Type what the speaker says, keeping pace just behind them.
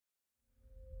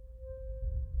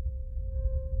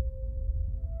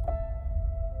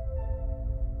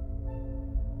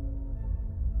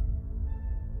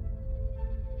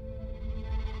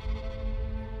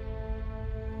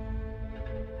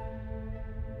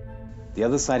The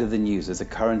Other Side of the News is a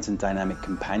current and dynamic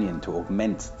companion to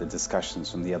augment the discussions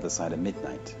from the other side of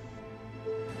midnight.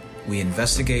 We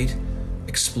investigate,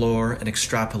 explore, and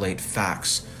extrapolate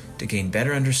facts to gain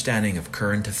better understanding of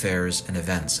current affairs and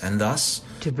events, and thus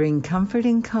to bring comfort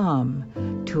and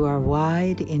calm to our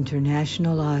wide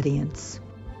international audience.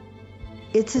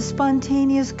 It's a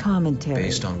spontaneous commentary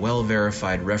based on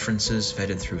well-verified references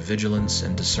vetted through vigilance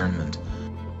and discernment.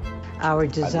 Our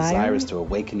desire is to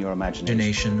awaken your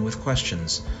imagination with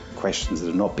questions that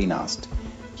have not been asked,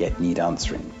 yet need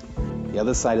answering. The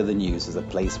Other Side of the News is a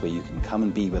place where you can come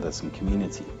and be with us in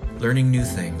community. Learning new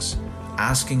things,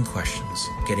 asking questions,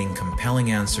 getting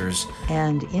compelling answers,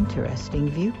 and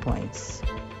interesting viewpoints.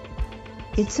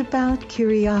 It's about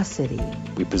curiosity.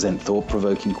 We present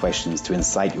thought-provoking questions to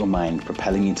incite your mind,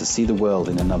 propelling you to see the world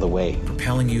in another way.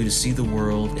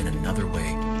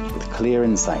 With clear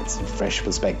insights and fresh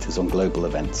perspectives on global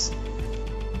events.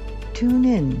 Tune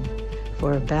in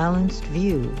for a balanced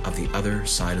view of the other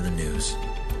side of the news.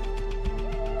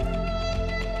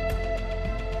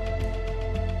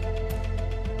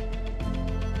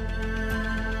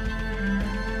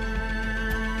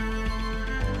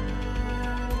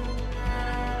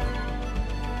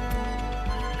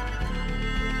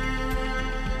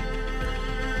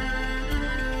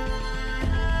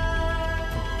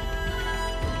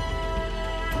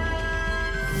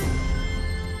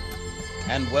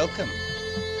 And welcome.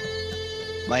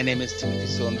 My name is Timothy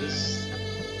Saunders,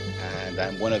 and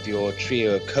I'm one of your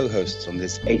trio of co-hosts on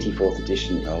this 84th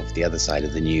edition of The Other Side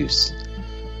of the News.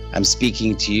 I'm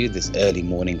speaking to you this early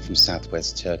morning from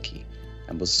southwest Turkey,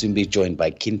 and will soon be joined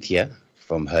by Cynthia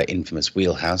from her infamous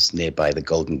wheelhouse nearby the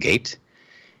Golden Gate,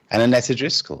 and Annetta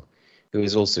Driscoll, who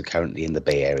is also currently in the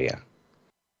Bay Area.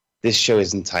 This show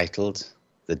is entitled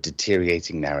The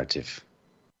Deteriorating Narrative.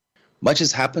 Much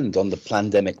has happened on the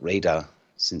plandemic radar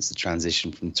since the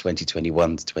transition from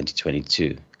 2021 to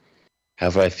 2022.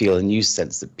 However, I feel a new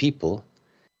sense that people,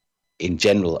 in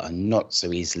general, are not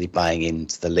so easily buying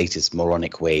into the latest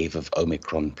moronic wave of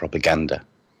Omicron propaganda.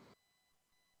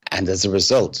 And as a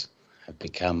result, have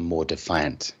become more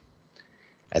defiant.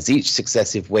 As each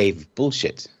successive wave of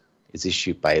bullshit is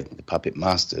issued by the puppet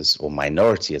masters, or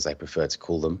minority as I prefer to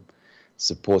call them,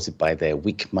 supported by their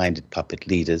weak-minded puppet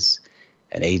leaders,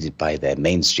 and aided by their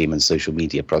mainstream and social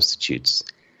media prostitutes,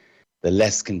 the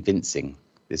less convincing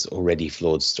this already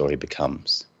flawed story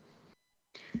becomes.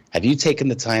 Have you taken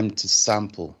the time to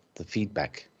sample the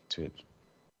feedback to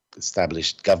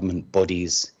established government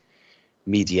bodies,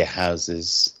 media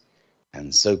houses,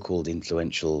 and so-called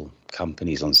influential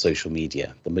companies on social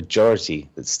media? The majority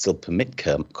that still permit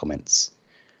comments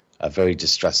are very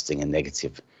distrusting and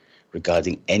negative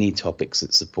regarding any topics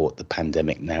that support the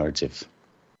pandemic narrative.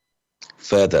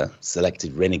 Further,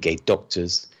 selected renegade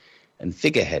doctors and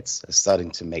figureheads are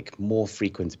starting to make more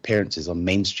frequent appearances on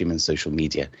mainstream and social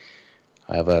media,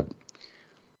 however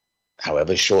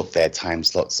short their time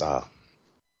slots are.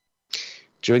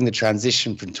 During the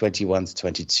transition from 21 to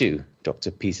 22,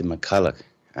 Dr. Peter McCulloch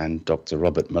and Dr.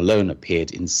 Robert Malone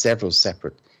appeared in several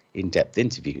separate in-depth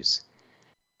interviews,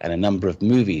 and a number of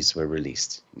movies were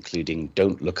released, including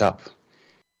Don't Look Up,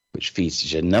 which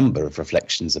featured a number of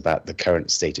reflections about the current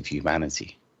state of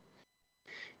humanity.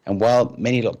 And while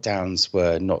many lockdowns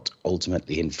were not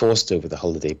ultimately enforced over the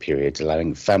holiday period,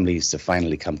 allowing families to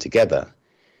finally come together,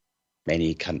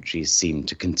 many countries seem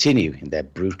to continue in their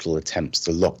brutal attempts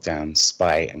to lock down,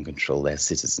 spy, and control their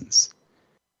citizens.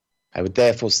 I would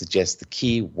therefore suggest the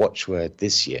key watchword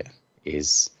this year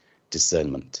is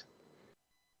discernment,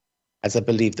 as I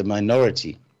believe the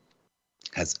minority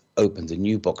has opened a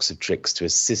new box of tricks to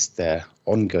assist their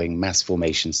ongoing mass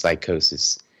formation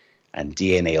psychosis and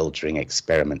DNA-altering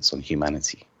experiments on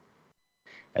humanity.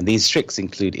 And these tricks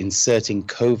include inserting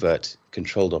covert,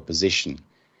 controlled opposition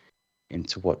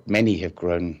into what many have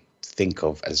grown to think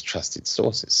of as trusted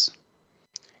sources,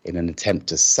 in an attempt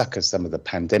to sucker some of the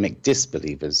pandemic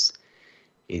disbelievers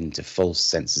into false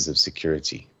senses of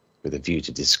security, with a view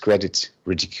to discredit,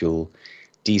 ridicule,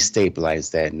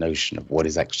 destabilize their notion of what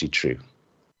is actually true.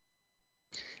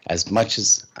 As much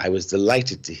as I was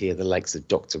delighted to hear the likes of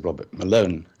Dr. Robert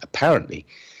Malone apparently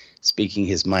speaking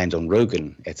his mind on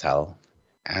Rogan et al.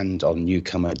 And on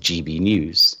newcomer GB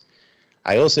News,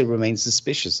 I also remain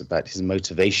suspicious about his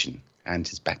motivation and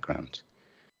his background.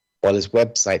 While his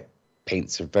website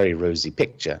paints a very rosy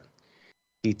picture,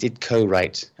 he did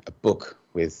co-write a book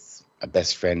with a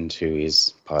best friend who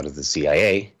is part of the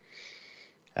CIA.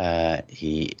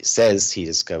 He says he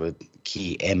discovered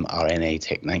key mRNA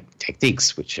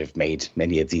techniques which have made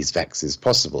many of these vaccines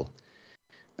possible.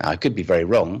 Now, I could be very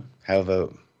wrong. However,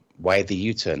 why the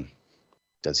U-turn?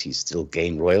 Does he still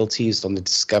gain royalties on the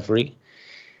discovery?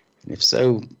 And if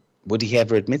so, would he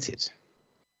ever admit it?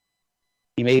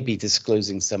 He may be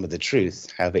disclosing some of the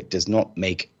truth, however, it does not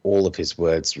make all of his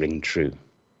words ring true.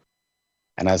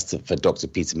 And for Dr.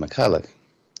 Peter McCulloch,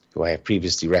 who I have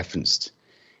previously referenced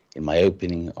in my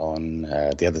opening on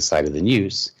the other side of the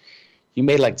news, you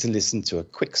may like to listen to a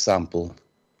quick sample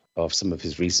of some of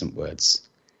his recent words.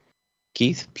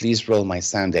 Keith, please roll my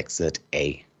sound excerpt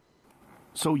A.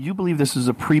 So you believe this is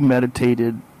a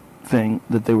premeditated thing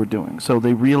that they were doing. So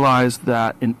they realized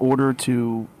that in order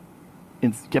to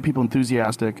get people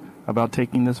enthusiastic about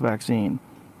taking this vaccine,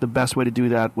 the best way to do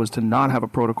that was to not have a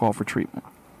protocol for treatment.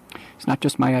 It's not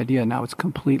just my idea. Now it's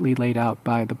completely laid out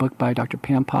by the book by Dr.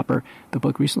 Pam Popper, the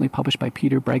book recently published by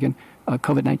Peter Breggin,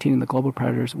 COVID-19 and the Global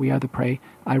Predators, We Are the Prey.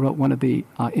 I wrote one of the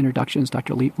introductions.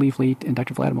 Dr. Leif Leet and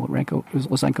Dr. Vladimir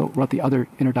Lysenko wrote the other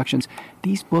introductions.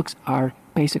 These books are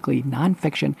basically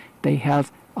nonfiction. They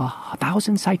have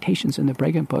 1,000 citations in the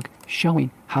Breggin book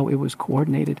showing how it was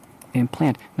coordinated and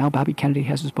planned. Now Bobby Kennedy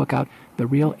has his book out, The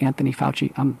Real Anthony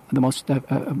Fauci. I'm the most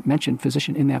mentioned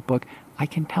physician in that book. I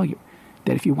can tell you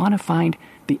that if you want to find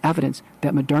the evidence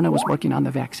that Moderna was working on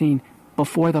the vaccine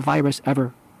before the virus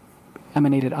ever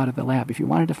emanated out of the lab, if you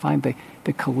wanted to find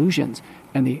the collusions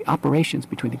and the operations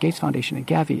between the Gates Foundation and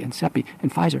Gavi and CEPI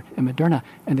and Pfizer and Moderna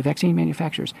and the vaccine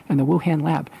manufacturers and the Wuhan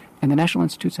lab and the National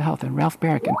Institutes of Health and Ralph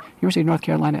Barrick and University of North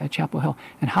Carolina at Chapel Hill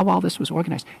and how all this was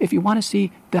organized, if you want to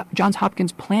see the Johns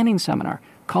Hopkins planning seminar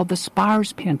called the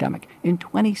SPARS pandemic in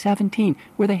 2017,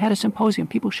 where they had a symposium.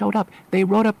 People showed up. They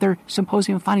wrote up their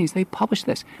symposium findings. They published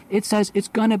this. It says it's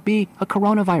going to be a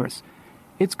coronavirus.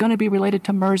 It's going to be related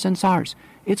to MERS and SARS.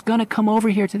 It's going to come over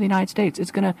here to the United States.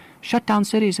 It's going to shut down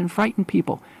cities and frighten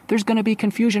people. There's going to be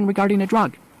confusion regarding a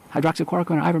drug,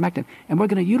 hydroxychloroquine or ivermectin, and we're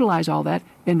going to utilize all that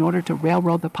in order to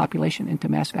railroad the population into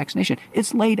mass vaccination.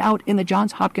 It's laid out in the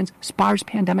Johns Hopkins SPARS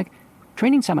pandemic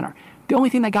training seminar. The only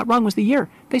thing that got wrong was the year.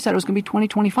 They said it was going to be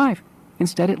 2025.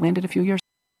 Instead, it landed a few years.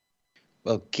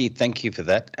 Well, Keith, thank you for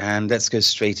that. And let's go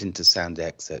straight into sound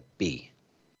excerpt B.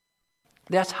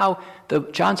 That's how the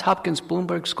Johns Hopkins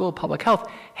Bloomberg School of Public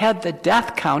Health had the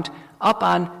death count up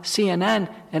on CNN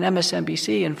and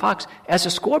MSNBC and Fox as a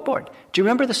scoreboard. Do you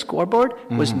remember the scoreboard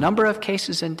was number of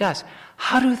cases and deaths?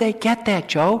 How do they get that,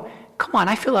 Joe? Come on,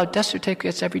 I fill out death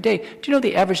certificates every day. Do you know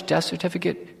the average death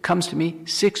certificate comes to me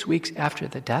 6 weeks after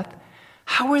the death?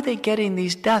 How are they getting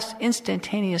these deaths,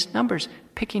 instantaneous numbers,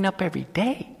 picking up every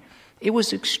day? It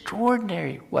was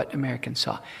extraordinary what Americans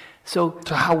saw. So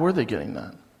how were they getting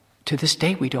that? To this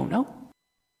day, we don't know.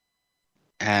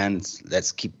 And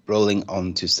let's keep rolling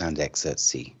on to sound excerpt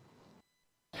C.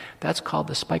 That's called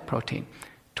the spike protein.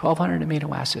 1,200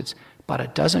 amino acids, about a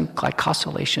dozen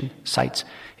glycosylation sites.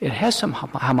 It has some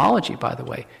homology, by the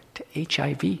way, to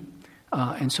HIV.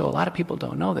 And so a lot of people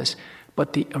don't know this.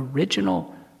 But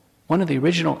one of the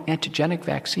original antigenic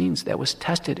vaccines that was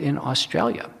tested in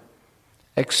Australia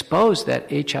exposed that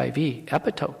HIV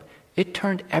epitope. It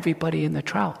turned everybody in the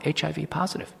trial HIV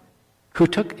positive who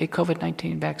took a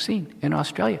COVID-19 vaccine in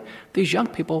Australia. These young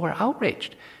people were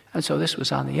outraged. And so this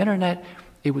was on the internet.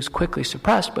 It was quickly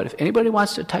suppressed. But if anybody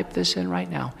wants to type this in right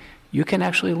now, you can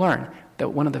actually learn that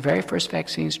one of the very first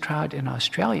vaccines tried in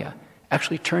Australia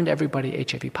actually turned everybody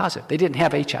HIV positive. They didn't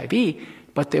have HIV,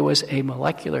 but there was a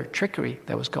molecular trickery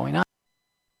that was going on.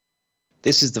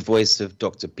 This is the voice of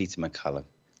Dr. Peter McCulloch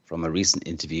from a recent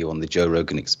interview on the Joe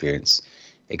Rogan Experience,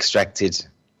 extracted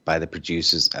by the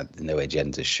producers at the No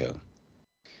Agenda show.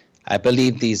 I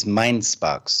believe these mind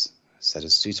sparks set a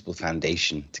suitable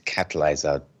foundation to catalyze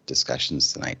our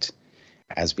discussions tonight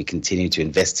as we continue to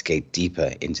investigate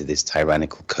deeper into this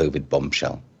tyrannical COVID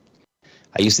bombshell.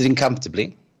 Are you sitting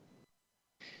comfortably?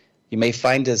 You may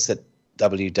find us at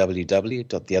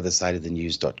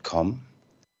www.theothersideofthenews.com,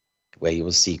 where you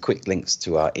will see quick links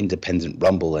to our independent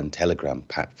Rumble and Telegram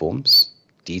platforms,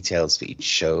 details for each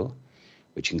show,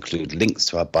 which include links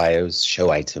to our bios,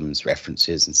 show items,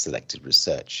 references, and selected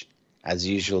research. As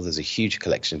usual, there's a huge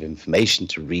collection of information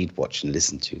to read, watch, and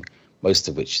listen to, most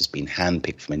of which has been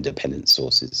handpicked from independent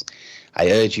sources. I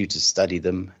urge you to study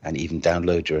them and even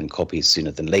download your own copies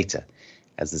sooner than later,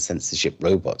 as the censorship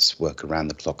robots work around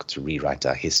the clock to rewrite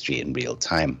our history in real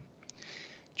time.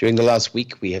 During the last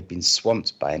week, we have been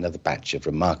swamped by another batch of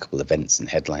remarkable events and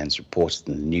headlines reported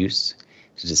in the news.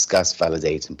 To discuss,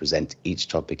 validate, and present each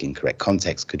topic in correct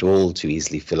context could all too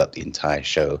easily fill up the entire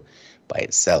show by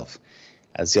itself,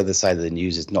 as the other side of the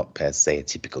news is not per se a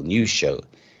typical news show,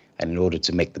 and in order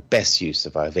to make the best use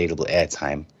of our available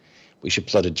airtime, we should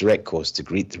plot a direct course to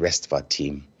greet the rest of our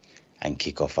team and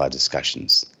kick off our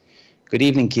discussions. Good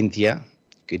evening, Cynthia.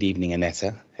 Good evening,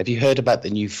 Annetta. Have you heard about the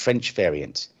new French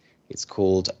variant It's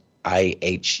called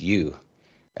IHU.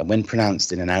 And when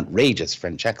pronounced in an outrageous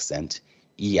French accent,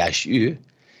 IHU,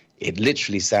 it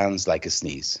literally sounds like a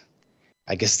sneeze.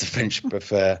 I guess the French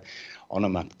prefer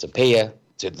onomatopoeia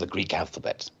to the Greek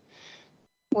alphabet.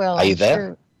 Well, Are you I'm there?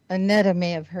 sure Annetta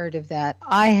may have heard of that.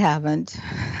 I haven't,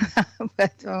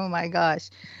 but oh my gosh,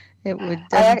 it would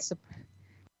doesn't surprise.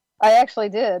 I actually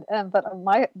did, but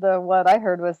what I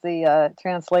heard was the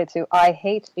translate to "I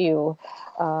hate you"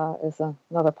 is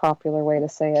another popular way to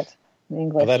say it in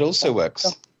English. Well, that also works.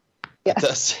 So, yeah. It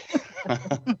does.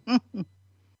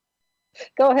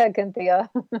 Go ahead, Cynthia.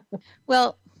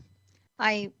 Well,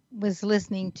 I was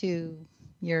listening to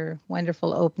your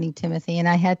wonderful opening, Timothy, and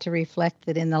I had to reflect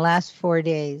that in the last 4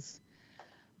 days,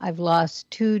 I've lost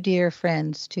 2 dear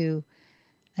friends to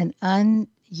an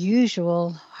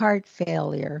unusual heart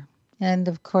failure. And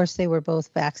of course, they were both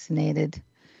vaccinated.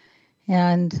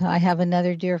 And I have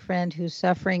another dear friend who's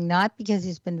suffering not because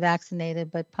he's been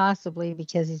vaccinated, but possibly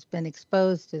because he's been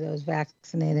exposed to those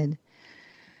vaccinated.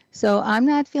 So I'm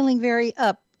not feeling very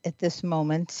up at this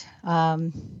moment.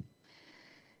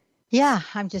 Yeah,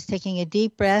 I'm just taking a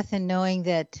deep breath and knowing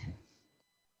that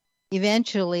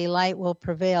eventually light will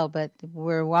prevail, but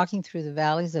we're walking through the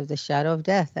valleys of the shadow of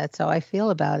death. That's how I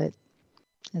feel about it.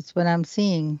 That's what I'm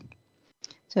seeing.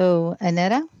 So,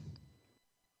 Annetta?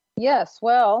 Yes,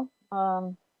 well,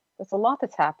 there's a lot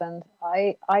that's happened.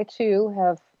 I too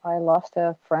I lost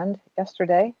a friend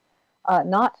yesterday,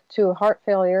 not to heart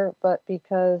failure, but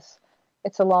because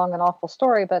it's a long and awful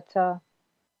story, but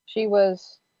she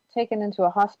was taken into a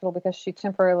hospital because she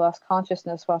temporarily lost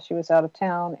consciousness while she was out of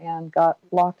town and got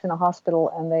locked in a hospital,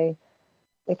 and they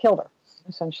killed her,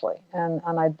 essentially. And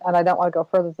I don't want to go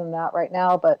further than that right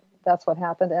now, but that's what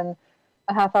happened. And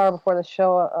a half hour before the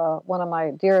show, one of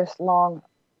my dearest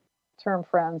long-term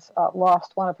friends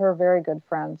lost one of her very good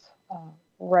friends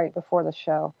right before the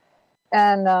show.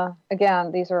 And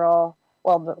again, these are all,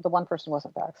 well, the one person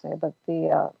wasn't vaccinated, but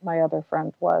my other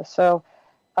friend was. So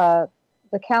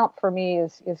the count for me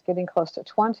is getting close to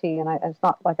 20, and it's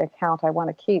not like a count I want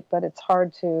to keep, but it's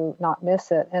hard to not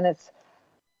miss it. And it's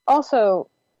also,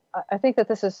 I think that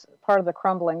this is part of the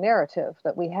crumbling narrative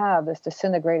that we have, this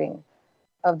disintegrating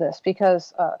of this,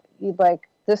 because like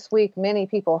this week, many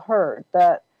people heard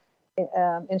that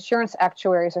insurance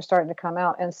actuaries are starting to come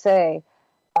out and say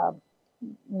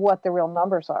what the real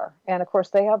numbers are. And of course,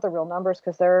 they have the real numbers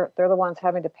because they're the ones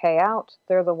having to pay out.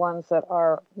 They're the ones that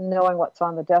are knowing what's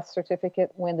on the death certificate,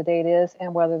 when the date is,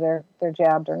 and whether they're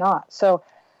jabbed or not. So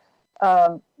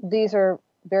these are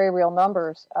very real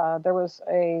numbers. There was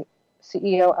a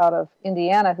CEO out of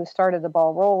Indiana who started the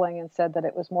ball rolling and said that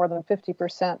it was more than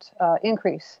 50%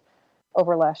 increase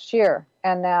over last year.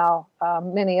 And now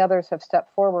many others have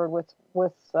stepped forward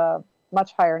with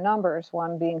much higher numbers,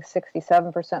 one being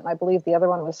 67%, and I believe the other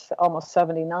one was almost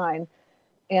 79%.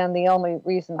 And the only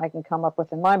reason I can come up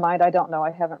with in my mind, I don't know, I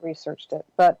haven't researched it,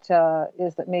 but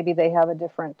is that maybe they have a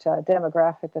different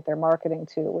demographic that they're marketing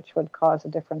to, which would cause a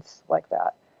difference like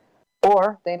that.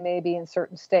 Or they may be in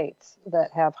certain states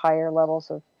that have higher levels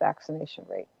of vaccination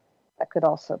rate. That could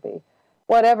also be.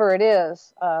 Whatever it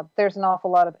is, there's an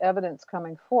awful lot of evidence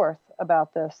coming forth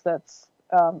about this that's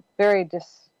very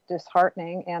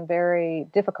disheartening and very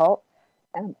difficult.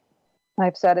 And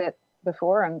I've said it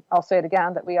before, and I'll say it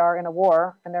again, that we are in a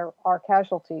war, and there are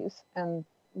casualties, and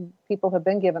people have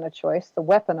been given a choice, the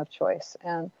weapon of choice.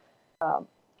 And,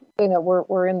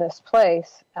 we're in this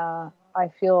place. I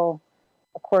feel,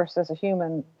 of course, as a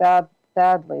human,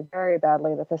 badly, very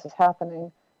badly, that this is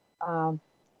happening.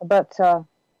 But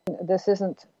this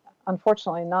isn't,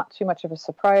 unfortunately, not too much of a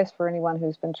surprise for anyone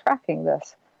who's been tracking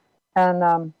this.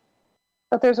 And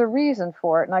but there's a reason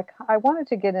for it, and I wanted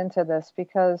to get into this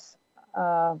because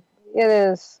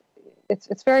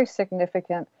it's very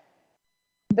significant.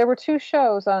 There were 2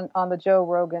 shows on the Joe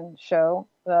Rogan show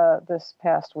this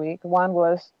past week. One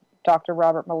was Dr.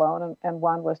 Robert Malone, and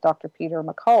one was Dr. Peter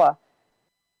McCullough.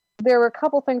 There were a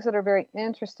couple things that are very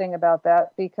interesting about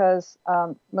that, because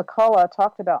McCullough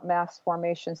talked about mass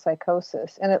formation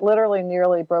psychosis, and it literally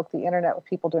nearly broke the internet with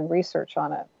people doing research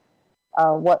on it,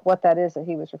 what that is that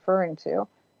he was referring to.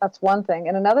 That's one thing.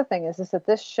 And another thing is that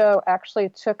this show actually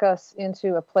took us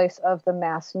into a place of the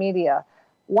mass media.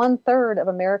 1/3 of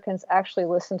Americans actually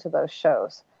listen to those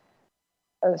shows.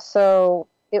 So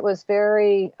it was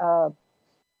very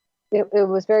it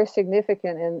was very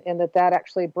significant in that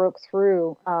actually broke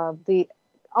through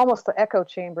almost the echo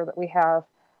chamber that we have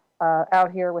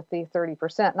out here with the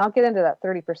 30%. And I'll get into that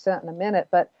 30% in a minute,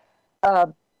 but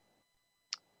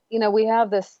we have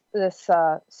this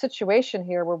situation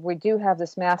here where we do have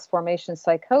this mass formation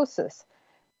psychosis.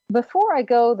 Before I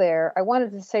go there, I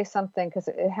wanted to say something because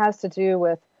it has to do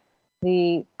with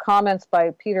the comments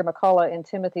by Peter McCullough in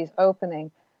Timothy's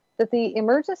opening, that the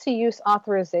emergency use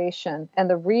authorization and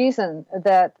the reason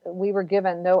that we were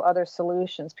given no other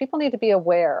solutions, people need to be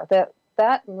aware that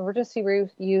that emergency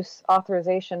use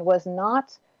authorization was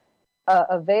not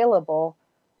available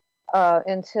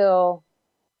until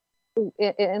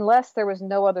unless there was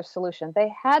no other solution. They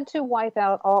had to wipe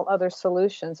out all other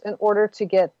solutions in order to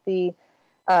get the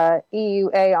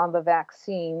EUA on the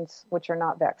vaccines, which are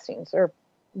not vaccines, or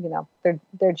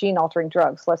they're gene altering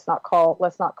drugs. Let's not call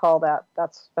that.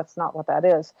 That's not what that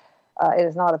is. It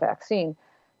is not a vaccine.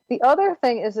 The other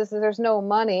thing is that there's no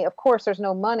money. Of course, there's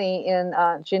no money in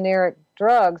generic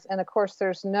drugs, and of course,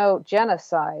 there's no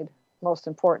genocide. Most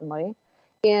importantly,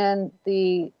 in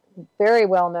the very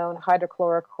well-known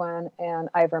hydrochloroquine and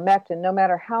ivermectin, no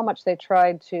matter how much they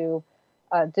tried to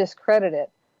discredit it,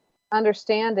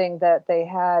 understanding that they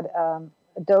had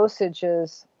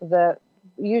dosages that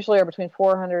usually are between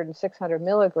 400 and 600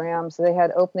 milligrams. They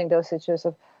had opening dosages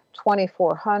of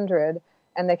 2,400,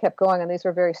 and they kept going. And these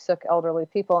were very sick elderly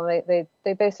people, and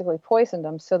they basically poisoned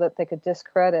them so that they could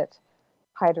discredit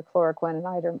hydrochloroquine and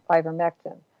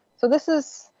ivermectin. So this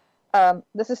is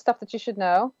stuff that you should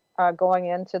know going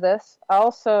into this.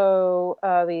 Also,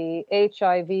 the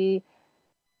HIV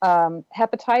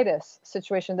hepatitis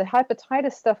situation. The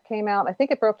hepatitis stuff came out. I think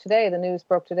it broke today. The news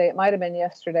broke today. It might have been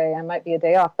yesterday. I might be a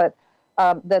day off, but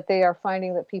that they are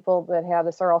finding that people that have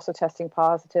this are also testing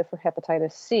positive for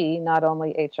hepatitis C, not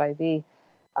only HIV.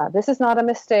 This is not a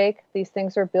mistake. These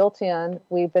things are built in.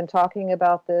 We've been talking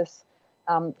about this.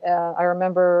 I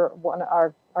remember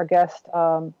our guest,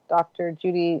 Dr.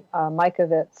 Judy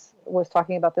Mikovits, was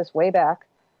talking about this way back.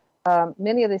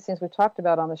 Many of these things we've talked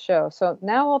about on the show. So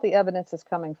now all the evidence is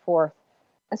coming forth.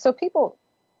 And so people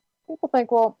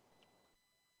think, well,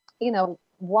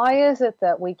 why is it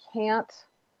that we can't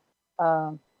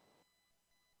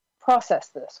process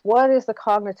this? What is the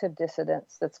cognitive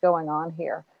dissonance that's going on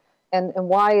here? And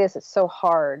why is it so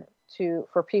hard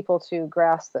for people to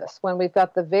grasp this when we've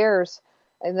got the VAERS,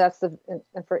 and if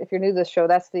you're new to this show,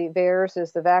 that's the VAERS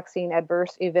is the Vaccine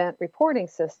Adverse Event Reporting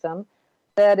System.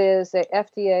 That is a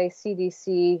FDA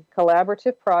CDC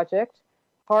collaborative project.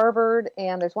 Harvard,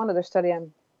 and there's one other study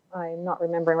I'm not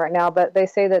remembering right now, but they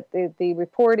say that the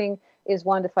reporting is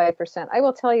 1% to 5%. I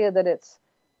will tell you that it's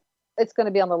going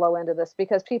to be on the low end of this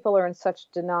because people are in such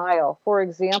denial. For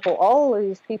example, all of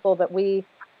these people that we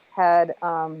had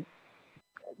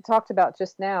talked about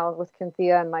just now with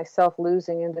Cynthia and myself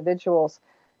losing individuals,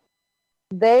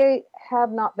 they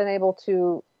have not been able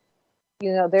to,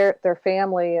 their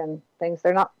family and things,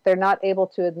 they're not able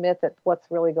to admit that what's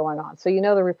really going on. So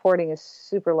the reporting is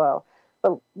super low.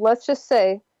 But let's just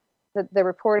say that the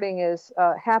reporting is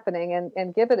happening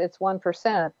and give it its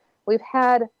 1%. We've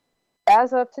had,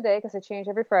 as of today, because they change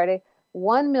every Friday,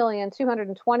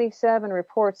 1,227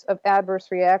 reports of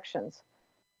adverse reactions.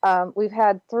 We've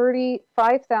had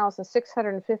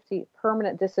 35,650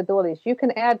 permanent disabilities. You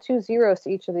can add 2 zeros to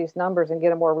each of these numbers and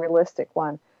get a more realistic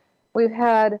one. We've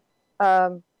had,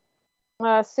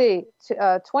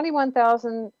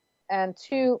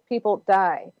 21,002 people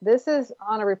die. This is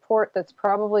on a report that's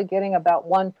probably getting about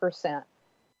 1%.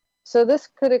 So this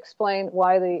could explain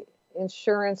why the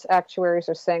insurance actuaries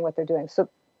are saying what they're doing. So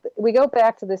we go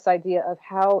back to this idea of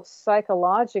how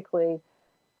psychologically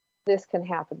this can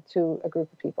happen to a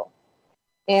group of people.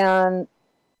 And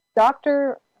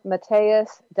Dr.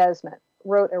 Matthias Desmet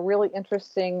wrote a really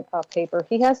interesting paper.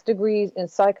 He has degrees in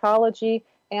psychology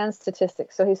and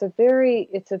statistics. So it's a very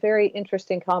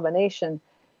interesting combination.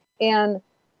 And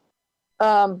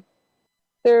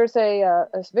there's a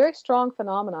very strong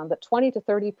phenomenon that 20 to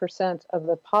 30% of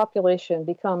the population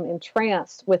become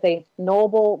entranced with a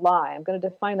noble lie. I'm going to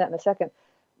define that in a second,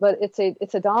 but it's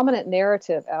a dominant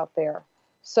narrative out there.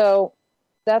 So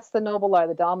that's the noble lie,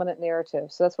 the dominant narrative.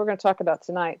 So that's what we're going to talk about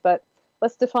tonight. But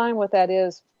let's define what that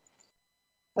is.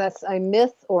 That's a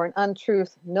myth or an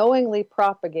untruth knowingly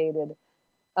propagated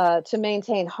to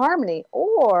maintain harmony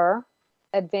or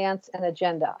advance an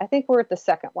agenda. I think we're at the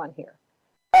second one here.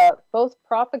 Both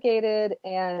propagated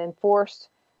and enforced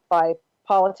by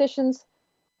politicians,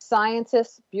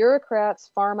 scientists,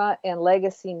 bureaucrats, pharma, and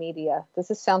legacy media. Does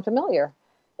this sound familiar?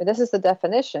 This is the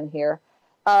definition here.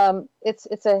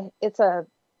 It's a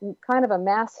kind of a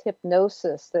mass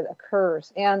hypnosis that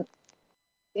occurs. And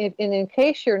in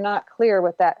case you're not clear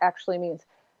what that actually means,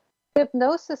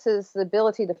 hypnosis is the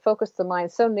ability to focus the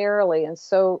mind so narrowly and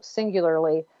so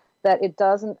singularly that it's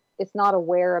not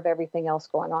aware of everything else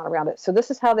going on around it. So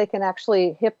this is how they can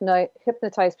actually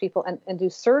hypnotize people and do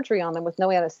surgery on them with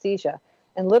no anesthesia.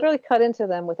 and literally cut into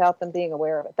them without them being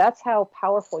aware of it. That's how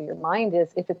powerful your mind is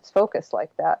if it's focused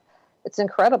like that. It's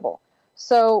incredible.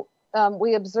 So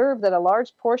we observe that a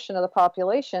large portion of the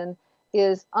population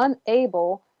is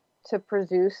unable to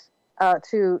process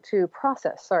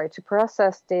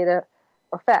data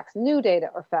or facts, new data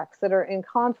or facts that are in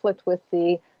conflict with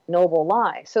the noble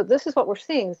lie. So this is what we're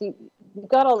seeing. Is you've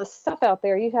got all this stuff out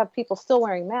there. You have people still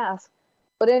wearing masks,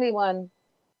 but anyone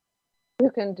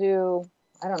who can do,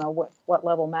 I don't know what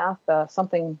level math,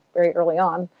 something very early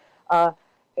on,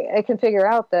 it can figure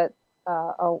out that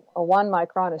a 1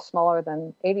 micron is smaller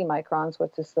than 80 microns,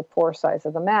 which is the pore size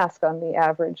of the mask on the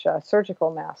average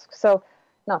surgical mask. So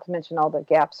not to mention all the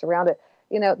gaps around it.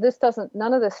 None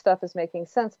of this stuff is making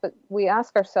sense, but we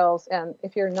ask ourselves, and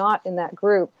if you're not in that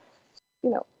group,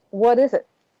 what is it?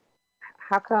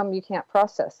 How come you can't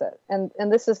process it?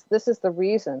 And this is the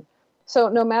reason. So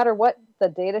no matter what the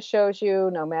data shows you,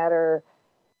 no matter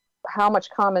how much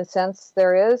common sense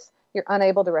there is, you're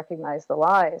unable to recognize the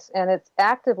lies. And it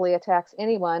actively attacks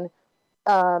anyone.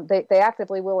 They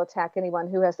actively will attack anyone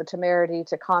who has the temerity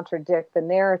to contradict the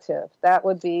narrative. That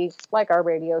would be like our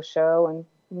radio show and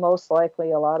most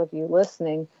likely a lot of you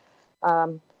listening.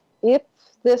 If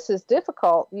this is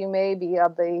difficult, you may be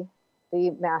of the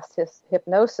mass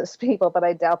hypnosis people, but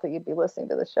I doubt that you'd be listening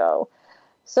to the show.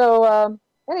 So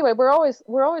anyway, we're always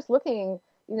looking.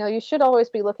 You should always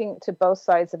be looking to both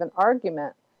sides of an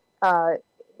argument.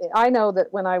 I know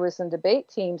that when I was in debate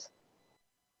teams,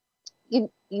 you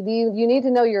need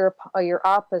to know your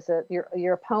opposite,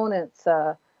 your opponent's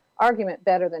argument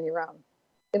better than your own.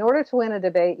 In order to win a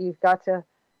debate, you've got to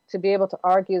be able to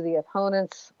argue the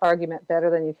opponent's argument better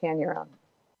than you can your own.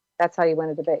 That's how you win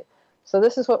a debate. So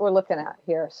this is what we're looking at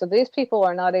here. So these people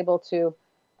are not able to,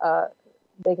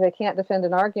 they can't defend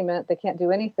an argument. They can't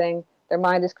do anything. Their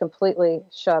mind is completely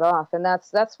shut off. And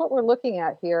that's what we're looking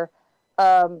at here.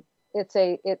 It's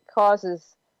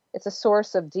a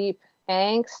source of deep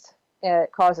angst.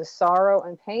 It causes sorrow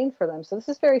and pain for them. So this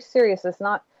is very serious. It's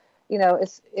not,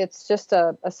 it's just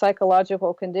a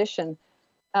psychological condition.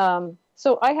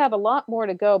 So I have a lot more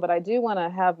to go, but I do want to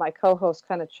have my co-host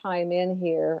kind of chime in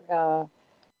here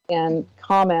and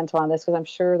comment on this because I'm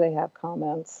sure they have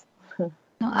comments.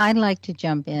 I'd like to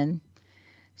jump in.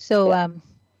 So yeah.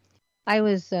 I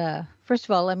was, first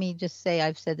of all, let me just say,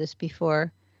 I've said this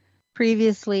before.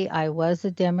 Previously, I was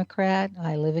a Democrat.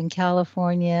 I live in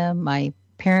California. My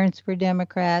parents were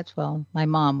Democrats. Well, my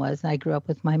mom was. I grew up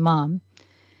with my mom.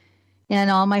 And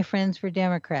all my friends were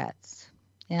Democrats.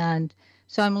 And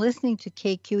so I'm listening to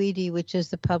KQED, which is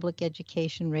the public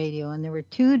education radio. And there were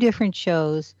two different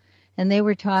shows. And they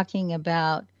were talking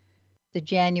about the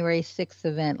January 6th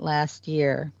event last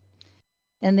year.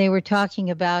 And they were talking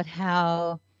about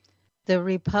how the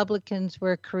Republicans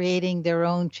were creating their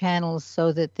own channels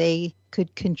so that they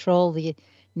could control the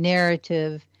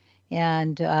narrative.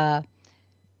 And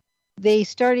they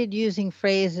started using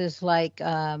phrases like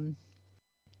that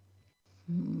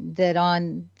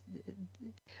on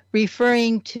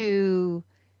referring to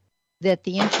that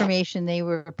the information they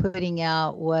were putting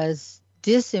out was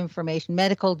disinformation,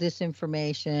 medical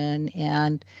disinformation,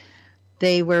 and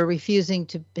they were refusing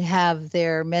to have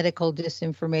their medical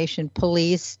disinformation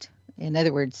policed. In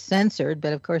other words, censored,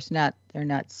 but of course they're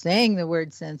not saying the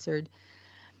word censored.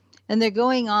 And they're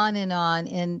going on,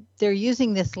 and they're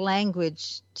using this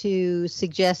language to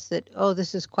suggest that,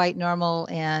 this is quite normal,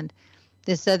 and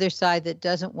this other side that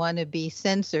doesn't want to be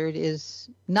censored is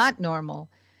not normal.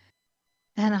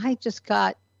 And I just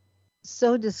got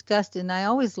so disgusted, and I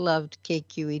always loved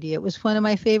KQED. It was one of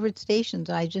my favorite stations.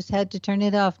 I just had to turn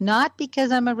it off, not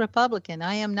because I'm a Republican.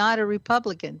 I am not a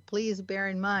Republican. Please bear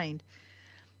in mind.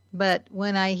 But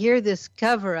when I hear this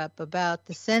cover-up about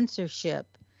the censorship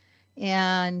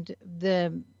and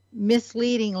the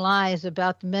misleading lies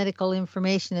about the medical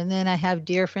information, and then I have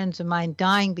dear friends of mine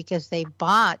dying because they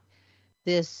bought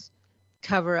this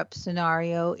cover-up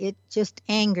scenario, it just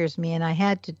angers me, and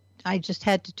I just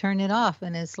had to turn it off.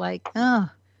 And it's like,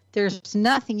 there's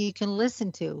nothing you can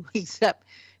listen to except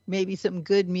maybe some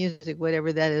good music,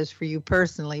 whatever that is for you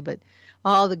personally. But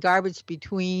all the garbage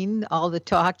between, all the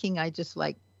talking, I just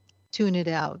tune it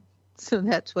out. So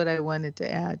that's what I wanted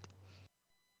to add.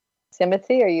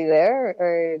 Timothy, are you there,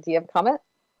 or do you have a comment?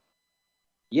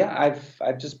 Yeah,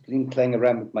 I've just been playing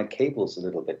around with my cables a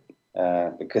little bit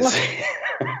because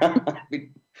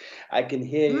I can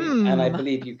hear you, and I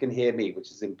believe you can hear me,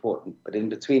 which is important. But in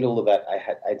between all of that,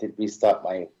 I did restart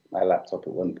my laptop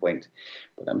at one point,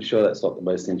 but I'm sure that's not the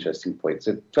most interesting point.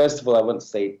 So first of all, I want to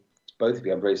say to both of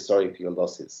you, I'm very sorry for your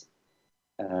losses.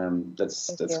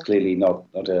 That's clearly not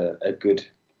a good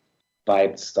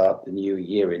vibe to start the new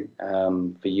year in,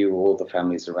 for you, all the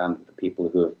families around the people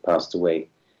who have passed away.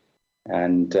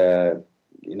 And, the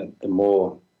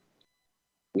more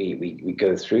we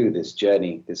go through this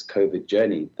journey, this COVID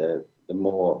journey, the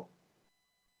more,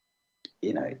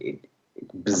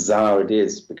 bizarre it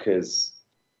is, because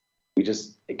we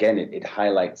just, again, it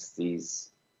highlights these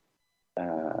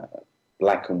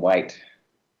black and white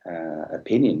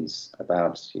opinions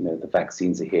about, the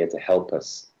vaccines are here to help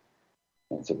us,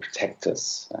 to protect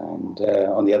us. And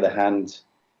on the other hand,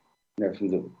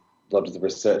 from a lot of the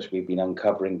research we've been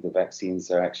uncovering, the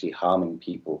vaccines are actually harming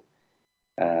people.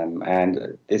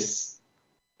 And it's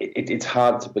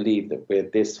hard to believe that we're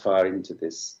this far into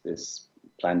this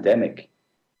pandemic,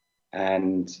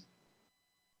 and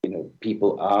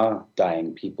people are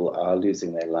dying, people are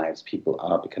losing their lives, people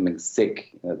are becoming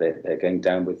sick. They're going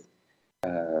down with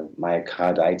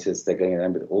myocarditis. They're going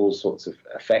down with all sorts of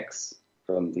effects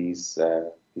from these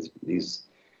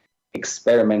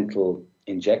experimental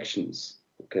injections,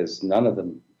 because none of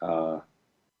them are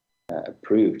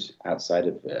approved outside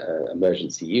of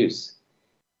emergency use.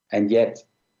 And yet,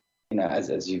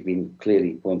 as you've been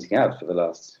clearly pointing out for the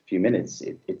last few minutes,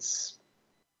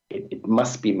 it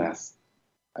must be mass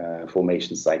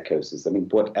formation psychosis. I mean,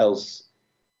 what else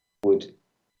would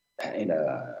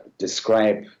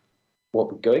describe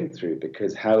what we're going through?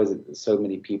 Because how is it that so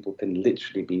many people can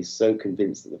literally be so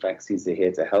convinced that the vaccines are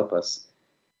here to help us,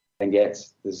 and yet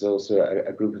there's also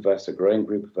a group of us, a growing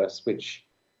group of us, which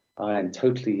are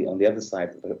totally on the other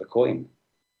side of the coin.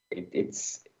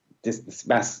 It's this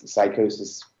mass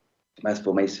psychosis, mass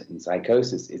formation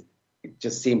psychosis. It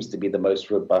just seems to be the most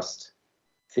robust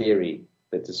theory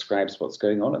that describes what's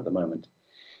going on at the moment,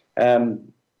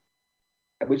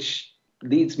 which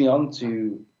leads me on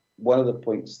to one of the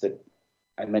points that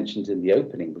I mentioned in the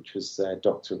opening, which was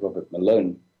Dr. Robert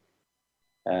Malone,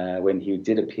 when he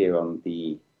did appear on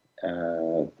the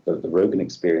Rogan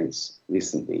Experience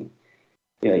recently.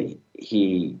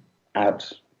 He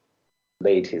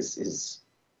outlaid his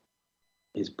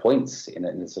points in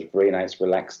a sort of very nice,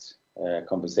 relaxed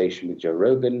conversation with Joe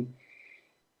Rogan.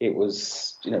 It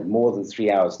was, more than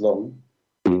 3 hours long,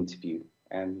 the interview,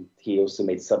 and he also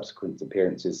made subsequent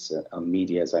appearances on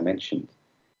media, as I mentioned.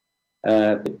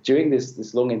 But during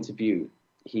this long interview,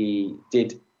 he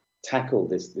did tackle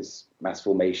this mass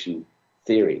formation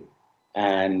theory,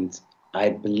 and I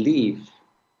believe,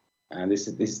 and this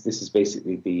is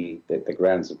basically the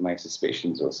grounds of my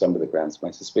suspicions, or some of the grounds of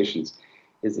my suspicions,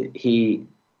 is that he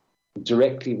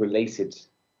directly related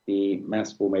the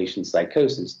mass formation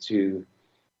psychosis to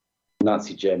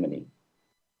Nazi Germany.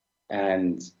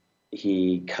 And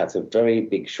he cut a very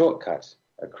big shortcut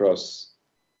across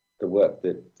the work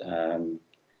that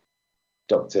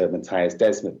Dr. Matthias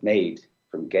Desmet made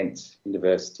from Ghent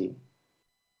University.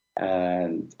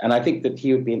 And I think that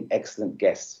he would be an excellent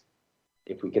guest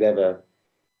if we could ever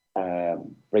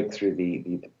break through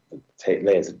the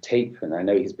layers of tape. And I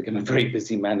know he's become a very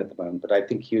busy man at the moment, but I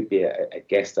think he would be a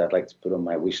guest I'd like to put on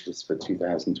my wish list for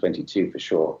 2022 for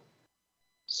sure.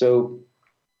 So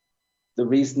the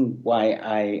reason why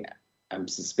I am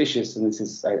suspicious, and this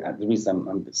is the reason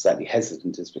I'm slightly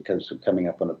hesitant, is because we're coming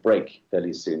up on a break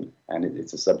fairly soon, and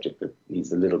it's a subject that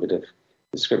needs a little bit of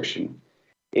description,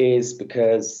 is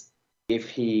because if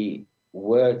he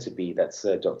were to be, that's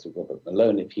Dr. Robert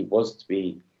Malone, if he was to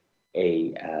be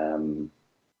a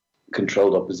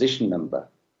controlled opposition member,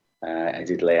 I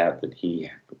did lay out that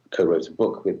he co-wrote a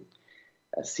book with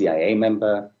a CIA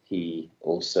member. He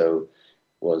also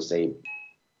was a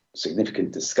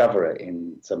significant discoverer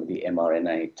in some of the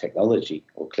mRNA technology,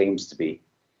 or claims to be.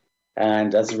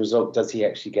 And as a result, does he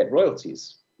actually get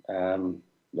royalties?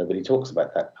 Nobody talks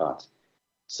about that part.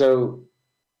 So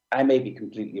I may be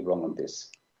completely wrong on this.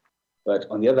 But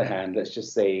on the other hand, let's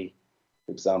just say,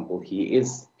 for example, he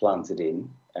is planted in,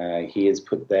 he is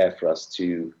put there for us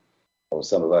to, or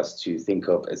some of us to think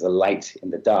of as a light in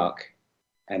the dark.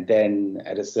 And then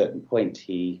at a certain point,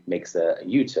 he makes a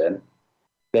U-turn.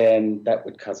 Then that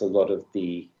would cut a lot of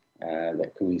the,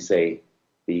 can we say,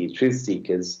 the truth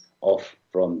seekers off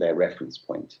from their reference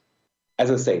point. As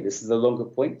I say, this is a longer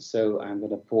point, so I'm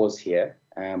going to pause here,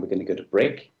 and we're going to go to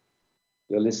break.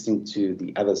 You're listening to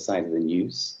The Other Side of the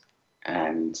News,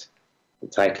 and the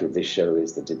title of this show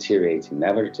is The Deteriorating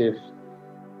Narrative.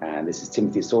 And this is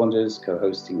Timothy Saunders,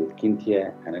 co-hosting with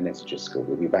Cynthia and Annette Driscoll.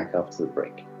 We'll be back after the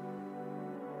break.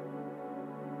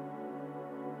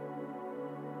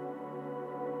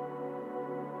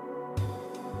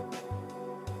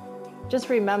 Just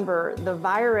remember, the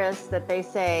virus that they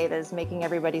say that is making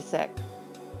everybody sick,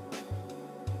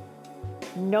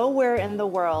 nowhere in the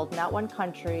world, not one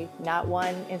country, not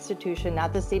one institution,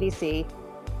 not the CDC,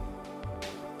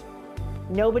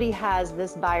 Nobody has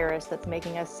this virus that's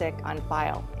making us sick on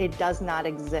file. It does not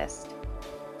exist.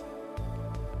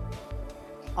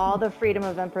 All the Freedom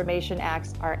of Information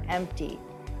Acts are empty.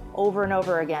 Over and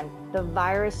over again, the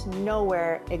virus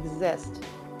nowhere exists.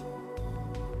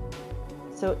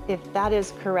 So if that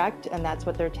is correct, and that's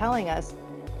what they're telling us,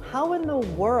 how in the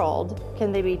world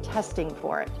can they be testing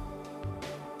for it?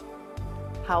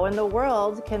 How in the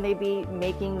world can they be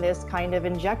making this kind of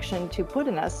injection to put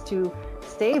in us to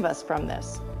save us from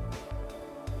this?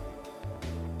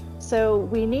 So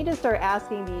we need to start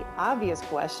asking the obvious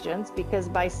questions, because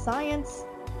by science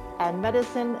and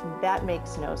medicine, that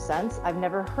makes no sense. I've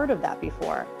never heard of that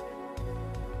before.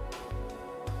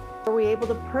 Were we able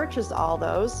to purchase all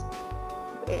those?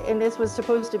 And this was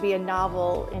supposed to be a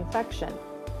novel infection.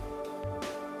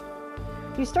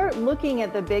 You start looking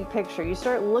at the big picture, you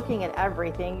start looking at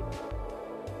everything,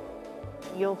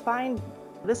 you'll find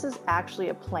this is actually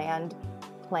a planned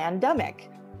pandemic.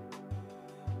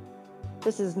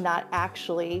 This is not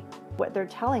actually what they're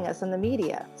telling us in the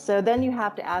media. So then you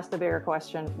have to ask the bigger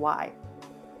question, why?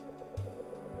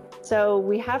 So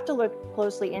we have to look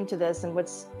closely into this, and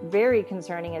what's very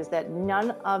concerning is that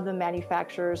none of the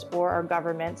manufacturers or our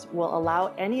governments will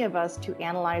allow any of us to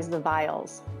analyze the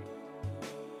vials.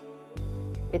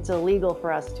 It's illegal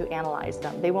for us to analyze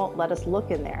them. They won't let us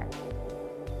look in there.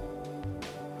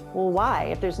 Well, why?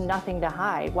 If there's nothing to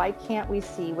hide, why can't we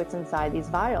see what's inside these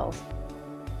vials?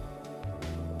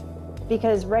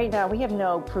 Because right now we have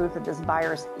no proof that this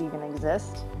virus even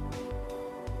exists.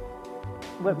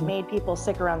 What made people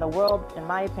sick around the world, in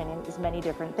my opinion, is many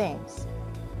different things.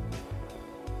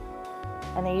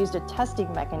 And they used a testing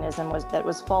mechanism that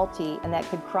was faulty and that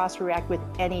could cross-react with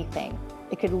anything.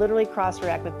 It could literally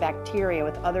cross-react with bacteria,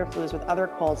 with other flus, with other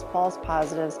colds, false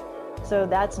positives. So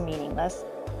that's meaningless.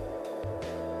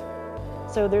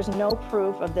 So there's no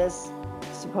proof of this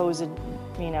supposed,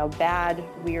 bad,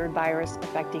 weird virus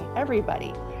affecting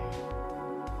everybody.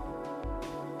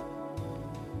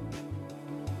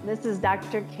 This is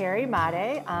Dr. Carrie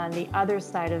Made on the other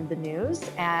side of the news,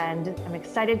 and I'm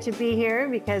excited to be here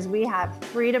because we have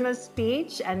freedom of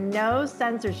speech and no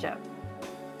censorship.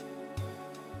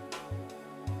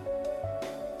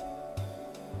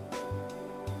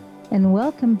 And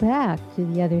welcome back to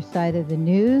the other side of the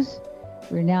news.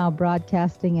 We're now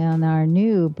broadcasting on our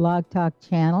new Blog Talk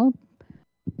channel,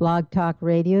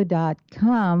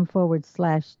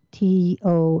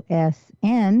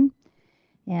 blogtalkradio.com/TOSN.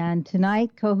 And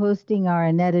tonight, co-hosting are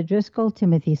Annetta Driscoll,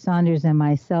 Timothy Saunders, and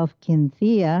myself,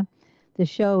 Kinthea. The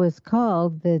show is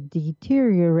called The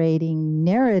Deteriorating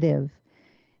Narrative.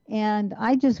 And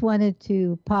I just wanted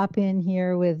to pop in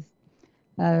here with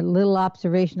a little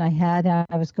observation I had. I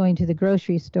was going to the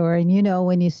grocery store, and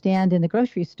when you stand in the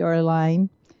grocery store line,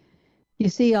 you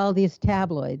see all these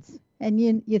tabloids, and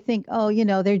you think,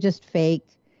 they're just fake.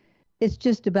 It's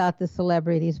just about the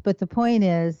celebrities. But the point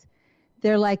is,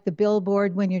 they're like the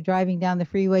billboard when you're driving down the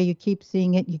freeway. You keep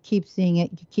seeing it, you keep seeing it,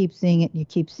 you keep seeing it, you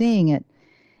keep seeing it.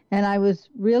 And I was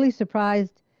really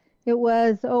surprised. It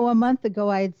was, a month ago,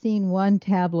 I had seen one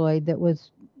tabloid that was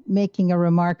making a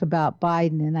remark about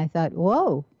Biden, and I thought,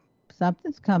 whoa,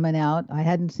 something's coming out. I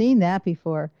hadn't seen that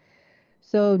before.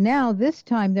 So now this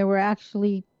time there were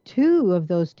actually two of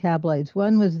those tabloids.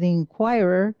 One was the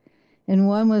Inquirer and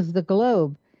one was the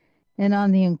Globe. And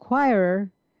on the Inquirer,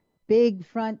 big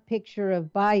front picture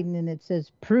of Biden, and it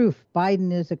says, proof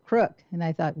Biden is a crook. And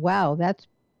I thought, wow, that's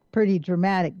pretty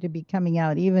dramatic to be coming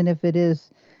out, even if it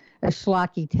is a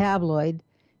schlocky tabloid.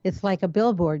 It's like a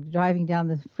billboard driving down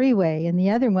the freeway. And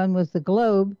the other one was the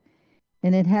Globe,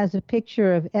 and it has a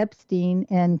picture of Epstein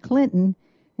and Clinton,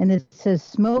 and it says,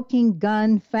 smoking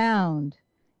gun found,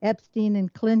 Epstein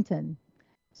and Clinton.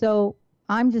 So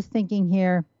I'm just thinking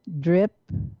here, drip,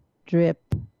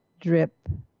 drip, drip,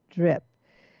 drip.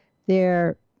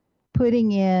 They're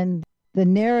putting in the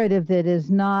narrative that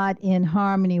is not in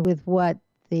harmony with what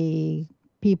the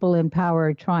people in power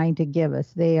are trying to give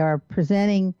us. They are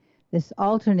presenting this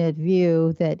alternate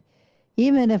view that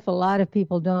even if a lot of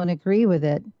people don't agree with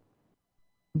it,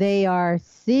 they are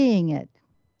seeing it.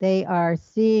 They are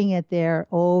seeing it there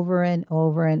over and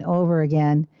over and over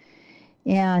again.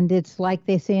 And it's like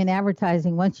they say in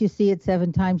advertising, once you see it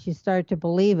 7 times, you start to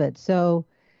believe it. So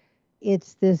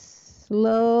it's this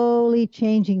slowly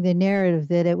changing the narrative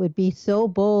that it would be so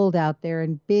bold out there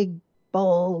in big,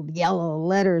 bold yellow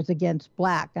letters against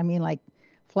black. I mean, like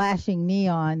flashing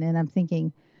neon. And I'm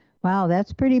thinking, wow,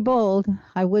 that's pretty bold.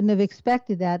 I wouldn't have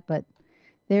expected that, but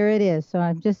there it is. So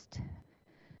I'm just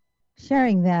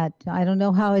sharing that. I don't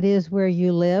know how it is where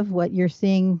you live, what you're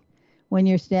seeing when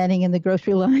you're standing in the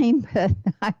grocery line, but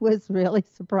I was really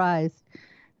surprised.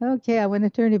 Okay, I want to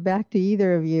turn it back to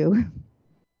either of you.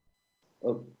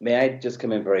 Well, may I just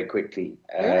come in very quickly?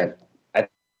 Sure. I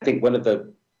think one of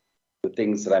the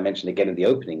things that I mentioned again in the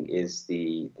opening is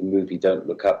the movie Don't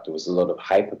Look Up. There was a lot of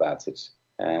hype about it,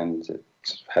 and it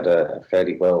had a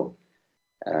fairly well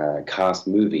cast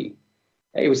movie.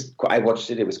 I watched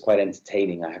it. It was quite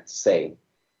entertaining, I have to say.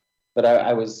 But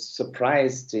I was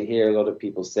surprised to hear a lot of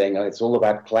people saying, "Oh, it's all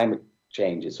about climate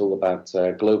change. It's all about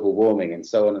global warming, and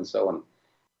so on and so on."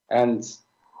 And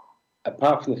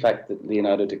apart from the fact that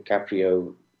Leonardo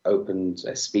DiCaprio opened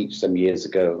a speech some years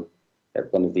ago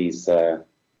at one of these,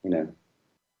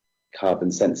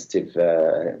 carbon-sensitive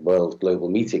world global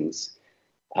meetings,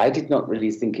 I did not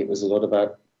really think it was a lot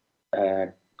about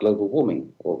global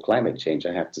warming or climate change,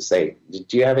 I have to say.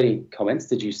 Do you have any comments?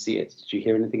 Did you see it? Did you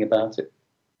hear anything about it?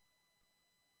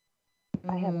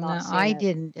 I have not seen I it.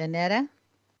 didn't. Annetta?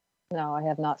 No, I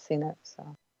have not seen it.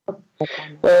 So,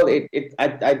 well,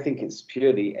 I think it's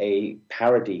purely a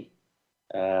parody.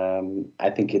 I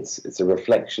think it's a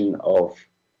reflection of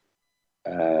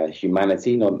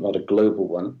humanity, not a global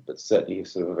one, but certainly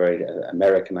sort of a very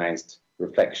Americanized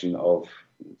reflection of,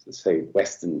 say,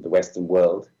 the Western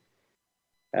world.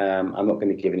 I'm not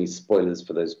going to give any spoilers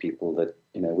for those people that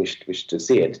wish to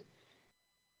see it,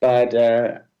 but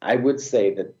I would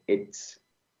say that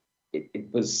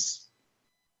it was,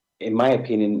 in my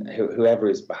opinion, whoever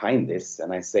is behind this,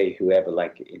 and I say whoever,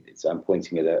 like I'm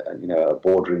pointing at a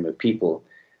boardroom of people,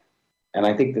 and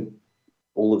I think that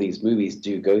all of these movies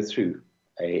do go through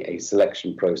a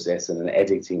selection process and an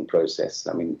editing process.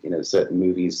 I mean, certain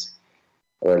movies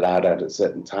are allowed out at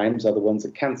certain times, other ones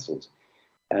are cancelled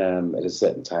at a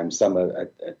certain time. Some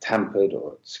are tampered,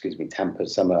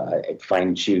 some are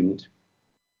fine-tuned.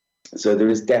 So there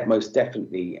is most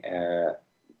definitely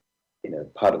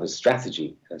part of a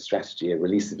strategy, a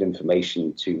release of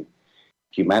information to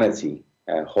humanity.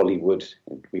 Hollywood,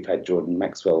 we've had Jordan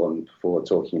Maxwell on before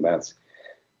talking about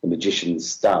the magician's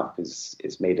staff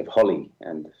is made of holly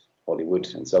and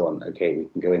Hollywood and so on. Okay, we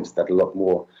can go into that a lot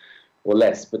more or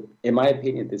less. But in my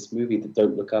opinion, this movie, that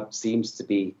Don't Look Up, seems to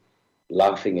be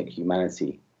laughing at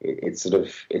humanity.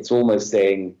 It's almost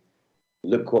saying,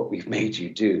 look what we've made you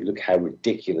do. Look how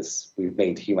ridiculous we've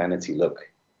made humanity look.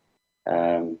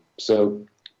 So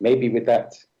maybe with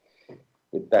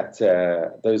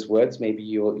those words, maybe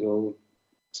you'll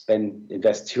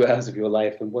invest 2 hours of your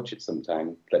life and watch it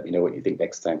sometime. Let me know what you think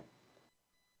next time.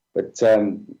 But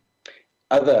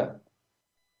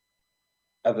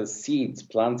other seeds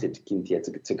planted, Cynthia,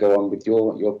 to go on with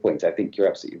your point. I think you're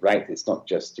absolutely right. It's not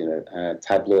just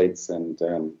tabloids and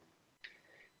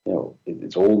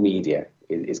it's all media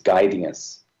is guiding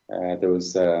us. There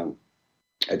was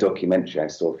a documentary I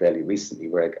saw fairly recently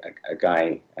where a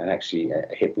guy, and actually a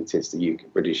hypnotist, a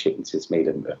British hypnotist, made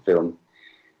a film.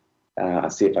 I'll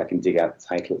see if I can dig out the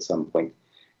title at some point.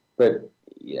 But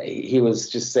he was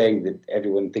just saying that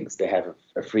everyone thinks they have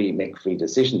make free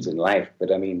decisions in life.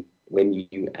 But I mean, when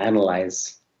you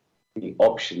analyze the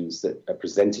options that are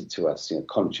presented to us,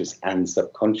 conscious and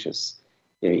subconscious,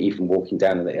 even walking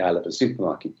down the aisle of a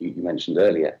supermarket, you mentioned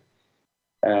earlier,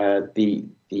 the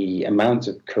amount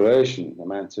of coercion,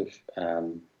 amount of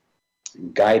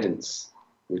guidance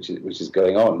which is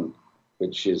going on,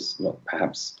 which is not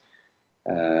perhaps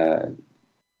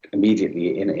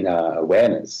immediately in our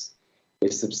awareness,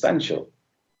 is substantial.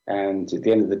 And at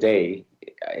the end of the day,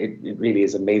 it really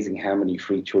is amazing how many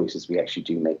free choices we actually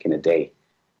do make in a day.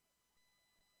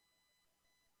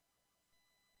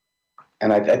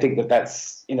 And I think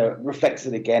that's reflects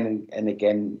it again and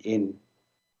again in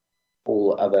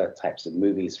all other types of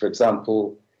movies. For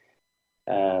example,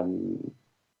 one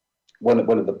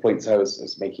of the points I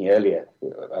was making earlier,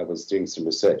 I was doing some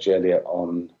research earlier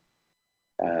on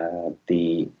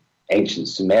the ancient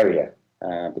Sumeria,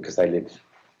 because I live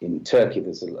in Turkey.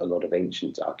 There's a lot of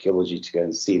ancient archaeology to go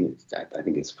and see. I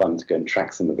think it's fun to go and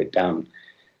track some of it down.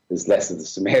 There's less of the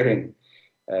Sumerian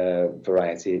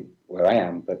variety where I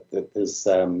am, but there's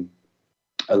a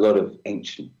lot of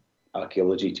ancient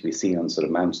archaeology to be seen on sort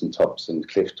of mountain tops and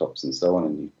cliff tops and so on,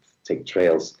 and you take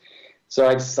trails. So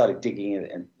I just started digging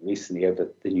in recently over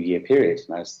the New Year period,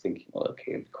 and I was thinking, well,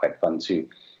 okay, it'd be quite fun to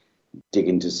dig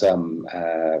into some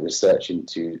research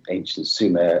into ancient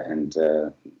Sumer and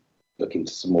look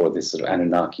into some more of this sort of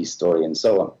Anunnaki story and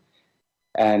so on.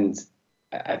 And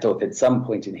I thought that at some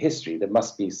point in history there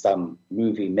must be some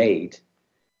movie made,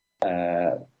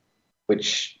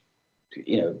 which,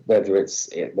 whether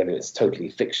it's totally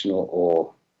fictional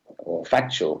or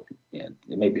factual, it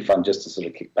may be fun just to sort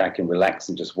of kick back and relax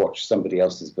and just watch somebody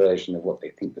else's version of what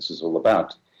they think this is all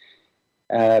about.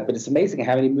 But it's amazing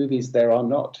how many movies there are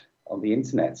not on the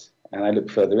internet. And I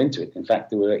looked further into it. In fact,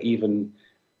 there were even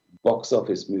box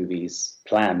office movies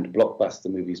planned, blockbuster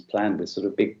movies planned with sort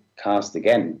of big cast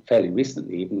again, fairly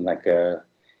recently, even like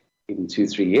even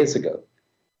 2-3 years ago.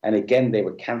 And again, they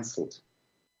were cancelled.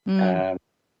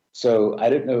 So I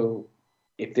don't know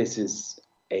if this is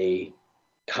a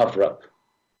cover-up,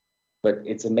 but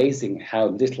it's amazing how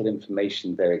little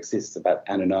information there exists about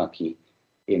Anunnaki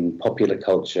in popular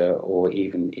culture or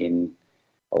even in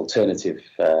alternative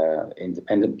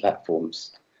independent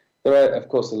platforms. There are, of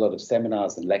course, a lot of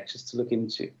seminars and lectures to look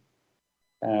into,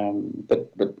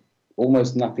 but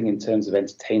almost nothing in terms of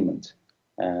entertainment.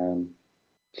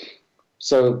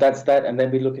 So that's that. And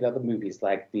then we look at other movies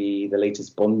like the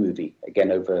latest Bond movie,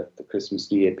 again, over the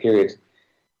Christmas New Year period.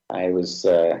 I was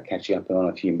catching up on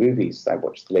a few movies. I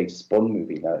watched the latest Bond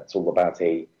movie. Now it's all about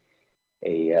a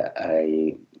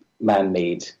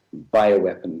man-made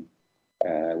bioweapon,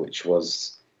 which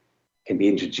can be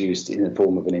introduced in the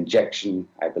form of an injection,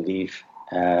 I believe,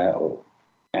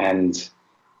 and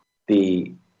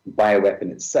the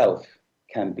bioweapon itself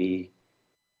can be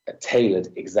tailored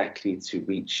exactly to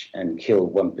reach and kill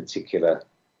one particular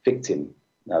victim.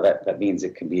 Now that means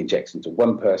it can be injected into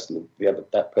one person,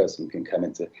 that person can come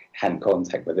into hand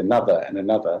contact with another and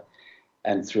another,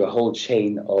 and through a whole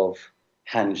chain of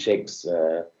handshakes,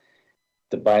 the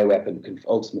bioweapon can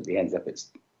ultimately end up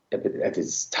at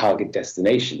its target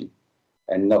destination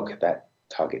and knock that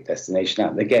target destination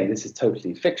out. And again, this is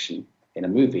totally fiction in a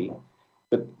movie,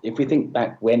 but if we think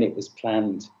back when it was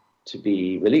planned to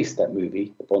be released, that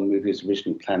movie, the Bond movie was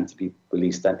originally planned to be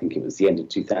released, I think it was the end of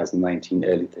 2019,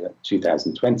 early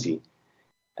 2020,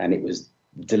 and it was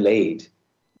delayed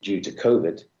due to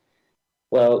COVID.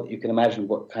 Well, you can imagine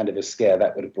what kind of a scare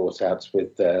that would have brought out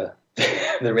with the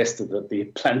rest of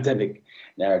the pandemic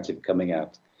narrative coming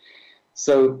out.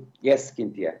 So, yes,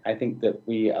 Cynthia, I think that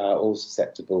we are all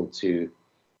susceptible to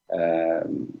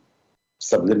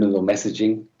subliminal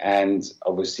messaging and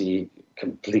obviously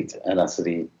complete and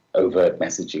utterly overt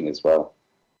messaging as well.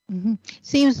 Mm-hmm.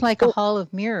 Seems like a hall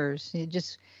of mirrors.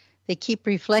 They keep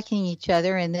reflecting each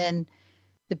other, and then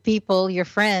the people, your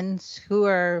friends who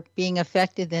are being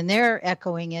affected, then they're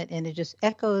echoing it, and it just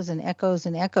echoes and echoes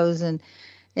and echoes. And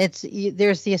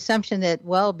there's the assumption that,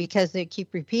 well, because they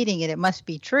keep repeating it, it must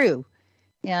be true.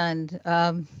 And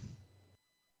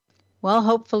well,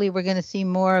 hopefully we're going to see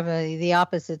more of the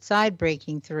opposite side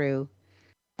breaking through.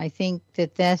 I think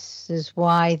that this is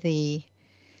why the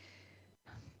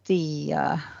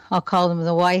I'll call them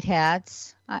the white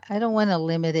hats. I don't want to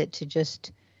limit it to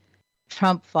just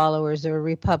Trump followers or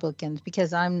Republicans,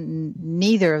 because I'm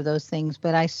neither of those things,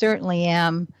 but I certainly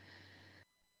am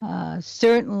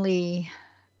certainly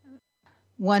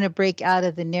want to break out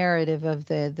of the narrative of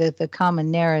the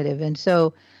common narrative. And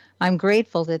so I'm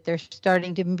grateful that there's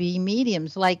starting to be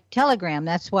mediums like Telegram.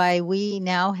 That's why we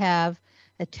now have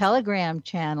a Telegram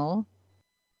channel,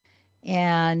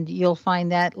 and you'll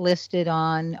find that listed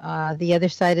on the other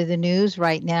side of the news.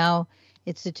 Right now,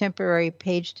 it's a temporary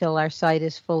page till our site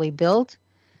is fully built.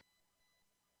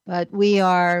 But we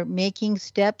are making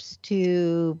steps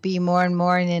to be more and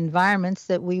more in environments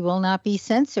that we will not be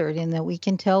censored, and that we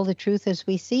can tell the truth as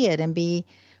we see it and be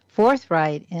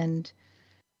forthright. And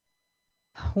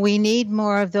we need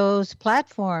more of those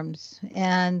platforms.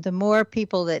 And the more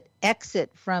people that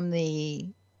exit from the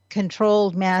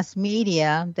controlled mass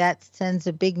media, that sends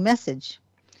a big message.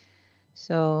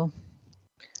 So,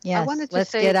 yes,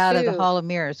 let's get out of the hall of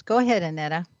mirrors. Go ahead,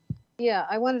 Annetta. Yeah,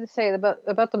 I wanted to say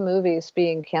about the movies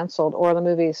being canceled or the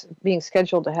movies being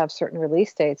scheduled to have certain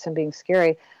release dates and being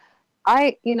scary.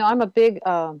 I'm a big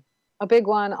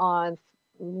one on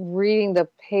reading the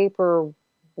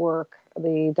paperwork,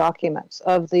 the documents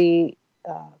of the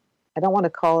I don't want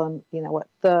to call them,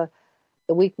 the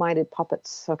weak-minded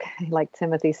puppets, okay, like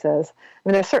Timothy says. I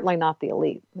mean, they're certainly not the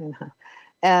elite,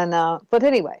 and but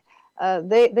anyway.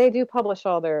 They do publish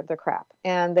all their crap,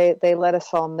 and they let us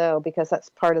all know, because that's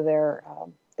part of their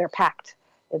pact.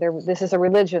 This is a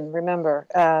religion, remember.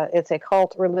 It's a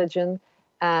cult religion,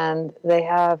 and they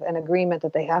have an agreement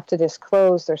that they have to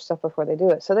disclose their stuff before they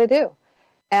do it. So they do.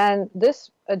 And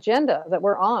this agenda that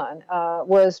we're on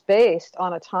was based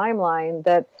on a timeline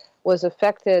that was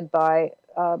affected by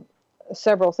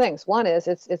several things. One is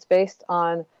it's based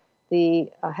on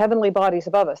the heavenly bodies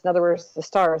above us. In other words, the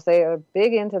stars. They are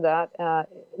big into that.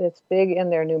 It's big in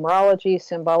their numerology,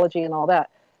 symbology, and all that.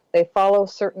 They follow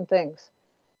certain things.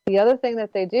 The other thing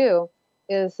that they do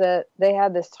is that they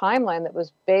had this timeline that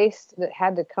was based, that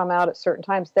had to come out at certain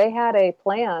times. They had a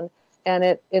plan, and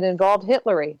it involved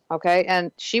Hitlery, okay?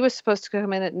 And she was supposed to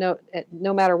come in at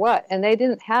no matter what. And they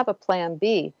didn't have a plan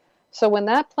B. So when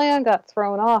that plan got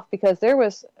thrown off, because there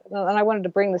was, and I wanted to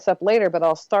bring this up later, but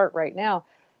I'll start right now,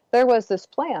 there was this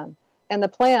plan, and the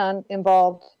plan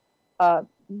involved,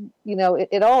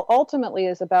 it all ultimately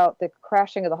is about the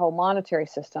crashing of the whole monetary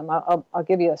system. I'll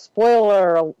give you a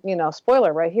spoiler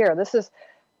right here. This is,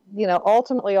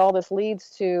 ultimately all this leads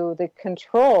to the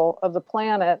control of the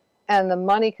planet, and the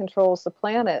money controls the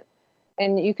planet.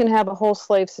 And you can have a whole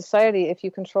slave society if you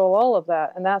control all of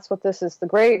that. And that's what this is. The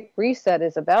Great Reset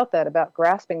is about that, about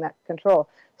grasping that control.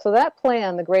 So that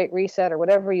plan, the Great Reset, or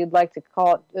whatever you'd like to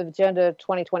call it, Agenda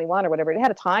 2021 or whatever, it had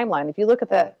a timeline. If you look at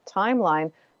that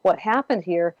timeline, what happened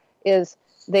here is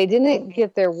they didn't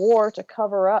get their war to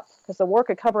cover up, because the war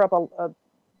could cover up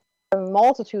a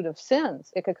multitude of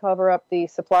sins. It could cover up the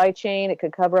supply chain. It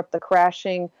could cover up the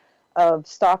crashing of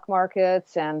stock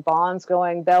markets and bonds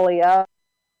going belly up.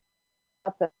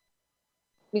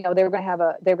 They were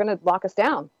going to lock us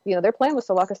down. Their plan was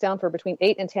to lock us down for between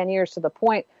 8 and 10 years, to the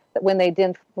point that when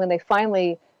they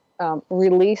finally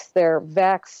released their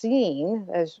vaccine,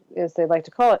 as they like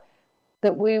to call it,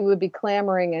 that we would be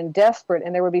clamoring and desperate,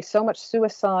 and there would be so much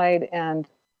suicide, and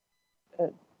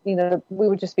we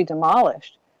would just be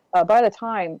demolished by the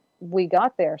time we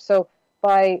got there. So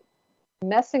by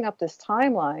messing up this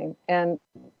timeline and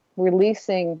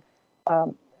releasing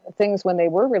things when they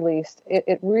were released,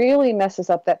 it really messes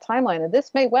up that timeline. And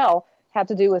this may well have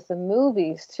to do with the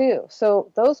movies too. So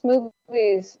those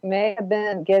movies may have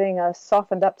been getting us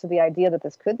softened up to the idea that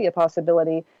this could be a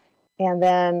possibility, and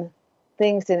then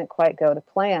things didn't quite go to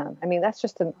plan. I mean, that's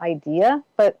just an idea,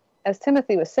 but as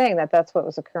Timothy was saying, that's what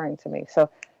was occurring to me. So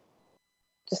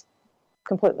just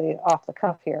completely off the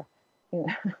cuff here.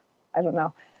 I don't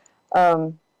know.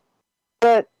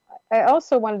 But I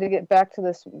also wanted to get back to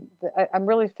this. I'm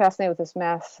really fascinated with this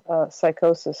mass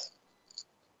psychosis,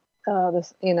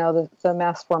 the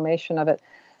mass formation of it.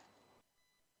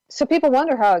 So people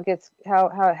wonder how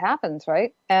it happens,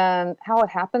 right? And how it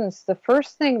happens. The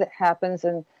first thing that happens,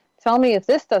 and tell me if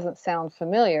this doesn't sound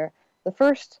familiar, the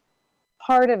first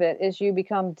part of it is you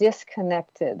become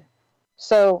disconnected.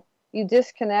 So you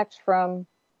disconnect from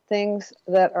things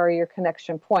that are your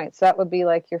connection points. That would be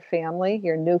like your family,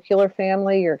 your nuclear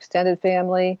family, your extended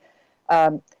family,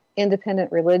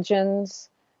 independent religions.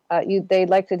 They'd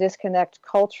like to disconnect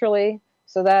culturally,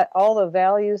 so that all the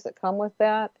values that come with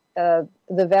that, the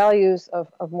values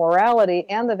of morality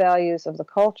and the values of the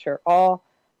culture, all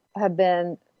have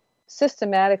been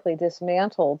systematically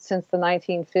dismantled since the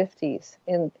 1950s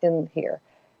in here.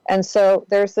 And so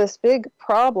there's this big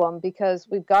problem because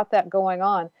we've got that going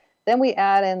on. Then we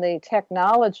add in the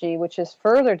technology, which has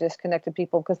further disconnected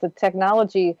people, because the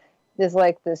technology is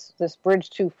like this bridge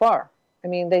too far. I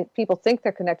mean, people think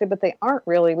they're connected, but they aren't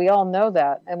really. We all know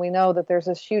that, and we know that there's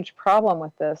this huge problem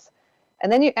with this.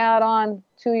 And then you add on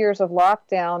 2 years of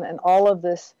lockdown and all of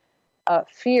this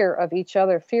fear of each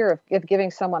other, fear of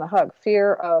giving someone a hug,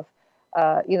 fear of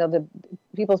the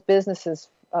people's businesses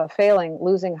failing,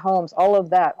 losing homes, all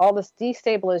of that, all this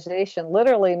destabilization.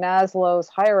 Literally, Maslow's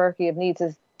hierarchy of needs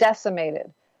is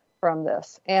decimated from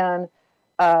this. And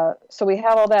so we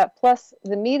have all that, plus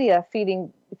the media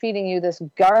feeding you this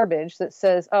garbage that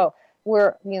says, oh,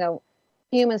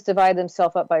 humans divide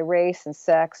themselves up by race and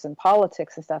sex and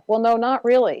politics and stuff. Well, no, not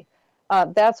really.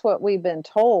 That's what we've been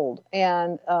told.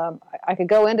 And I could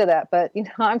go into that, but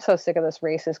I'm so sick of this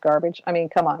racist garbage. I mean,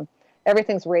 come on.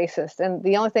 Everything's racist. And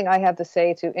the only thing I have to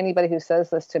say to anybody who says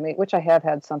this to me, which I have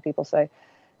had some people say,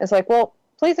 is like, well,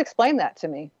 please explain that to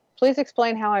me. Please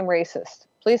explain how I'm racist.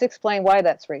 Please explain why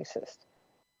that's racist.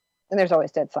 And there's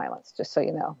always dead silence, just so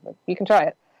you know. But you can try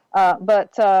it.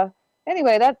 But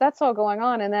anyway, that's all going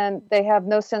on. And then they have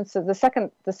no sense of the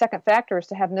second factor is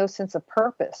to have no sense of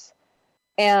purpose.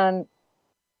 And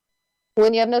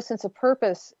when you have no sense of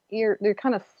purpose, you're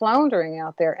kind of floundering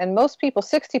out there. And most people,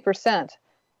 60%,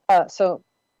 so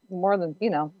more than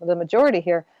the majority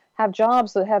here, have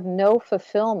jobs that have no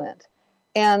fulfillment,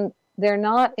 and they're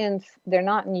not in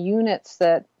units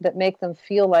that make them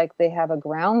feel like they have a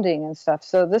grounding and stuff.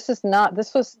 So this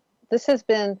has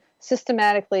been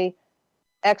systematically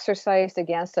exercised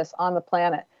against us on the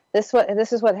planet. This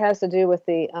is what has to do with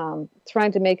the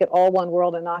trying to make it all one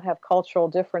world and not have cultural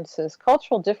differences.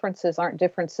 Cultural differences aren't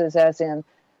differences as in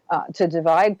to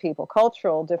divide people.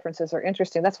 Cultural differences are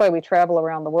interesting. That's why we travel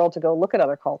around the world, to go look at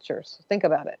other cultures. Think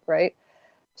about it, right?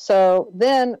 So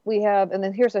then we have, and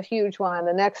then here's a huge one.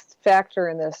 The next factor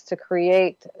in this to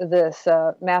create this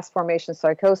mass formation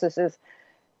psychosis is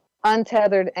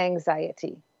untethered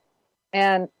anxiety.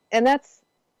 And that's,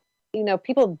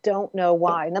 people don't know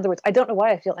why. In other words, I don't know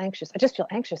why I feel anxious. I just feel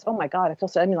anxious. Oh my God, I feel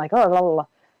so, like, oh, blah, blah,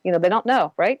 blah. They don't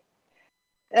know, right?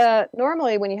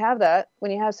 normally when you have that,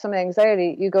 when you have some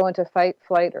anxiety, you go into fight,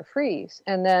 flight, or freeze.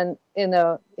 And then in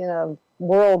a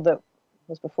world that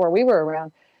was before we were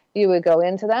around, you would go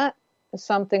into that,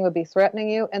 something would be threatening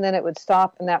you, and then it would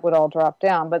stop, and that would all drop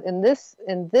down. But in this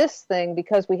thing,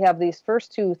 because we have these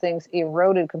first two things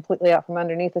eroded completely out from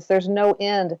underneath us, there's no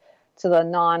end to the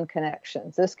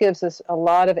non-connections. This gives us a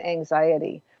lot of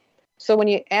anxiety. So when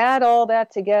you add all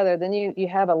that together, then you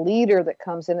have a leader that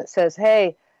comes in that says,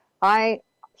 hey,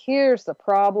 here's the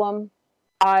problem.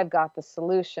 I've got the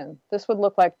solution. This would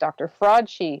look like Dr.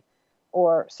 Fraudchi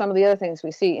or some of the other things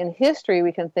we see. In history,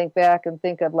 we can think back and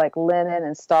think of like Lenin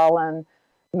and Stalin,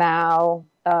 Mao,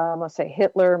 let's say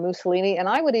Hitler, Mussolini, and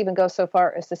I would even go so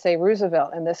far as to say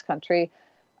Roosevelt in this country,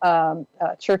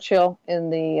 Churchill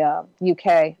in the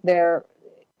UK.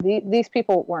 These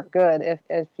people weren't good.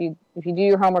 If you do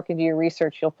your homework and do your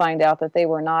research, you'll find out that they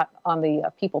were not on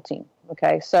the people team.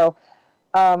 Okay, so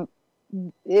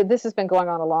this has been going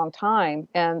on a long time,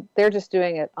 and they're just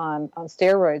doing it on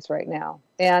steroids right now,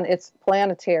 and it's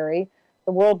planetary.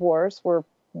 The world wars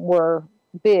were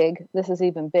big. This is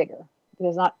even bigger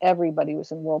because not everybody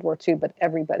was in World War II, but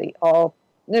everybody.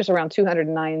 There's around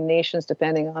 209 nations,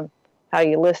 depending on how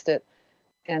you list it,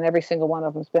 and every single one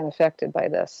of them has been affected by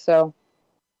this. So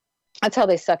that's how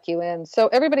they suck you in. So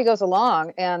everybody goes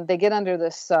along, and they get under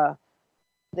this.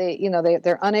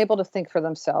 They're unable to think for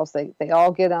themselves. They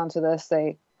all get onto this.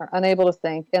 They are unable to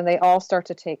think, and they all start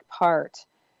to take part.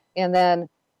 And then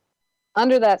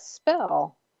under that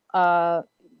spell,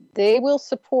 they will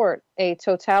support a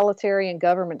totalitarian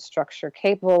government structure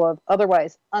capable of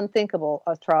otherwise unthinkable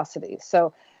atrocities.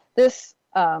 So this,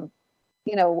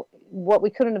 what we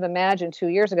couldn't have imagined 2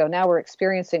 years ago, now we're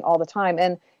experiencing all the time.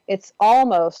 And it's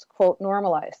almost, quote,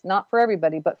 normalized. Not for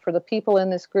everybody, but for the people in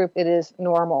this group, it is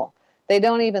normal. They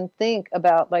don't even think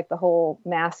about like the whole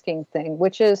masking thing,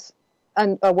 which is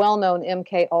a well-known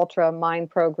MK Ultra mind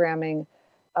programming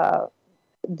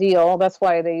deal. That's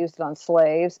why they used it on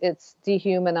slaves. It's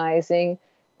dehumanizing.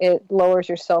 It lowers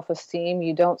your self-esteem.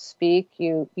 You don't speak.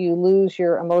 You lose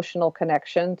your emotional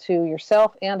connection to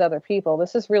yourself and other people.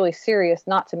 This is really serious,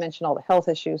 not to mention all the health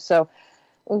issues. So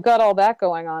we've got all that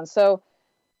going on. So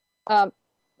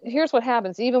here's what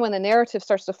happens. Even when the narrative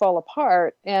starts to fall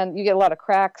apart and you get a lot of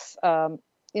cracks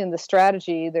in the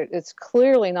strategy, it's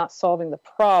clearly not solving the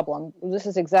problem. This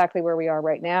is exactly where we are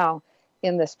right now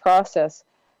in this process.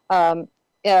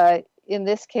 In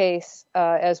this case,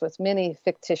 as with many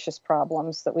fictitious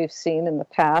problems that we've seen in the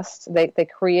past, they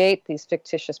create these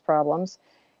fictitious problems.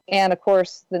 And of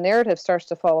course, the narrative starts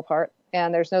to fall apart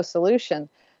and there's no solution.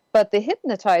 But the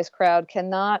hypnotized crowd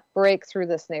cannot break through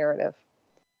this narrative.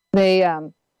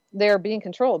 They're being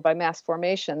controlled by mass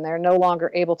formation. They're no longer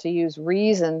able to use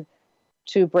reason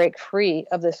to break free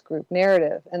of this group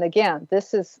narrative. And again,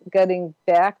 this is getting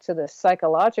back to the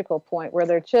psychological point where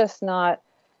they're just not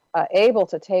able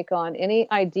to take on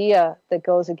any idea that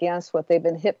goes against what they've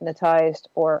been hypnotized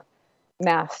or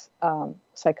mass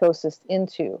psychosis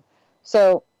into.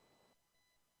 So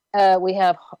we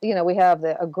have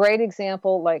a great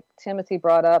example, like Timothy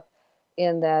brought up,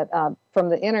 in that from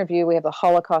the interview, we have the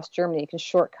Holocaust Germany. You can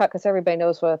shortcut because everybody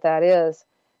knows what that is.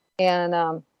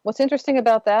 And what's interesting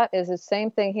about that is the same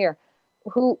thing here.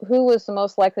 Who was the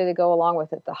most likely to go along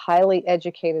with it? The highly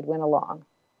educated went along.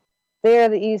 They're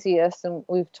the easiest, and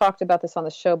we've talked about this on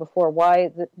the show before,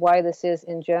 why this is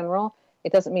in general.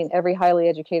 It doesn't mean every highly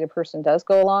educated person does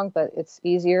go along, but it's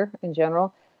easier in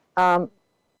general.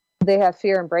 They have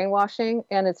fear and brainwashing,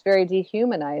 and it's very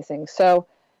dehumanizing. So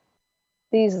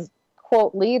these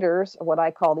quote leaders, what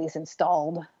I call these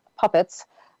installed puppets,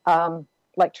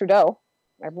 like Trudeau.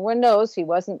 Everyone knows he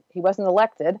wasn't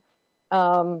elected.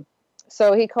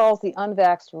 So he calls the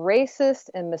unvaxxed racist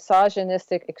and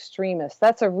misogynistic extremists.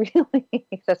 That's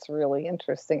really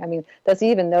interesting. I mean, does he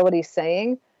even know what he's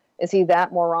saying? Is he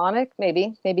that moronic?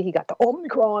 Maybe he got the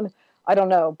Omicron. I don't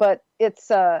know, but it's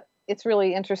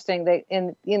really interesting.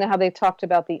 How they talked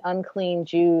about the unclean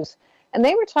Jews. And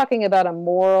they were talking about a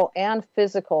moral and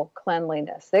physical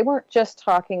cleanliness. They weren't just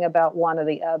talking about one or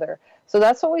the other. So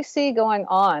that's what we see going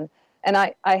on. And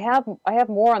I have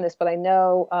more on this, but I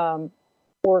know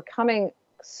we're coming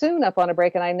soon up on a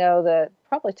break, and I know that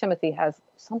probably Timothy has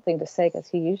something to say because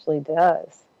he usually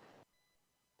does.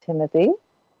 Timothy?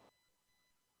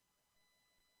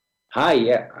 Hi,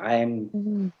 yeah,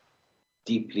 I'm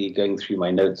deeply going through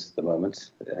my notes at the moment.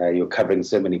 You're covering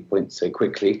so many points so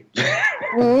quickly.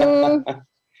 But,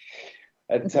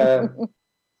 I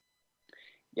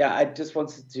just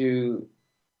wanted to,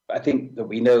 I think that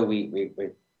we know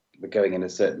we're going in a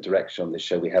certain direction on this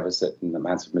show. We have a certain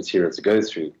amount of material to go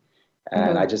through.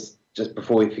 And I just just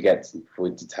before we forget, before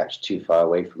we detach too far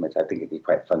away from it, I think it'd be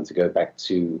quite fun to go back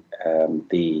to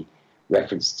the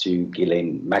reference to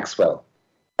Ghislaine Maxwell,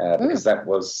 because that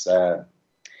was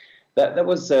that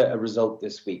was a result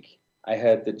this week. I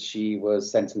heard that she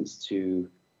was sentenced to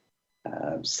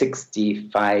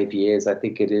 65 years, I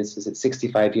think it is. Is it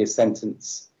 65 year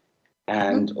sentence?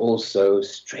 And also,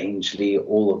 strangely,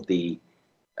 all of the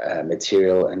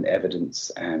material and evidence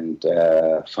and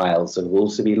files will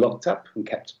also be locked up and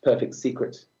kept perfect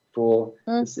secret for,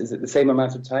 is it the same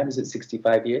amount of time? Is it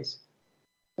 65 years?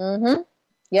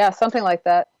 Yeah, something like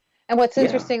that. And what's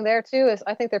interesting there, too, is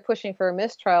I think they're pushing for a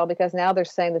mistrial because now they're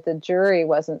saying that the jury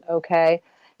wasn't okay.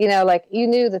 You know, like you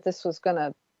knew that this was they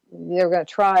were going to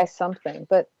try something.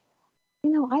 But,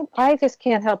 you know, I just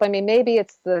can't help. I mean, maybe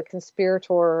it's the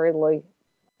conspiratorial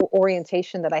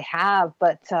orientation that I have,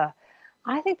 but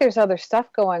I think there's other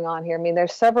stuff going on here. I mean,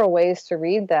 there's several ways to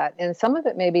read that, and some of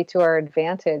it may be to our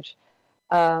advantage.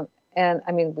 And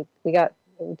I mean, it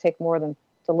would take more than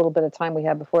the little bit of time we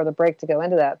had before the break to go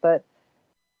into that. But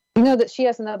you know that she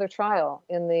has another trial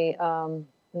in the,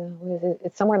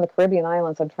 it's somewhere in the Caribbean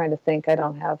islands. I'm trying to think. I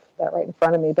don't have that right in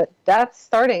front of me, but that's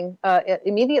starting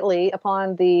immediately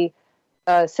upon the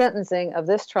sentencing of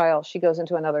this trial. She goes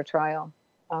into another trial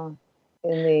in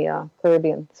the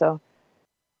Caribbean. So.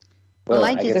 Well,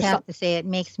 I just have to say it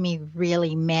makes me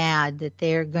really mad that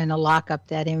they're going to lock up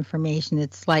that information.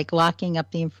 It's like locking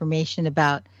up the information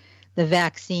about the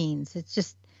vaccines. It's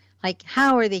just like,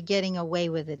 how are they getting away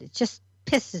with it? It just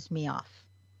pisses me off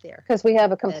there. Because we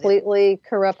have a completely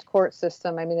corrupt court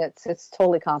system. I mean, it's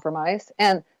totally compromised.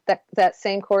 And that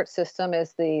same court system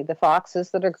is the foxes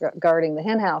that are guarding the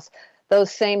hen house.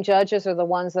 Those same judges are the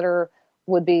ones that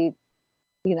would be,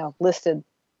 listed.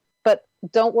 But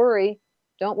don't worry,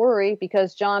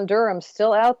 because John Durham's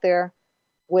still out there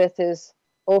with his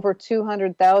over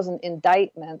 200,000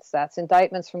 indictments. That's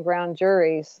indictments from grand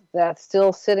juries that's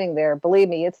still sitting there. Believe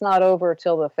me, it's not over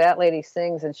till the fat lady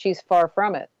sings, and she's far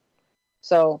from it.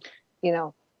 So,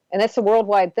 and it's a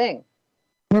worldwide thing.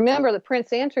 Remember that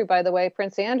Prince Andrew, by the way,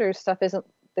 Prince Andrew's stuff isn't,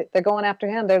 they're going after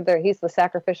him. He's the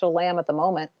sacrificial lamb at the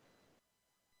moment.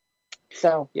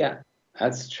 So. Yeah.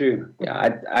 That's true.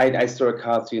 Yeah, I saw a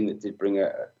cartoon that did bring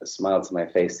a smile to my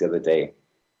face the other day.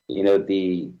 You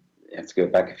have to go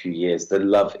back a few years, the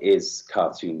Love Is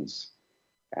cartoons.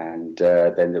 And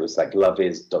then there was like Love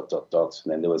Is ... And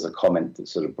then there was a comment that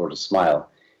sort of brought a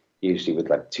smile, usually with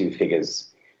like two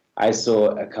figures. I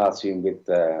saw a cartoon with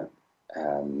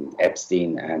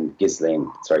Epstein and Ghislaine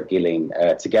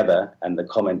together. And the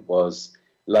comment was,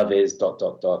 Love Is ...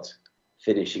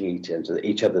 finishing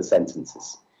each other's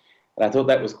sentences. And I thought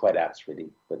that was quite apt, really,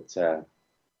 but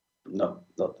not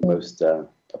the most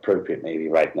appropriate maybe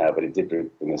right now, but it did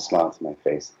bring a smile to my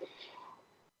face.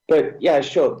 But yeah,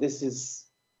 sure, this is,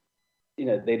 they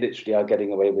literally are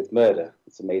getting away with murder.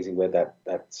 It's amazing where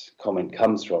that comment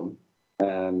comes from,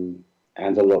 and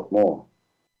a lot more.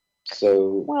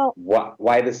 So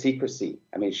why the secrecy?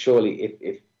 I mean, surely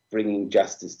if bringing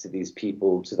justice to these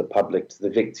people, to the public, to the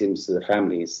victims, to the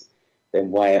families, then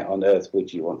why on earth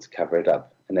would you want to cover it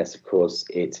up? Unless, of course,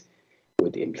 it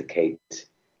would implicate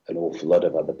an awful lot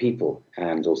of other people,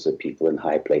 and also people in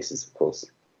high places, of course.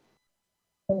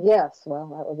 Yes, well,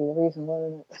 that would be the reason,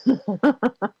 wouldn't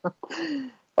it?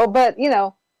 Well, but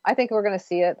I think we're going to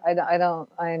see it.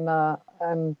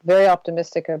 I'm very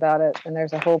optimistic about it, and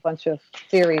there's a whole bunch of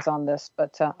theories on this,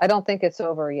 but I don't think it's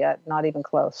over yet, not even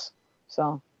close.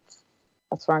 So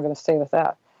that's where I'm going to stay with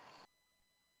that.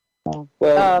 Well,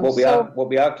 what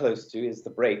we are close to is the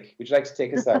break. Would you like to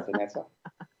take us out, Vanessa?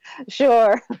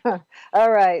 Sure.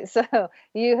 All right. So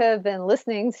you have been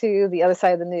listening to The Other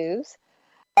Side of the News.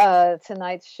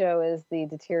 Tonight's show is The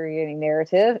Deteriorating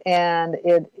Narrative, and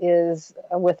it is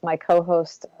with my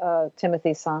co-host,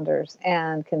 Timothy Saunders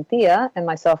and Cynthia, and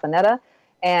myself, Annetta,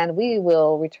 and we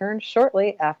will return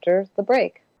shortly after the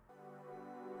break.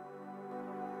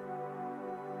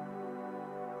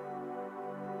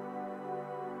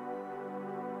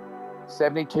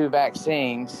 $72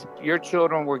 vaccines your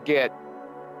children will get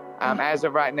as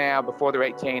of right now before they're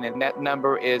 18, and that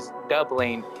number is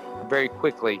doubling very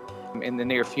quickly in the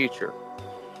near future.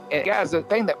 And guys, the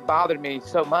thing that bothered me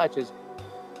so much is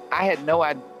I had no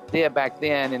idea back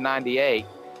then in 98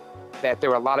 that there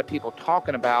were a lot of people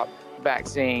talking about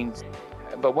vaccines.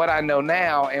 But what I know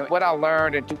now and what I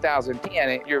learned in 2010,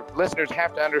 and your listeners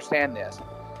have to understand this.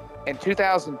 In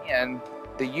 2010,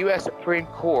 the U.S. Supreme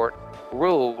Court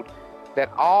ruled that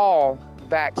all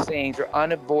vaccines are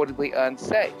unavoidably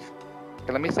unsafe.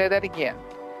 Okay, let me say that again.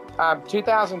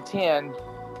 2010,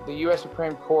 the U.S.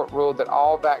 Supreme Court ruled that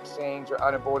all vaccines are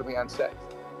unavoidably unsafe.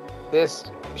 This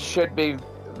should be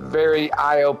very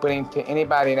eye-opening to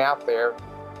anybody out there,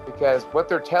 because what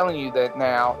they're telling you that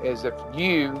now is if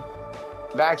you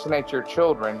vaccinate your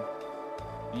children,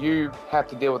 you have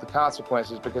to deal with the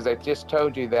consequences, because they just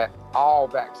told you that all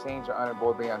vaccines are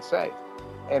unavoidably unsafe.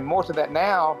 And more to that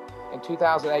now, in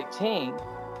 2018,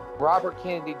 Robert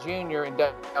Kennedy Jr. and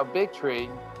Dale Bigtree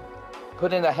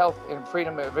put in the Health and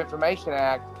Freedom of Information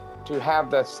Act to have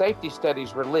the safety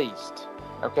studies released,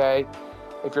 okay?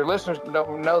 If your listeners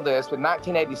don't know this, in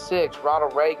 1986,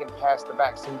 Ronald Reagan passed the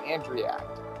Vaccine Injury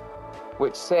Act,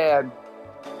 which said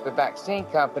the vaccine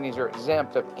companies are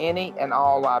exempt of any and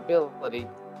all liability.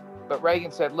 But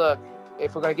Reagan said, look,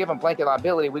 if we're going to give them blanket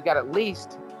liability, we've got to at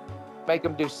least make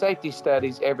them do safety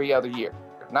studies every other year.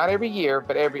 Not every year,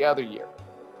 but every other year.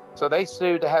 So they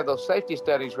sued to have those safety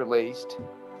studies released.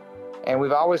 And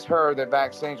we've always heard that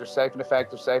vaccines are safe and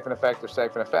effective, safe and effective,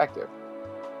 safe and effective.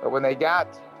 But when they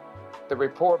got the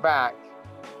report back,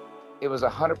 it was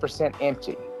 100%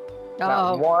 empty.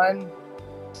 Not one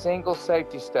single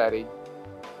safety study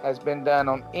has been done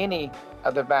on any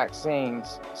of the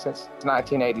vaccines since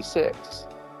 1986.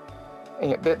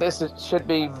 And this should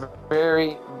be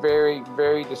very, very,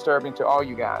 very disturbing to all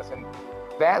you guys. And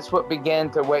that's what began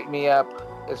to wake me up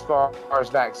as far as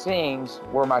vaccines,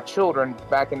 were my children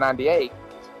back in 98,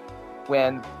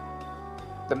 when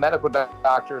the medical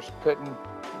doctors couldn't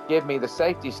give me the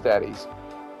safety studies.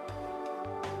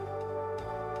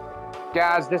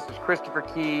 Guys, this is Christopher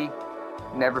Key.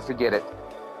 Never forget it.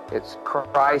 It's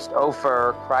Christ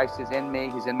Ofer. Christ is in me.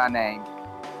 He's in my name.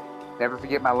 Never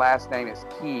forget my last name. It's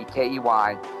Key,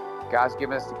 K-E-Y. God's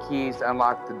given us the keys to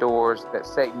unlock the doors that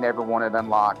Satan never wanted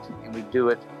unlocked, and we do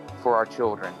it for our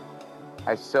children.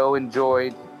 I so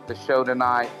enjoyed the show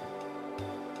tonight.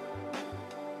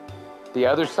 The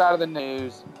other side of the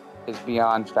news is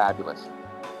beyond fabulous.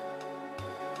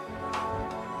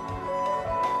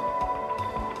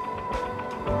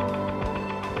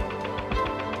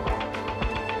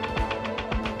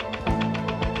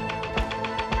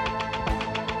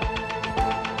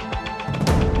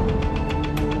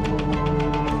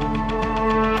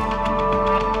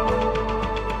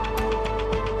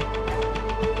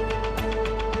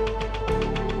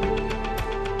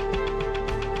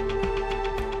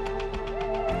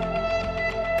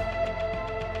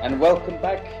 Welcome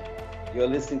back. You're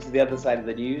listening to The Other Side of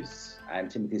the News. I'm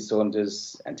Timothy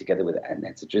Saunders, and together with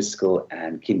Annetta Driscoll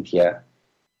and Cynthia,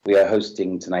 we are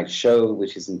hosting tonight's show,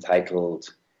 which is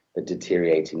entitled The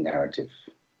Deteriorating Narrative.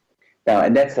 Now,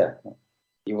 Annetta,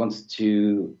 you want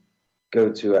to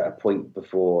go to a point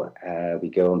before we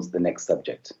go on to the next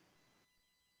subject?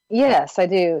 Yes, I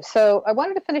do. So I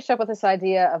wanted to finish up with this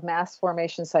idea of mass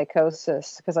formation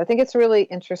psychosis, because I think it's really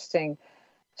interesting.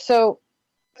 So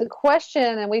the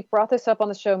question, and we've brought this up on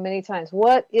the show many times,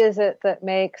 what is it that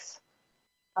makes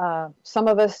some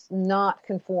of us not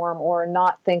conform or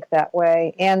not think that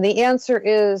way? And the answer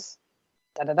is,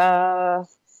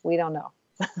 we don't know.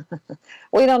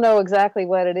 We don't know exactly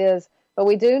what it is, but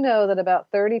we do know that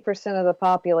about 30% of the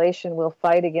population will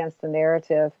fight against the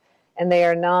narrative, and they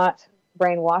are not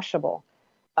brainwashable.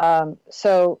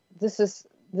 So this is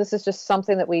just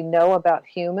something that we know about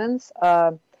humans.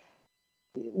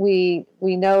 We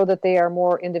know that they are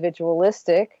more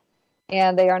individualistic,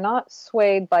 and they are not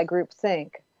swayed by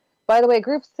groupthink. By the way,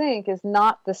 groupthink is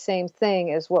not the same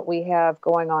thing as what we have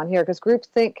going on here, because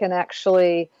groupthink can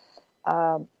actually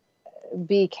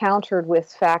be countered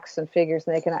with facts and figures,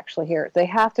 and they can actually hear it. They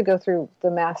have to go through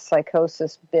the mass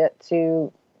psychosis bit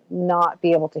to not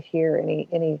be able to hear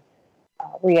any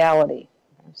reality.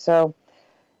 So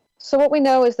what we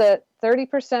know is that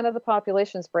 30% of the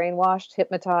population is brainwashed,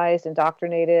 hypnotized,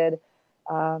 indoctrinated,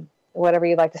 whatever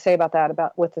you'd like to say about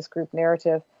that, with this group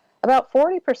narrative. About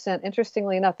 40%,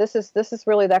 interestingly enough, this is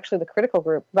really actually the critical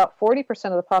group. About 40%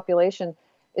 of the population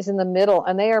is in the middle,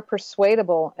 and they are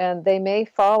persuadable, and they may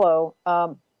follow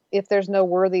if there's no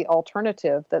worthy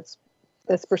alternative that's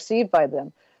perceived by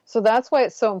them. So that's why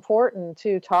it's so important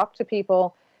to talk to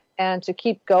people and to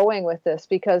keep going with this,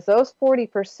 because those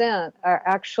 40% are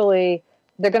actually,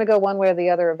 they're going to go one way or the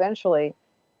other eventually,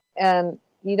 and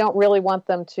you don't really want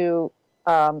them to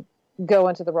go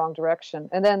into the wrong direction.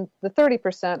 And then the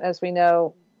 30%, as we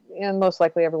know, and most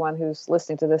likely everyone who's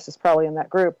listening to this is probably in that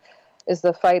group, is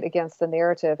the fight against the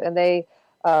narrative, and they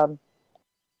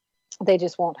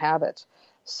just won't have it.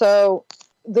 So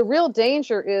the real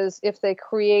danger is if they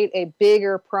create a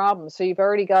bigger problem. So you've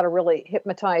already got a really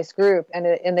hypnotized group,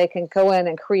 and they can go in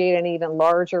and create an even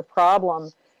larger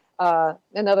problem,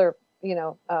 another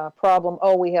problem.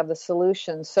 Oh, we have the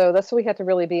solution. So that's what we have to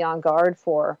really be on guard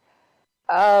for.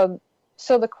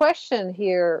 So the question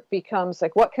here becomes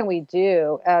like, what can we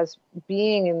do as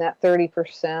being in that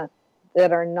 30%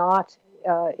 that are not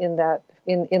in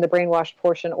the brainwashed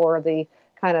portion or the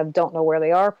kind of don't know where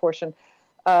they are portion?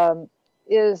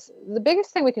 Is the biggest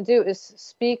thing we can do is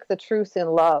speak the truth in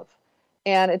love.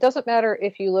 And it doesn't matter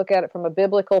if you look at it from a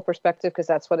biblical perspective, because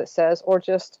that's what it says, or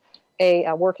just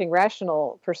a working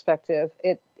rational perspective.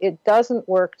 It doesn't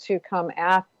work to come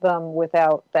at them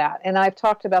without that. And I've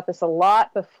talked about this a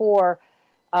lot before,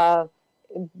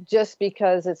 just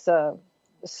because it's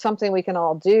something we can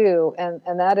all do,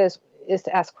 and that is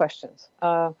to ask questions.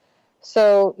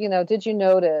 So, did you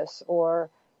notice, or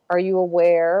are you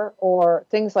aware, or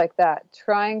things like that,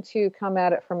 trying to come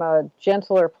at it from a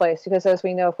gentler place, because as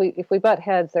we know, if we butt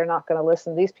heads, they're not going to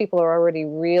listen. These people are already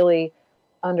really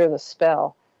under the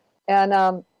spell.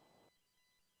 And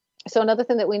so another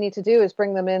thing that we need to do is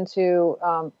bring them into,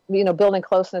 building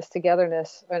closeness,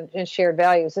 togetherness, and shared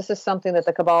values. This is something that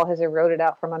the cabal has eroded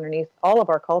out from underneath all of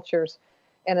our cultures,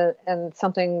 and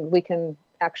something we can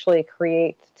actually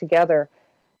create together.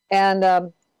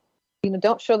 And,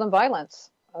 don't show them violence.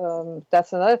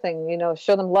 That's another thing,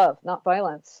 show them love, not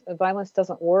violence. Violence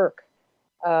doesn't work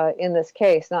in this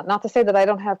case. Not to say that I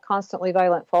don't have constantly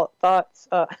violent thoughts.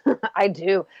 I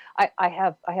do. I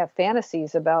have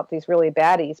fantasies about these really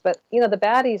baddies, but the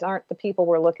baddies aren't the people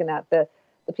we're looking at. The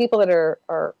people that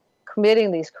are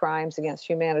committing these crimes against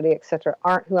humanity, etc.,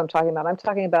 aren't who I'm talking about. I'm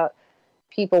talking about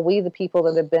the people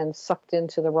that have been sucked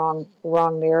into the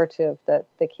wrong narrative, that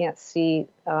they can't see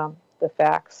the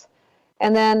facts.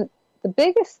 And then the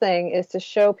biggest thing is to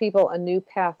show people a new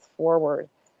path forward,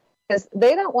 because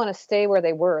they don't want to stay where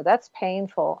they were. That's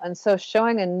painful. And so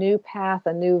showing a new path,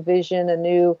 a new vision, a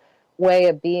new way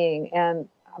of being. And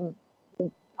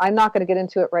I'm not going to get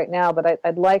into it right now, but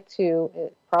I'd like to,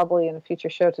 probably in a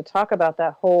future show, to talk about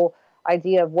that whole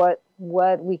idea of what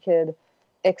we could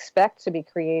expect to be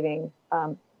creating.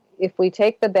 If we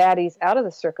take the baddies out of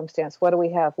the circumstance, what do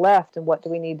we have left, and what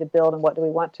do we need to build, and what do we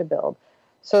want to build?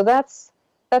 So that's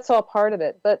all part of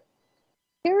it. But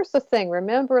here's the thing.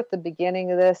 Remember at the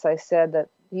beginning of this, I said that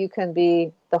you can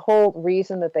be, the whole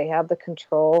reason that they have the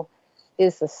control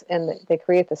is this, and they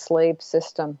create the slave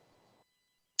system,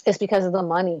 is because of the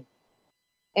money.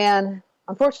 And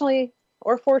unfortunately,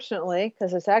 or fortunately,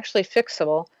 because it's actually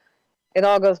fixable, it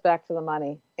all goes back to the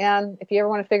money. And if you ever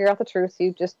want to figure out the truth,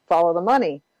 you just follow the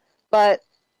money. But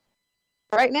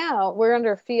right now, we're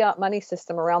under a fiat money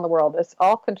system around the world. It's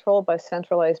all controlled by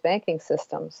centralized banking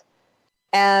systems.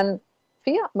 And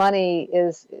fiat money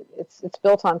it's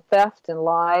built on theft and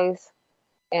lies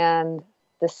and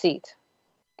deceit.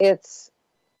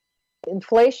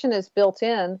 Inflation is built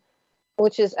in,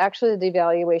 which is actually the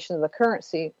devaluation of the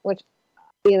currency, which,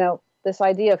 this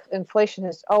idea of inflation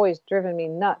has always driven me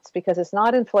nuts, because it's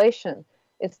not inflation,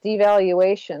 it's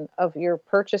devaluation of your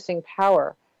purchasing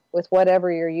power with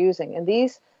whatever you're using. And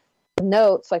these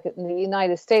notes, like in the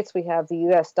United States, we have the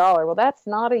US dollar. Well, that's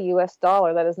not a US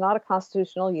dollar. That is not a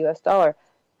constitutional US dollar.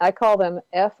 I call them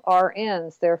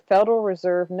FRNs. They're Federal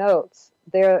Reserve notes.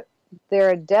 They're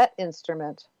a debt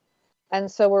instrument.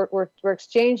 And so we're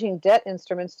exchanging debt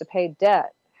instruments to pay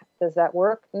debt. Does that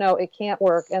work? No, it can't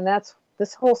work. And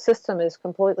this whole system is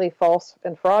completely false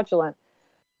and fraudulent.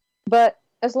 But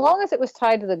as long as it was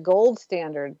tied to the gold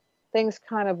standard, things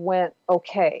kind of went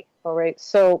okay. All right.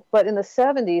 So, but in the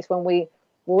 70s, when we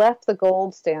left the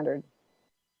gold standard,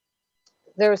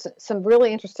 there was some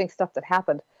really interesting stuff that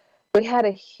happened. We had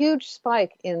a huge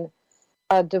spike in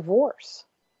divorce,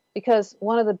 because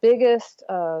one of the biggest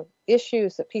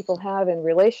issues that people have in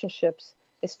relationships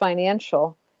is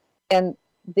financial. And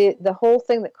the whole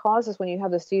thing that causes, when you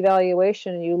have this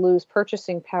devaluation and you lose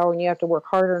purchasing power and you have to work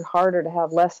harder and harder to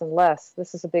have less and less,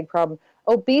 this is a big problem.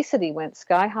 Obesity went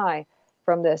sky high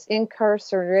from this.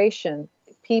 Incarceration,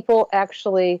 people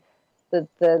actually, the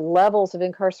levels of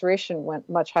incarceration went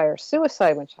much higher.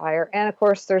 Suicide went higher. And of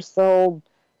course, there's the old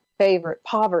favorite,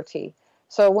 poverty.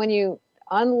 So when you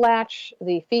unlatch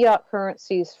the fiat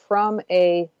currencies from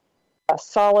a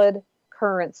solid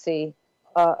currency,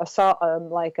 what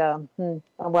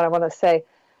I want to say,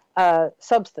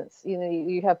 substance.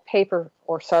 You have paper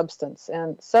or substance,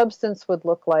 and substance would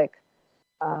look like,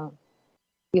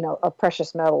 a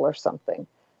precious metal or something.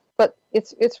 But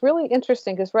it's really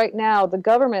interesting, because right now the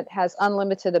government has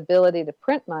unlimited ability to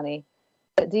print money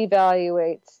that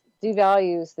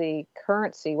devalues the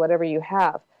currency, whatever you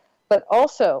have. But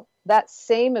also that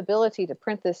same ability to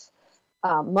print this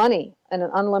money in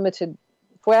an unlimited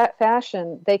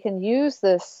fashion, they can use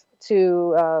this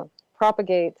to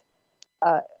propagate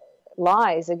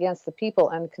lies against the people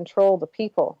and control the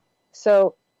people.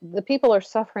 So the people are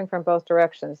suffering from both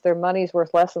directions. Their money's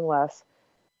worth less and less.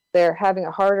 They're having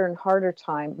a harder and harder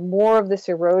time. More of this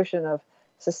erosion of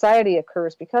society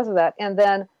occurs because of that. And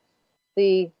then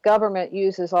the government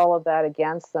uses all of that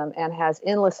against them and has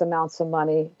endless amounts of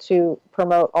money to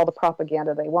promote all the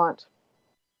propaganda they want.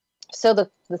 So the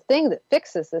thing that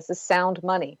fixes this is sound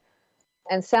money.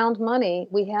 And sound money,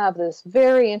 we have this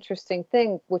very interesting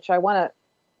thing, which I want to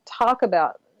talk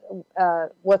about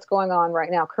what's going on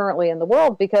right now currently in the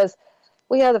world, because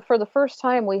we have, for the first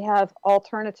time, we have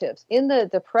alternatives. In the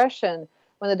Depression,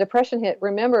 when the Depression hit,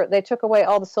 remember, they took away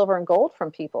all the silver and gold from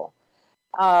people,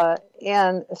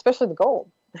 and especially the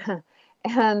gold.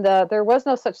 And there was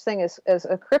no such thing as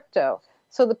a crypto.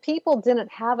 So the people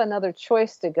didn't have another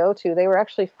choice to go to. They were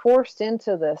actually forced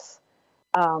into this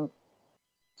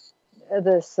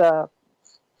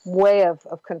way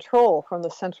of control from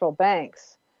the central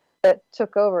banks that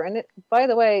took over. And by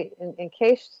the way, in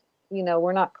case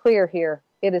we're not clear here,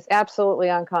 it is absolutely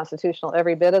unconstitutional,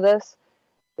 every bit of this.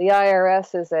 The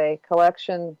IRS is a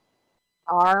collection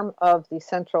arm of the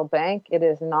central bank. It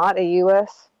is not a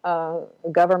U.S.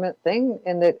 Government thing,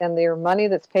 and their money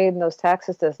that's paid in those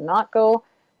taxes does not go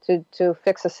to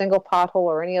fix a single pothole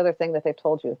or any other thing that they've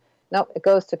told you. No, it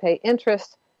goes to pay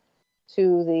interest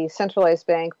to the centralized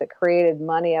bank that created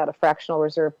money out of fractional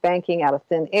reserve banking, out of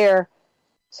thin air,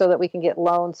 so that we can get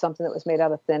loaned something that was made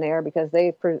out of thin air, because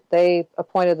they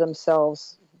appointed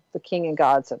themselves the king and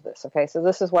gods of this. Okay, so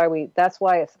this is why that's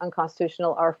why it's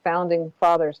unconstitutional. Our founding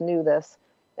fathers knew this,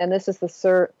 and this is the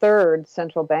third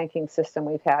central banking system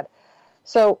we've had.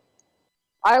 So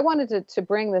I wanted to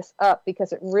bring this up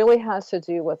because it really has to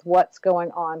do with what's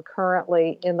going on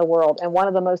currently in the world. And one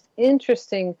of the most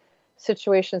interesting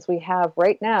situations we have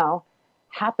right now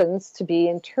happens to be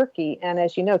in Turkey. And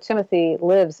as you know, Timothy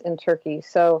lives in Turkey.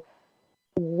 So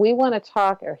we want to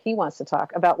talk, or he wants to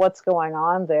talk, about what's going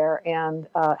on there and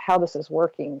how this is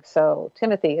working. So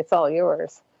Timothy, it's all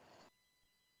yours.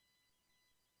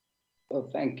 Well,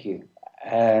 thank you.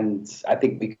 And I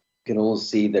think we can all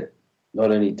see that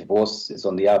not only divorce is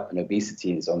on the up and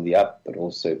obesity is on the up, but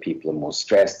also people are more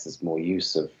stressed. There's more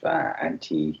use of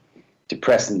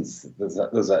antidepressants.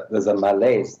 There's a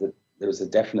malaise, that there's a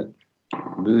definite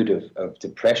mood of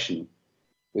depression,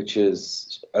 which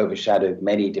has overshadowed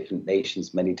many different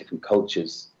nations, many different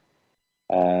cultures,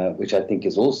 which I think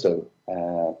is also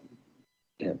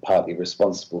partly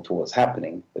responsible for what's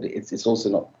happening. But it's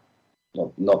also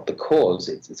not the cause.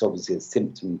 It's obviously a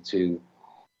symptom to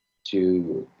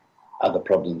other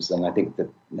problems, and I think that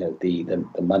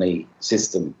the money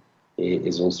system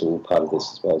is also all part of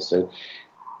this as well.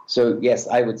 So yes,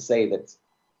 I would say that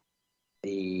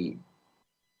the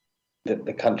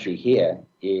country here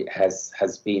has had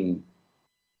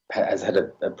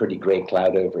a pretty grey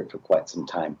cloud over it for quite some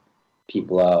time.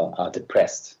 People are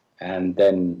depressed, and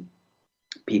then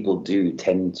people do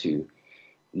tend to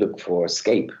look for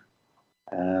escape.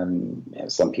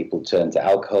 Some people turn to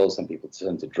alcohol, some people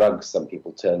turn to drugs, some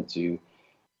people turn to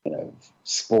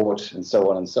sport, and so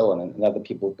on and so on, and other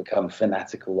people become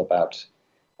fanatical about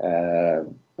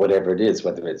whatever it is,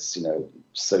 whether it's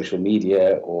social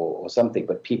media or something.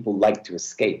 But people like to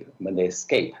escape. When they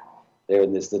escape, they're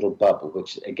in this little bubble,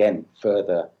 which again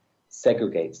further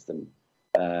segregates them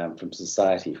from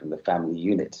society, from the family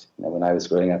unit. When I was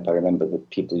growing up, I remember that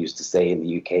people used to say in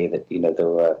the UK that there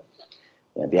were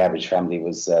the average family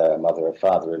was a mother, a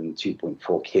father, and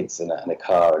 2.4 kids and a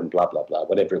car, and blah blah blah,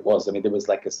 whatever it was. I mean, there was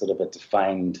like a sort of a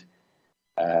defined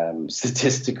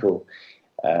statistical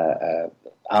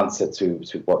answer to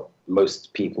what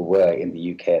most people were in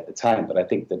the UK at the time. But I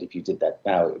think that if you did that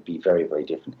now, it would be very, very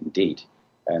different indeed.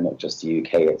 Not just the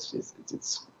UK,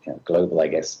 it's global, I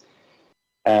guess.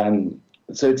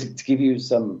 So to give you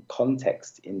some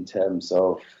context in terms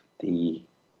of the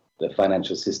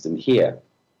financial system here,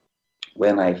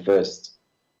 when I first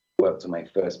worked on my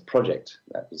first project,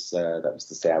 that was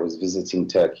to say I was visiting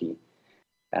Turkey.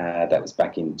 That was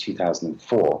back in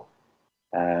 2004.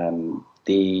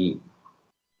 The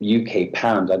UK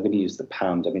pound, I'm going to use the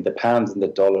pound. I mean, the pound and the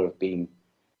dollar have been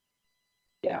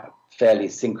fairly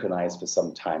synchronized for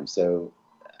some time. So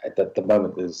at the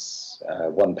moment, there's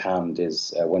one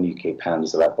UK pound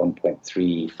is about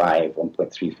 $1.35,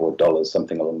 $1.34,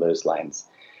 something along those lines.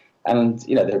 And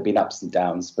there have been ups and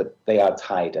downs, but they are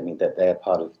tied. I mean, that they're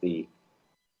part of the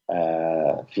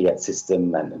fiat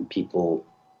system, and people,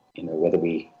 whether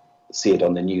we see it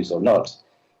on the news or not,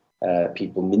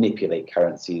 people manipulate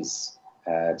currencies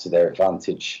to their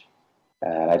advantage.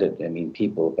 I mean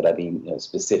people, but I mean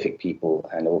specific people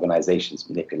and organizations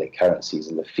manipulate currencies,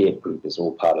 and the fiat group is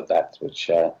all part of that, which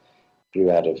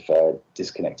grew out of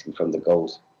disconnecting from the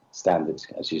gold standard,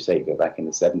 as you say, go back in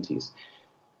the 70s.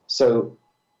 So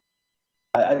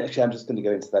I'm just going to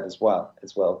go into that as well.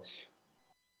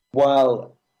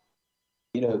 While,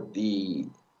 the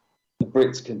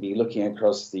Brits can be looking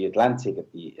across the Atlantic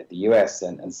at the US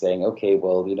and saying, okay,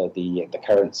 well, the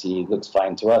currency looks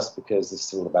fine to us because it's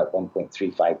still about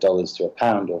 $1.35 to a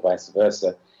pound or vice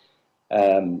versa,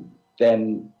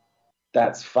 then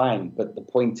that's fine. But the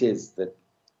point is that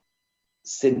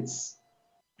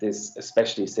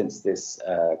especially since this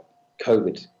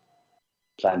COVID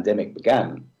pandemic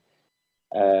began,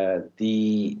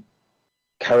 the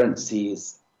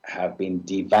currencies have been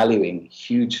devaluing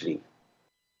hugely.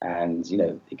 And,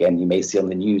 again, you may see on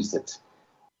the news that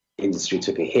industry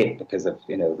took a hit because of,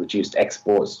 reduced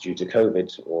exports due to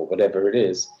COVID or whatever it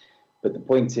is. But the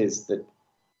point is that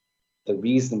the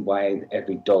reason why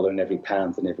every dollar and every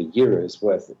pound and every euro is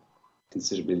worth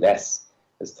considerably less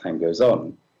as time goes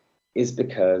on is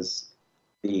because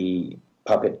the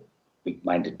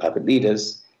weak-minded puppet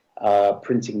leaders are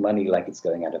printing money like it's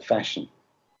going out of fashion.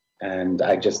 And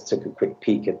I just took a quick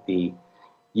peek at the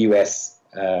US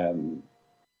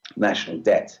national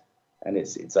debt, and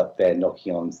it's up there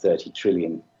knocking on $30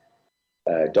 trillion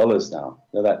now.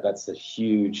 Now that's a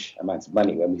huge amount of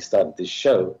money. When we started this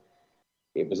show,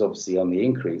 it was obviously on the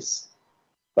increase,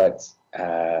 but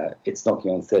it's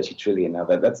knocking on 30 trillion now.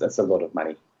 That's a lot of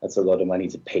money. That's a lot of money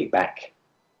to pay back.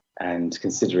 And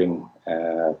considering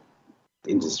the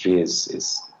industry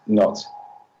is not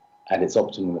at its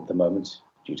optimum at the moment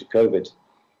due to COVID,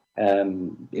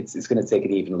 it's going to take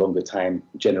an even longer time,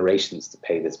 generations, to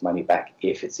pay this money back,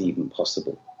 if it's even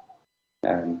possible.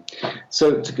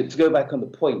 So to go back on the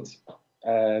point,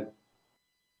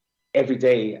 every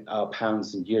day our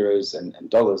pounds and euros and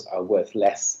dollars are worth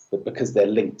less, but because they're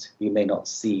linked, we may not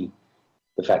see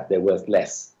the fact they're worth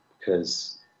less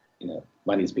because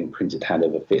money is being printed hand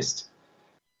over fist.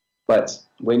 But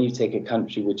when you take a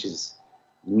country which is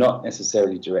not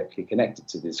necessarily directly connected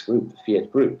to this group, the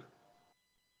fiat group,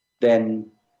 then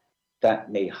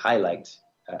that may highlight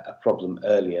a problem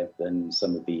earlier than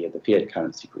some of the fiat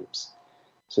currency groups.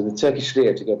 So the Turkish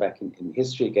lira, to go back in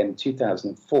history again, in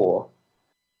 2004,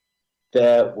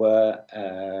 there were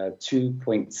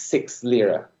 2.6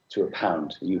 lira to a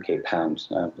pound, a UK pound.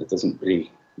 It doesn't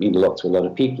really mean a lot to a lot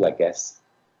of people, I guess.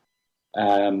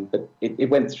 But it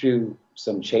went through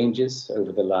some changes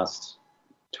over the last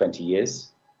 20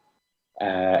 years,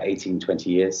 18, 20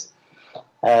 years.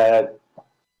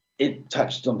 It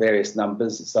touched on various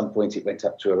numbers. At some point, it went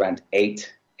up to around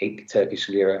 8 Turkish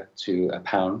lira to a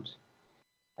pound.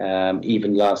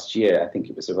 Even last year, I think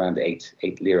it was around 8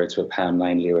 lira to a pound,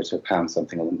 9 lira to a pound,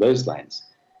 something along those lines.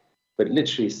 But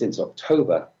literally since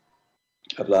October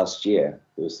of last year,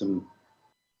 there was some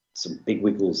big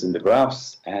wiggles in the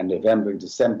graphs, and November and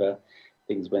December,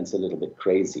 things went a little bit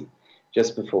crazy.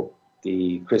 Just before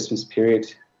the Christmas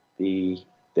period,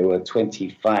 there were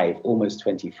almost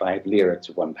 25 lira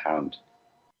to 1 pound,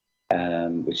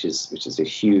 which is a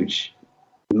huge,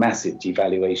 massive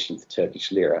devaluation of the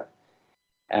Turkish lira.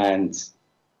 And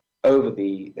over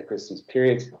the Christmas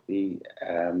period, in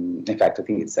fact, I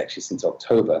think it's actually since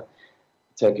October,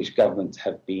 the Turkish government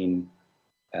have been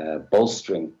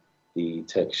bolstering the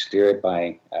Turkish lira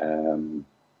by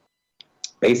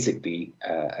basically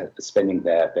spending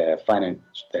their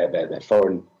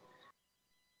foreign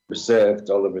reserve,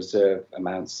 dollar reserve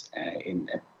amounts in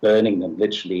burning them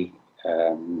literally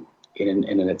in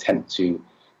an attempt to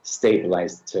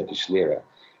stabilize the Turkish lira.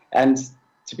 And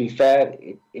to be fair,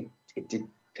 it did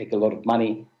take a lot of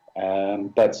money,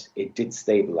 but it did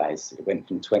stabilize. It went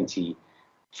from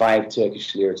 25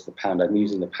 Turkish lira to the pound. I'm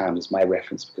using the pound as my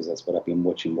reference because that's what I've been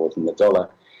watching more than the dollar.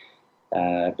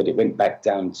 But it went back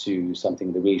down to something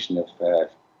in the region of,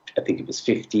 I think it was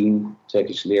 15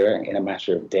 Turkish lira in a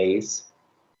matter of days.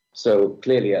 So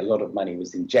clearly a lot of money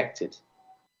was injected.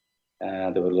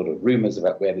 There were a lot of rumors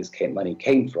about where this money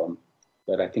came from,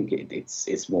 but I think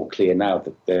it's more clear now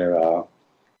that there are,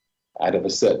 out of a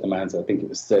certain amount, I think it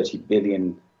was 30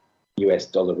 billion US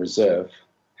dollar reserve,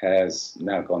 has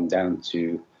now gone down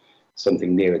to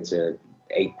something nearer to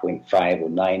 8.5 or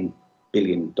 9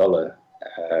 billion dollar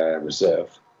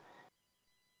reserve,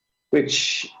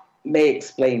 which may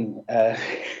explain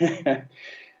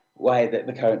why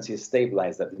the currency has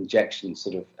stabilized. That injection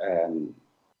sort of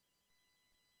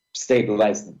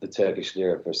stabilized the Turkish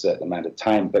lira for a certain amount of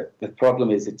time. But the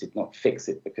problem is it did not fix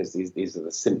it because these are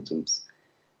the symptoms.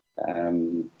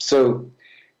 So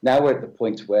now we're at the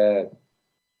point where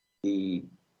the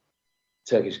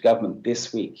Turkish government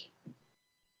this week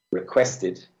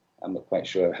requested, I'm not quite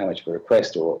sure how much of a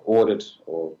request, or ordered,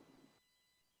 or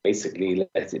basically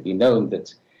let it be known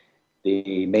that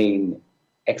the main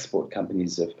export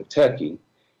companies of Turkey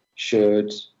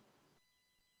should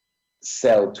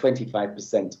sell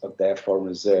 25% of their foreign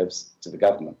reserves to the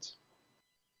government.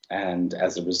 And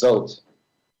as a result,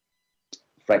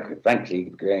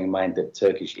 frankly, bearing in mind that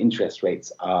Turkish interest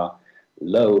rates are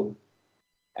low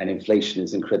and inflation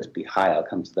is incredibly high, I'll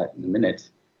come to that in a minute,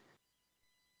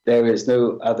 there is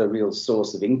no other real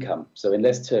source of income. So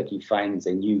unless Turkey finds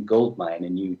a new gold mine, a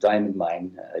new diamond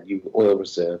mine, a new oil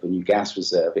reserve, a new gas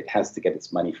reserve, it has to get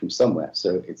its money from somewhere.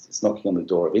 So it's knocking on the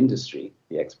door of industry,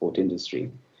 the export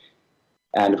industry.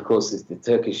 And of course, it's the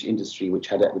Turkish industry, which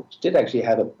did actually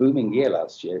have a booming year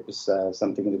last year. It was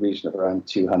something in the region of around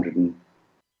 $215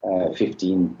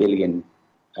 billion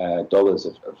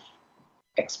of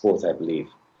export, I believe,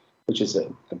 which is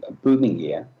a booming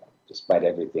year, despite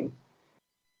everything.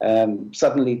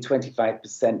 Suddenly,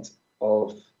 25%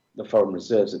 of the foreign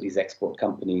reserves that these export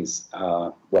companies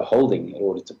were holding in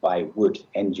order to buy wood,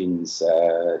 engines,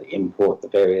 import the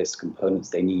various components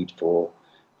they need for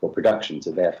production,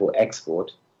 to therefore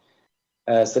export.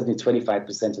 Suddenly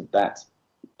 25% of that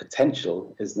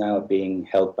potential is now being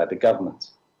held by the government,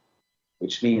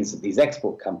 which means that these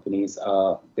export companies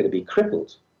are going to be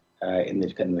crippled in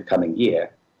the coming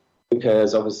year,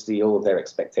 because obviously all of their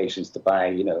expectations to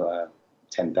buy,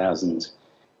 10,000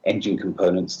 engine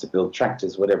components to build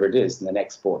tractors, whatever it is, and then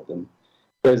export them,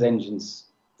 those engines,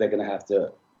 they're going to have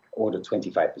to order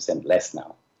 25% less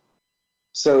now.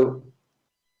 So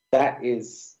that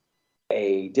is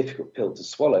a difficult pill to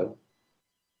swallow,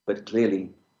 but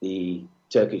clearly the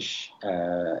Turkish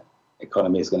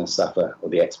economy is going to suffer, or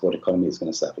the export economy is going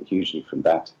to suffer hugely from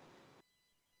that.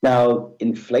 Now,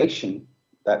 inflation,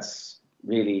 that's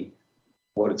really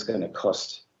what it's going to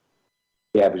cost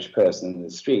the average person in the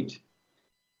street.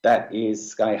 That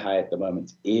is sky high at the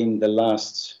moment. In the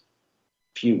last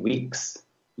few weeks,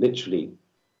 literally,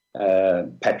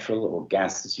 petrol, or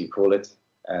gas as you call it,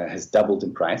 has doubled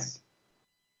in price.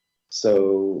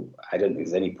 So I don't think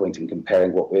there's any point in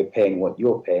comparing what we're paying, what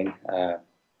you're paying. The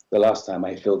last time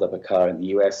I filled up a car in the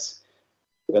US,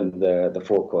 when the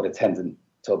forecourt attendant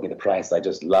told me the price, I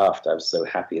just laughed. I was so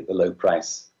happy at the low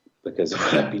price because of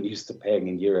what I've been used to paying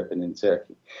in Europe and in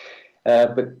Turkey.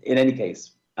 But in any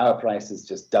case, our price has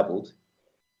just doubled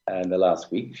in the last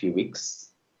few weeks.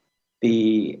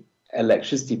 The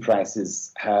electricity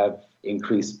prices have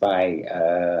increased by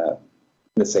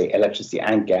let's say electricity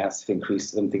and gas have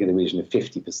increased something in the region of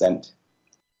 50%.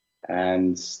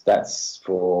 And that's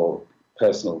for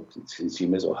personal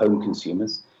consumers or home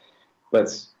consumers. But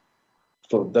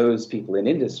for those people in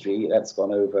industry, that's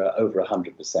gone over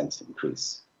 100%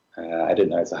 increase. I don't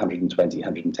know, it's 120,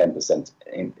 110%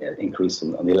 increase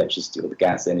on the electricity or the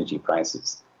gas energy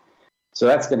prices. So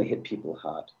that's going to hit people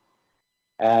hard.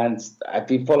 And I've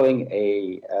been following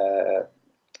a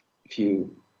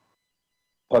few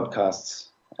podcasts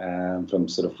from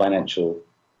sort of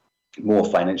more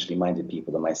financially minded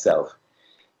people than myself.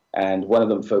 And one of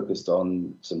them focused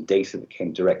on some data that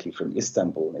came directly from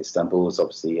Istanbul. Istanbul is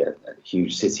obviously a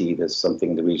huge city. There's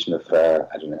something in the region of,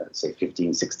 say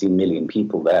 15, 16 million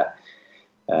people there,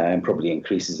 and probably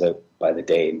increases by the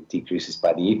day and decreases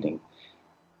by the evening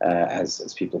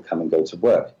as people come and go to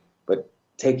work. But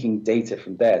taking data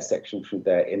from there, section from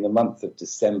there, in the month of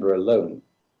December alone,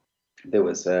 there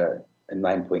was a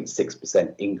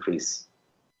 9.6% increase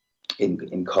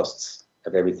in costs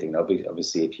of everything.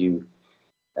 Obviously, if you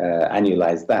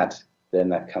annualize that, then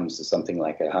that comes to something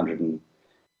like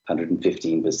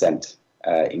 115%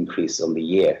 increase on the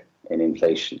year in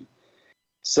inflation.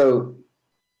 So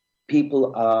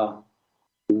people are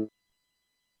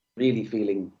really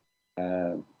feeling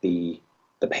the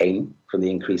pain from the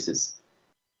increases.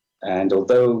 And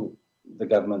although the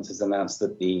government has announced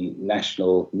that the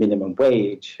national minimum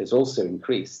wage has also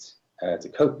increased to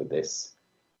cope with this,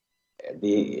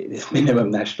 the minimum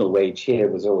national wage here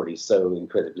was already so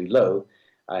incredibly low,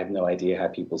 I have no idea how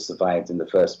people survived in the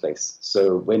first place.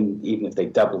 So even if they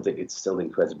doubled it, it's still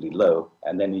incredibly low.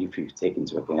 And then if you take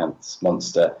into account this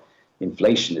monster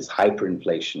inflation, this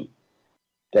hyperinflation,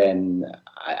 then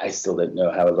I still don't know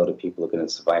how a lot of people are going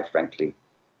to survive, frankly.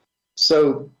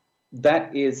 So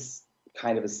that is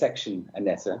kind of a section,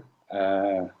 Annetta,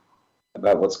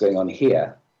 about what's going on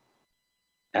here.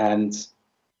 And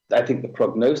I think the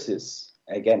prognosis,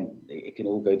 again, it can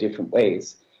all go different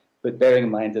ways, but bearing in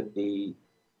mind that the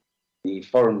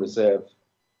foreign reserve,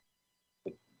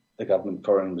 the government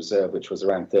foreign reserve, which was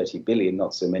around 30 billion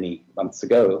not so many months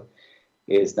ago,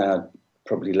 is now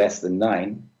probably less than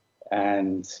 9.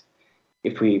 And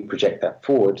if we project that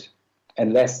forward,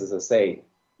 unless, as I say,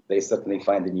 they suddenly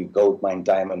find a new gold mine,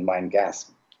 diamond mine,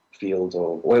 gas field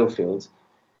or oil field,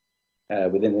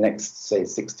 within the next, say,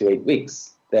 6 to 8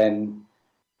 weeks, then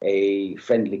a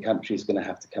friendly country is going to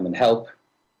have to come and help,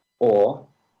 or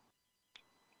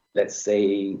let's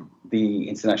say the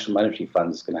International Monetary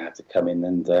Fund is going to have to come in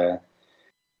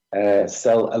and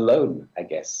sell a loan, I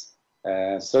guess.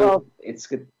 It's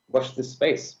good. Watch this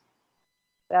space.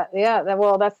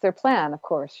 Well, that's their plan, of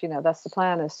course. That's the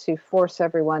plan, is to force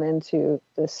everyone into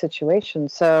this situation.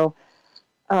 So,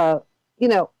 I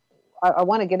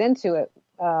want to get into it.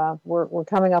 We're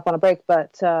coming up on a break,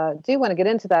 but do want to get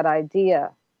into that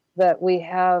idea that we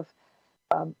have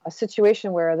a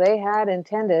situation where they had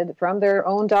intended, from their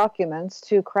own documents,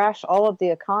 to crash all of the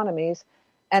economies.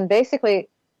 And basically,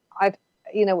 I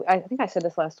think I said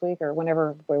this last week or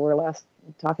whenever we were last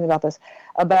talking about this,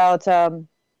 about,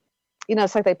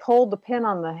 it's like they pulled the pin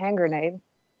on the hand grenade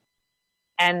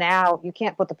and now you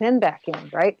can't put the pin back in,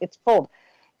 right? It's pulled.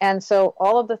 And so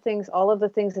all of the things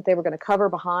that they were going to cover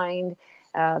behind,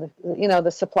 the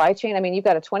supply chain. I mean, you've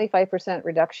got a 25%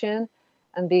 reduction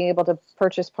in being able to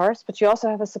purchase parts, but you also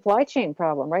have a supply chain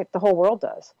problem, right? The whole world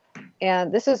does.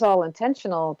 And this is all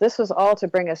intentional. This was all to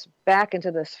bring us back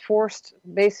into this forced,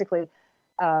 basically,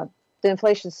 the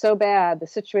inflation's so bad, the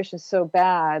situation's so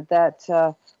bad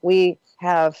that we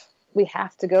have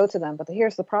to go to them. But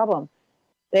here's the problem.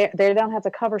 They don't have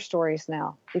the cover stories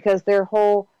now, because their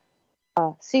whole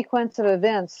sequence of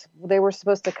events they were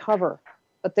supposed to cover.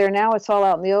 But now it's all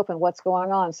out in the open what's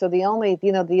going on. So the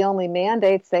only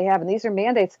mandates they have, and these are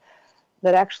mandates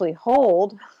that actually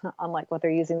hold, unlike what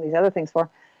they're using these other things for,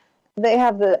 they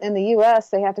have in the U.S.,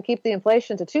 they have to keep the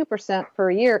inflation to 2% per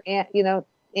year,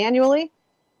 annually,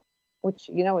 which,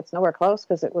 it's nowhere close,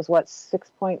 because it was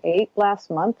 6.8 last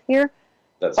month here.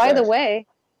 By the way,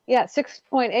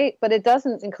 6.8, but it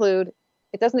doesn't include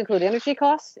energy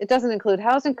costs, it doesn't include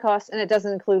housing costs, and it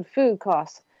doesn't include food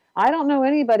costs. I don't know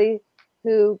anybody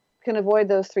who can avoid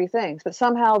those three things, but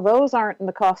somehow those aren't in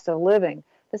the cost of living.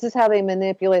 This is how they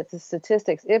manipulate the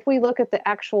statistics. If we look at the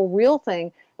actual real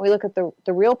thing, we look at the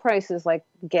real prices like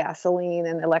gasoline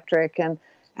and electric and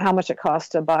how much it costs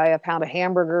to buy a pound of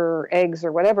hamburger or eggs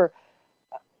or whatever,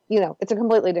 it's a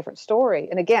completely different story.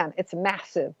 And again, it's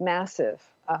massive, massive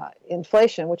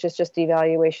inflation, which is just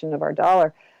devaluation of our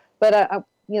dollar. But,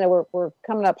 we're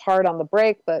coming up hard on the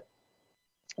break, but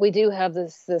we do have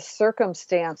this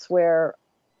circumstance where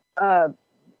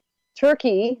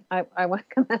Turkey,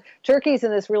 Turkey's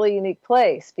in this really unique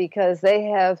place, because they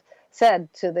have said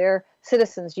to their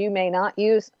citizens, you may not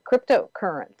use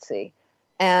cryptocurrency.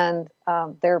 And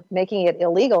they're making it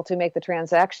illegal to make the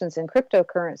transactions in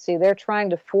cryptocurrency. They're trying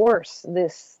to force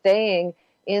this staying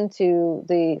into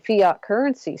the fiat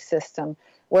currency system,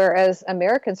 whereas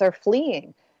Americans are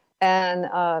fleeing and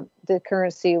the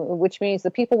currency, which means the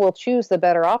people will choose the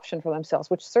better option for themselves,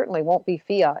 which certainly won't be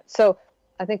fiat. So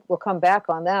I think we'll come back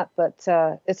on that, but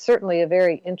it's certainly a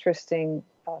very interesting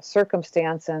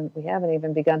circumstance, and we haven't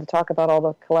even begun to talk about all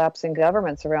the collapsing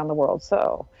governments around the world.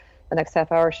 So the next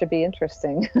half hour should be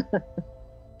interesting.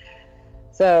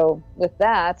 So with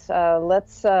that,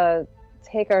 let's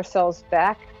take ourselves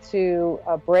back to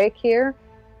a break here.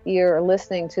 You're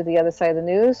listening to The Other Side of the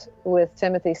News with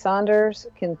Timothy Saunders,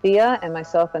 Cynthia, and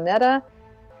myself, Annetta.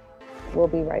 We'll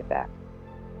be right back.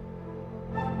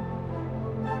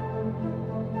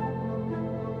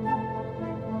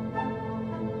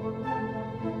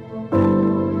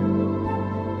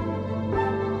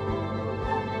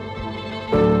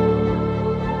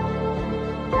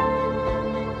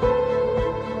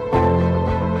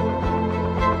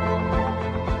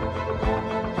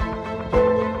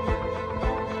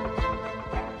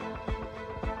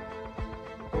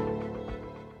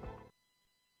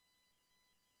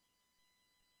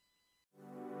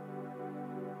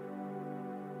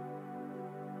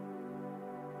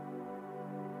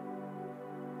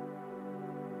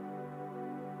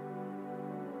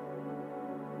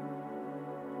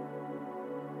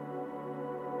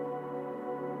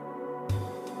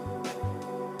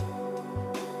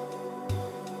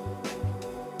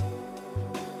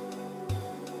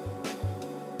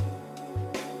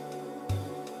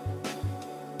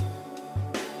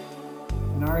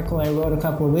 An article I wrote a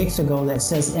couple of weeks ago that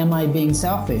says, am I being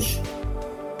selfish?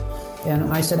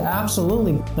 And I said,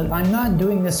 absolutely, but I'm not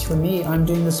doing this for me. I'm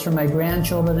doing this for my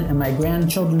grandchildren and my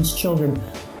grandchildren's children.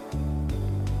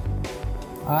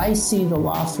 I see the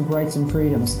loss of rights and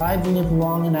freedoms. I've lived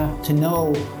long enough to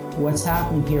know what's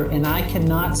happening here, and I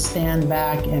cannot stand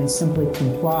back and simply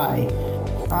comply.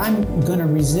 I'm going to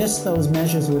resist those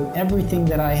measures with everything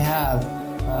that I have,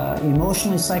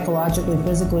 emotionally, psychologically,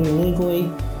 physically,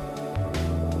 legally.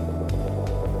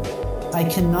 I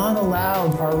cannot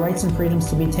allow our rights and freedoms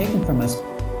to be taken from us.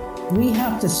 We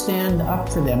have to stand up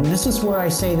for them. And this is where I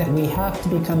say that we have to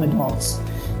become adults.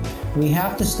 We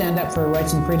have to stand up for our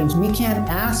rights and freedoms. We can't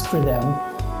ask for them.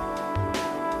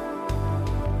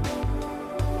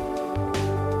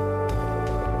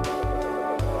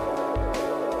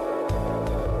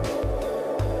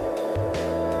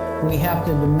 We have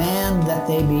to demand that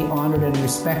they be honored and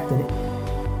respected.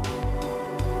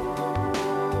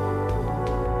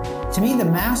 To me, the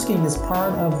masking is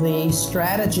part of the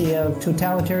strategy of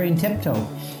totalitarian tiptoe.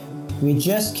 We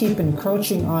just keep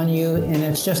encroaching on you, and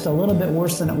it's just a little bit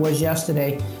worse than it was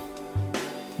yesterday.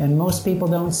 And most people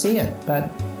don't see it,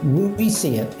 but we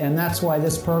see it. And that's why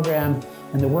this program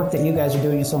and the work that you guys are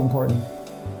doing is so important.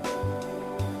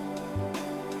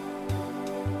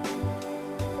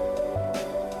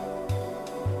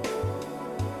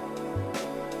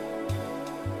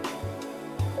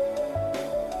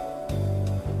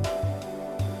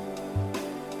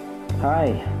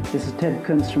 Hi, this is Ted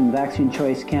Kuntz from Vaccine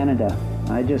Choice Canada.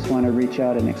 I just want to reach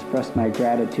out and express my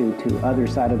gratitude to Other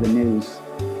Side of the News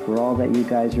for all that you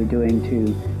guys are doing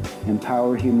to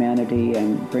empower humanity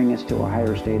and bring us to a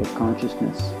higher state of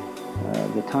consciousness.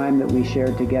 The time that we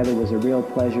shared together was a real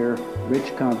pleasure,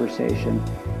 rich conversation,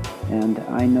 and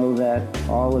I know that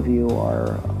all of you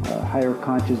are higher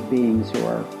conscious beings who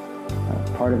are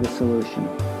part of the solution.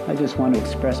 I just want to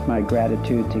express my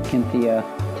gratitude to Cynthia,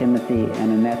 Timothy,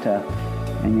 and Annetta,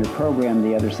 and your program,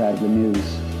 The Other Side of the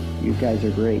News. You guys are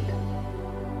great.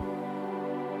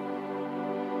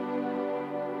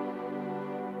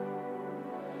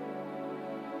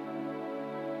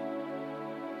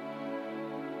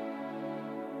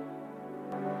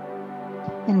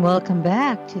 And welcome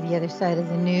back to The Other Side of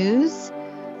the News.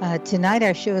 Tonight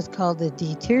our show is called The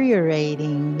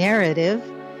Deteriorating Narrative.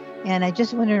 And I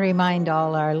just want to remind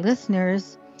all our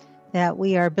listeners that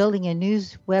we are building a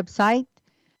news website,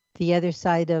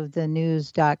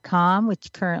 theothersideofthenews.com,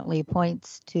 which currently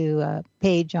points to a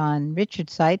page on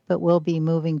Richard's site, but we'll be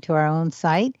moving to our own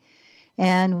site.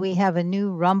 And we have a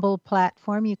new Rumble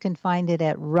platform. You can find it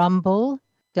at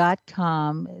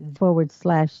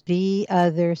rumble.com/the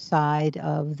other side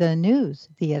of the news,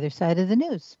 the other side of the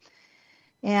news.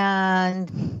 And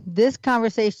this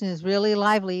conversation is really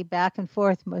lively, back and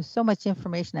forth. So much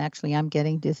information, actually, I'm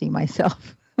getting dizzy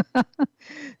myself.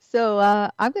 So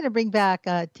I'm going to bring back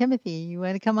Timothy. You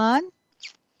want to come on?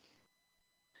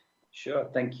 Sure,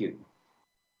 thank you.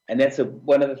 And that's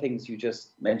one of the things you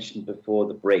just mentioned before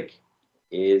the break,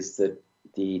 is that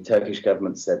the Turkish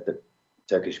government said that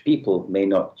Turkish people may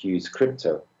not use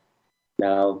crypto.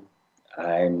 Now,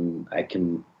 I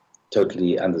can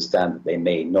totally understand that they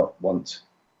may not want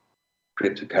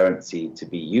cryptocurrency to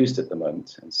be used at the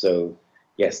moment. And so,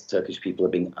 yes, Turkish people are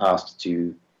being asked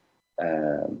to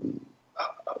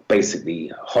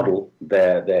basically hodl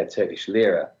their Turkish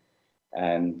lira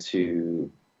and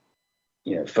to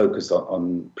focus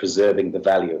on preserving the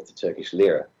value of the Turkish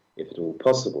lira, if at all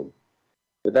possible.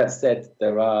 But that said,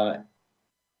 there are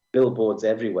billboards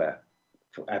everywhere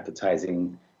for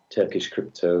advertising Turkish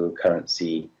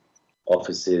cryptocurrency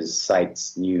offices,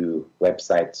 sites, new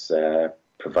websites,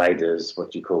 providers,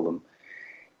 what do you call them?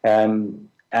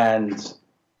 And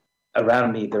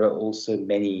around me, there are also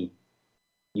many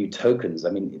new tokens. I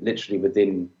mean, literally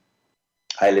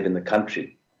I live in the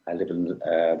country. I live on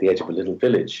the edge of a little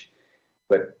village,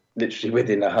 but literally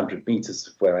within 100 meters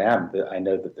of where I am, I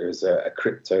know that there's a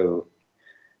crypto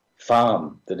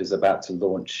farm that is about to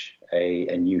launch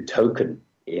a new token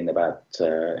in about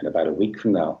a week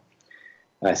from now.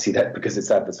 I see that because it's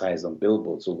advertised on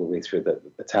billboards all the way through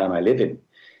the town I live in.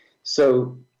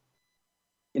 So,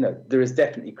 there is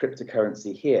definitely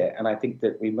cryptocurrency here, and I think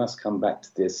that we must come back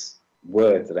to this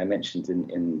word that I mentioned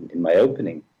in my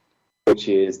opening, which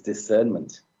is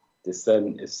discernment.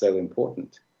 Discernment is so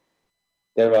important.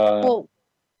 There are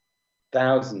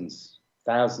thousands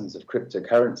of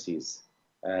cryptocurrencies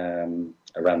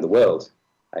around the world.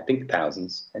 I think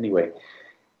thousands, anyway.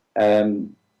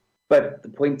 But the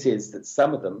point is that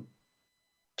some of them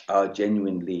are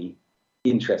genuinely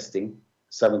interesting.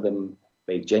 Some of them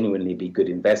may genuinely be good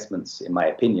investments, in my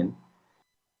opinion.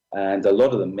 And a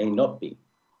lot of them may not be.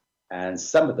 And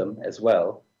some of them, as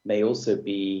well, may also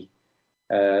be,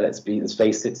 let's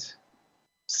face it,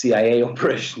 CIA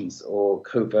operations or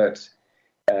covert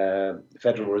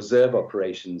Federal Reserve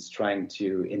operations trying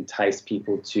to entice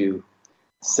people to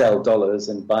sell dollars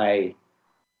and buy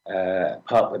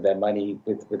part with their money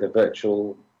with a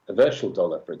virtual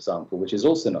dollar, for example, which is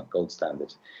also not gold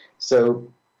standard. So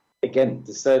again,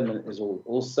 discernment is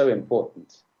also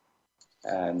important,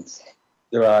 and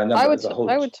there are a number.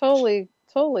 I would totally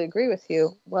agree with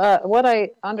you. What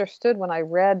I understood when I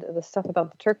read the stuff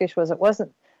about the Turkish was it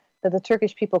wasn't that the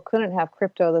Turkish people couldn't have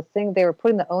crypto. The thing they were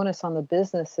putting the onus on the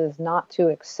businesses not to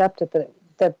accept it,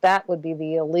 that would be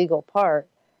the illegal part,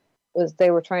 was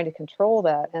they were trying to control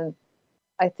that. And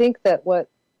I think that what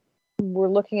we're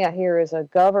looking at here is a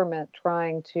government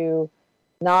trying to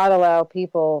not allow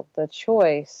people the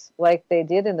choice, like they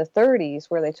did in the 30s,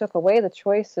 where they took away the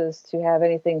choices to have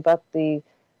anything but the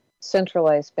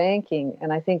centralized banking.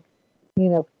 And I think,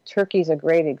 Turkey's a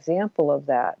great example of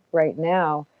that right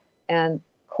now. And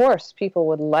of course, people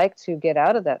would like to get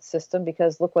out of that system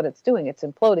because look what it's doing. It's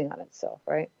imploding on itself,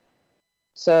 right?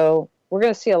 So we're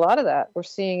going to see a lot of that. We're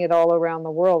seeing it all around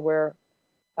the world where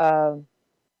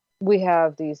we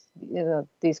have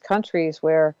these countries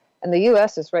where, and the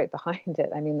U.S. is right behind it.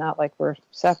 I mean, not like we're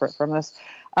separate from this.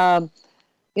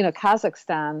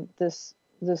 Kazakhstan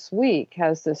this week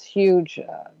has this huge,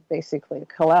 basically,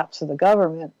 collapse of the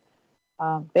government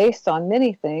based on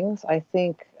many things. I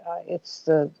think it's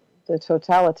the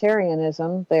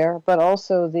totalitarianism there, but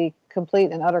also the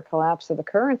complete and utter collapse of the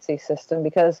currency system,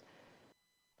 because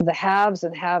the haves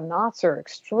and have-nots are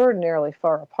extraordinarily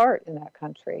far apart in that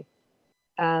country.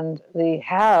 And the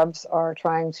haves are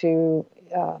trying to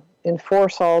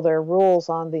enforce all their rules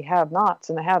on the have-nots,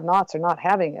 and the have-nots are not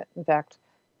having it, in fact,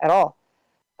 at all.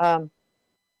 And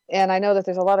I know that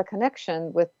there's a lot of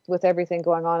connection with everything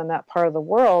going on in that part of the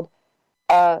world.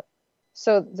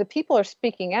 So the people are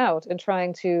speaking out and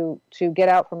trying to get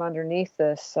out from underneath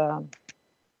this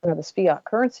this fiat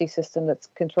currency system that's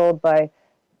controlled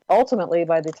ultimately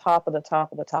by the top of the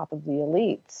top of the top of the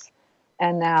elites.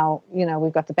 And now,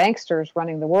 we've got the banksters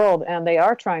running the world, and they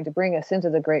are trying to bring us into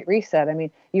the Great Reset. I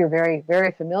mean, you're very,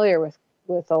 very familiar with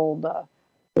old,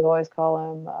 we always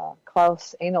call him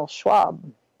Klaus Anal Schwab,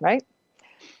 right?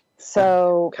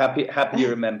 So happy you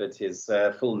remembered his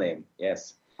full name.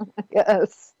 Yes.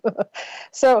 Yes.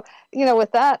 So,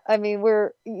 with that, I mean,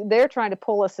 they're trying to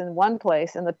pull us in one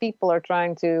place, and the people are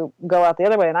trying to go out the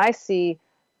other way. And I see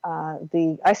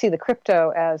the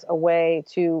crypto as a way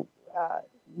to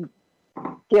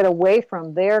get away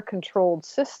from their controlled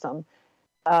system.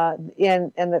 For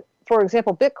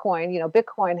example, Bitcoin.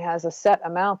 Bitcoin has a set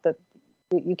amount that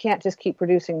you can't just keep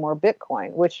producing more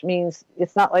Bitcoin, which means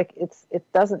it's not like it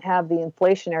doesn't have the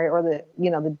inflationary or the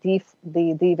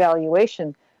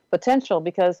devaluation potential,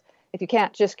 because if you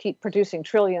can't just keep producing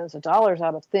trillions of dollars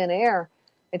out of thin air,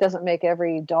 it doesn't make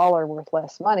every dollar worth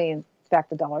less money. In fact,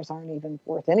 the dollars aren't even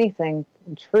worth anything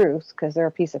in truth, because they're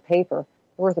a piece of paper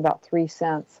worth about 3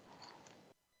 cents.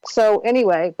 So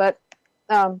anyway, but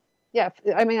I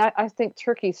mean, I think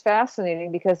Turkey's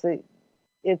fascinating because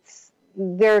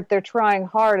they're trying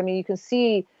hard. I mean, you can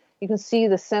see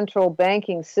the central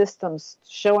banking systems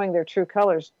showing their true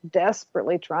colors,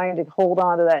 desperately trying to hold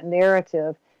on to that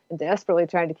narrative and desperately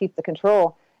trying to keep the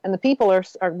control. And the people are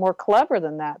more clever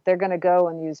than that. They're going to go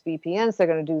and use VPNs. They're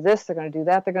going to do this. They're going to do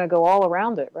that. They're going to go all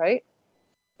around it, right?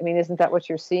 I mean, isn't that what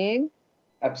you're seeing?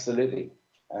 Absolutely.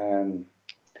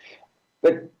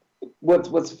 But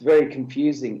what's very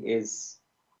confusing is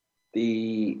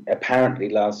apparently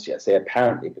last year, I say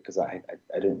apparently because I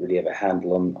don't really have a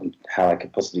handle on how I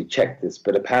could possibly check this,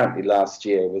 but apparently last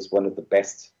year was one of the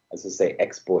best, as I say,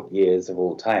 export years of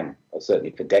all time, or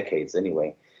certainly for decades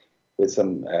anyway. With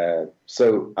some,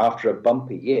 so after a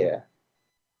bumpy year,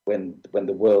 when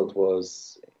the world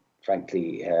was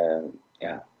frankly,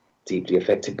 deeply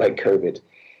affected by COVID,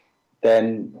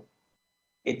 then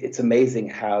it's amazing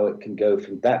how it can go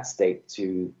from that state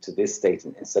to this state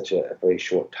in such a very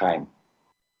short time.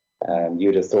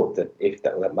 You'd have thought that if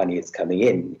that money is coming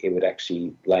in, it would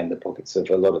actually line the pockets of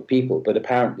a lot of people. But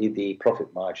apparently the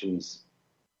profit margins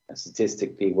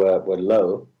statistically were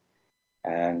low.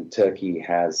 And Turkey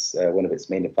has one of its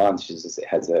main advantages is it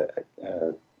has a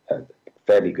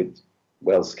fairly good,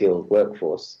 well-skilled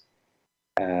workforce.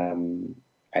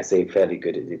 I say fairly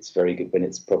good; it's very good when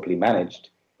it's properly managed.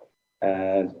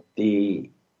 And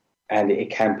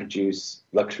it can produce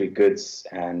luxury goods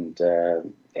and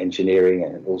engineering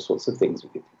and all sorts of things.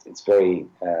 It's very,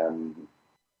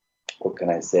 what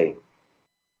can I say?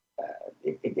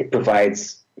 It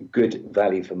provides good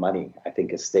value for money. I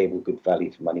think a stable, good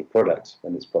value for money product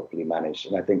when it's properly managed.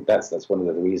 And I think that's one of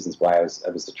the reasons why I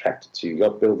was attracted to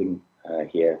yacht building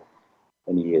here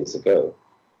many years ago.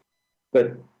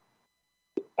 But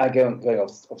I going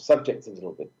off subject a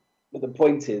little bit. But the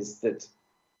point is that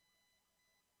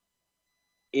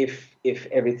if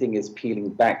everything is peeling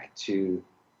back to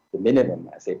the minimum,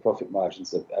 I say profit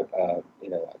margins are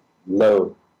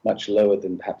low, much lower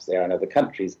than perhaps they are in other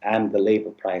countries, and the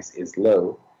labor price is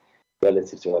low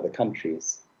relative to other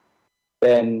countries,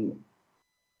 then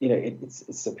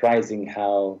it's surprising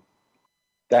how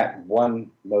that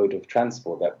one mode of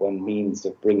transport, that one means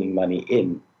of bringing money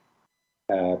in,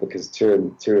 because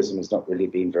tourism has not really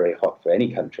been very hot for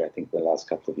any country, I think, in the last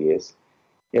couple of years.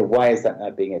 Why is that now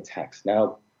being attacked?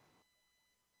 Now,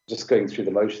 just going through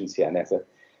the motions here, Netta,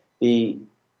 the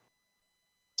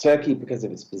Turkey, because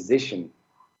of its position,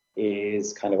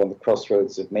 is kind of on the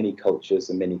crossroads of many cultures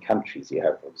and many countries. You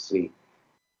have, obviously,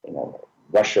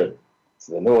 Russia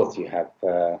to the north. You have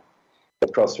the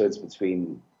crossroads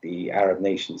between the Arab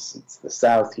nations to the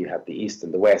south. You have the east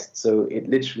and the west. So it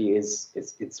literally is,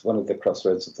 it's one of the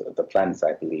crossroads of the planet,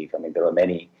 I believe. I mean, there are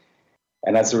many.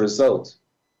 And as a result,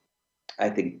 I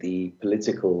think the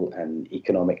political and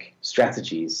economic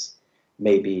strategies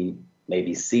may be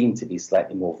seen to be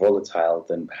slightly more volatile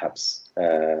than perhaps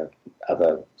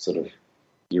other sort of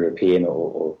European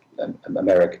or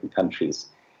American countries.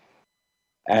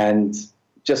 And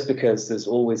just because there's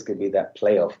always going to be that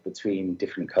playoff between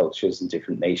different cultures and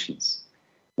different nations.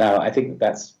 Now, I think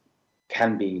that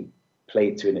can be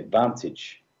played to an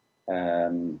advantage,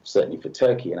 certainly for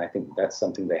Turkey, and I think that's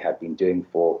something they have been doing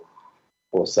for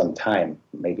some time,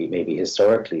 maybe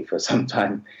historically for some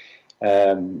time.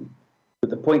 But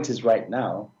the point is, right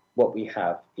now, what we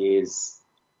have is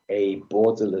a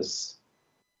borderless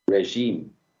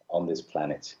regime on this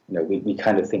planet. We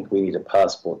kind of think we need a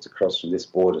passport to cross from this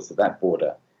border to that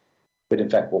border. But in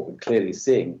fact, what we're clearly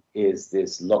seeing is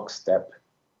this lockstep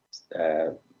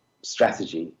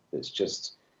strategy that's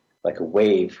just like a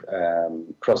wave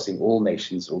crossing all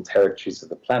nations, all territories of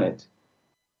the planet,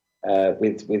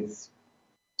 with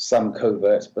some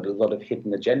covert but a lot of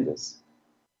hidden agendas.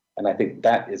 And I think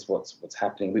that is what's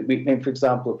happening. For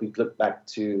example, if we look back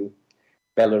to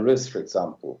Belarus, for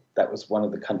example, that was one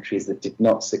of the countries that did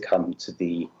not succumb to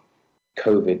the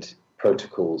COVID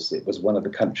protocols. It was one of the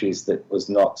countries that was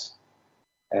not,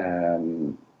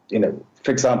 for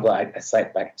example, I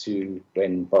cite back to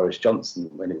when Boris Johnson,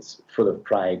 when it's full of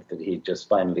pride that he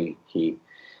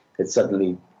had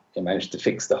suddenly managed to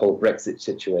fix the whole Brexit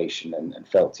situation and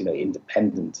felt,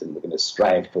 independent, and we're going to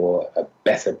strive for a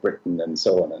better Britain, and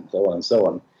so on and so on and so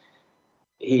on.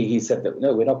 He said that,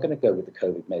 no, we're not going to go with the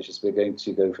COVID measures. We're going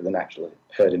to go for the natural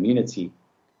herd immunity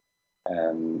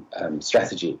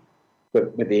strategy.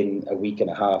 But within a week and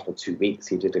a half or 2 weeks,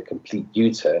 he did a complete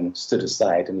U-turn, stood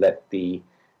aside, and let the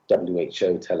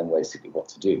WHO tell him basically what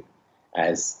to do,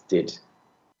 as did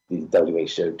the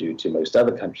WHO do to most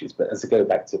other countries. But as I go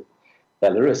back to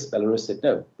Belarus said,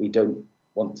 no, we don't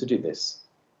want to do this.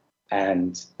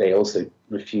 And they also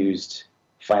refused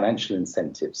financial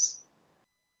incentives.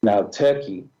 Now,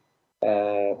 Turkey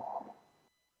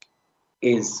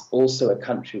is also a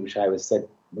country which I would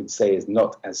say is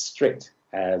not as strict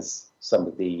as some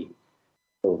of the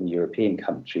Northern European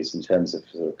countries in terms of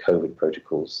sort of COVID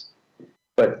protocols.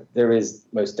 But there is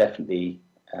most definitely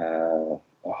a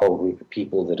whole group of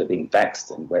people that are being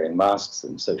vaxxed and wearing masks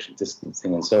and social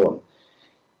distancing and so on.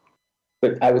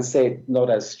 But I would say not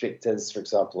as strict as, for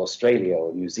example, Australia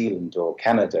or New Zealand or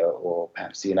Canada or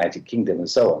perhaps the United Kingdom and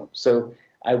so on. So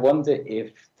I wonder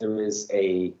if there is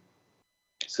a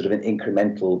sort of an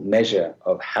incremental measure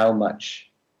of how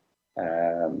much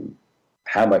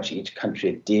each country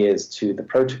adheres to the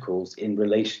protocols in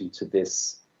relation to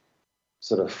this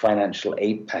sort of financial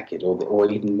aid packet, or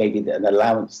even maybe an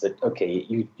allowance that, okay,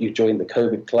 you join the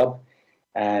COVID club,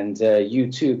 and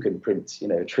you too can print,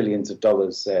 trillions of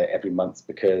dollars every month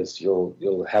because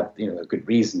you'll have, a good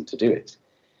reason to do it.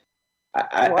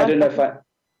 I don't know if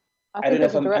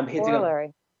I'm hitting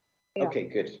on. Yeah. Okay,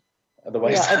 good.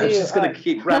 Otherwise, yeah, I'm just going to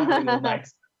keep rambling all night.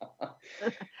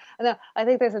 No, I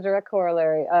think there's a direct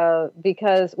corollary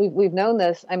because we've known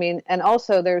this. I mean, and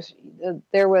also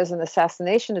there was an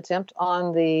assassination attempt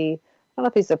on I don't know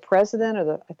if he's the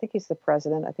president I think he's the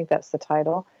president. I think that's the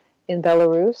title in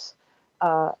Belarus.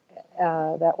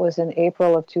 That was in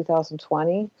April of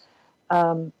 2020.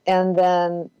 And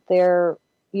then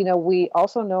we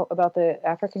also know about the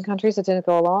African countries that didn't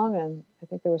go along, and I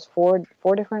think there was four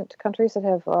different countries that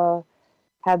have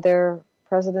had their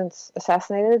presidents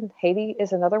assassinated. Haiti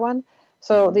is another one.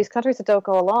 So these countries that don't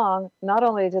go along, not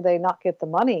only do they not get the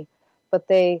money, but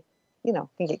they, can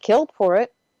get killed for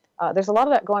it. There's a lot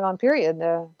of that going on. Period.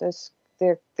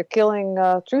 They're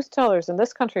killing truth tellers in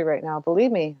this country right now.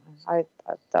 Believe me, I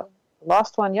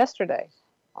lost one yesterday.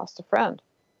 Lost a friend.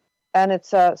 And it's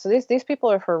so these people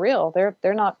are for real. They're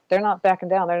not backing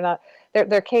down.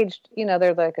 They're caged.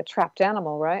 They're like a trapped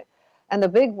animal, right? And the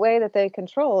big way that they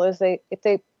control is if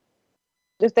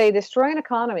they destroy an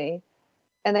economy,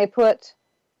 and they put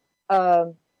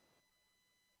a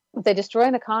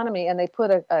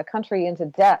country into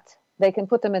debt, they can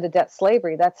put them into debt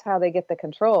slavery. That's how they get the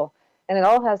control. And it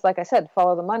all has, like I said,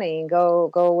 follow the money and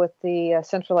go with the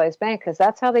centralized bank, because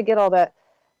that's how they get all that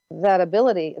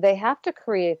ability. They have to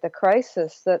create the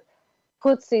crisis that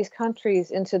puts these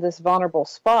countries into this vulnerable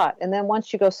spot. And then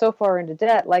once you go so far into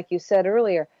debt, like you said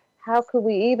earlier, how could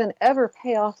we even ever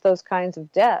pay off those kinds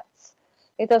of debts?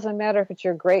 It doesn't matter if it's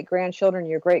your great-grandchildren,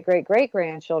 your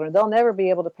great-great-great-grandchildren. They'll never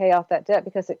be able to pay off that debt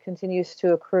because it continues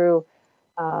to accrue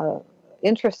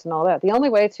interest and all that. The only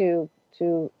way to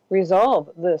resolve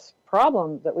this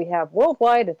problem that we have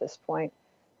worldwide at this point,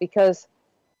 because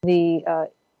the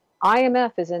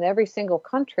IMF is in every single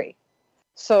country.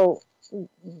 So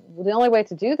the only way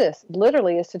to do this,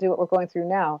 literally, is to do what we're going through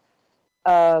now.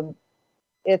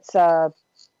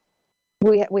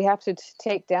 We have to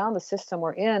take down the system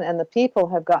we're in, and the people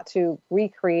have got to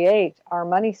recreate our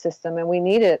money system, and we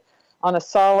need it on a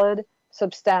solid,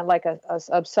 substantive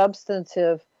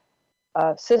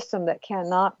system that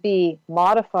cannot be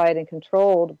modified and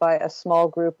controlled by a small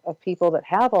group of people that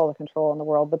have all the control in the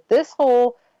world. But this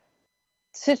whole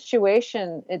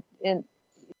situation in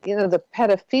the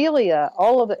pedophilia,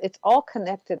 all of it, it's all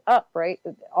connected up, right?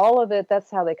 All of it,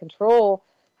 that's how they control.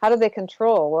 How do they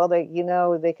control? Well,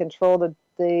 they control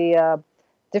the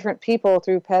different people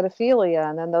through pedophilia,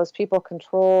 and then those people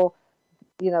control,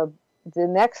 the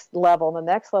next level,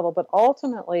 but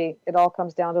ultimately it all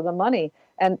comes down to the money.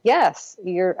 And yes,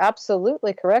 you're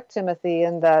absolutely correct, Timothy,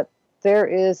 in that there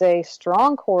is a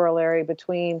strong corollary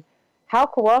between how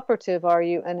cooperative are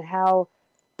you and how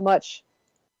much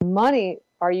money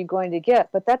are you going to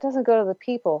get. But that doesn't go to the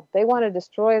people. They want to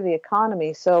destroy the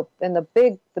economy. So, and the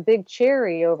big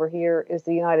cherry over here is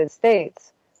the United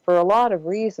States for a lot of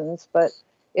reasons, but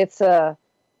it's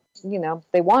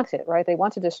they want it, right? They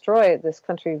want to destroy this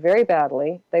country very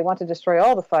badly. They want to destroy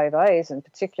all the Five Eyes in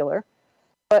particular.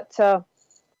 But,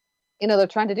 they're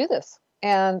trying to do this.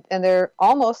 And they're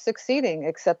almost succeeding,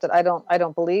 except that I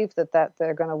don't believe that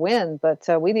they're going to win. But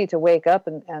we need to wake up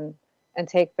and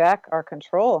take back our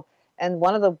control. And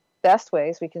one of the best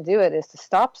ways we can do it is to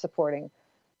stop supporting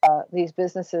these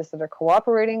businesses that are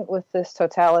cooperating with this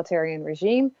totalitarian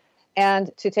regime,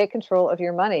 and to take control of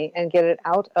your money and get it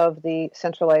out of the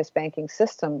centralized banking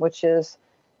system, which is,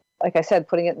 like I said,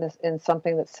 putting it in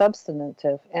something that's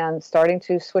substantive and starting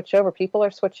to switch over. People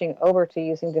are switching over to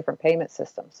using different payment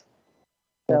systems.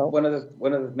 So one of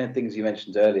the main things you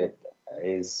mentioned earlier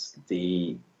is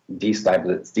the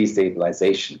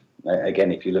destabilization.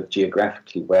 Again, if you look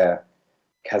geographically where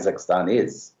Kazakhstan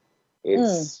is,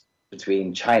 it's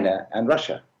between China and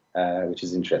Russia. Which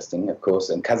is interesting, of course.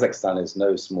 And Kazakhstan is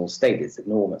no small state. It's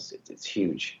enormous. It's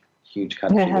huge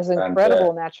country. And it has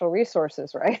incredible natural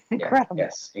resources, right? Incredible.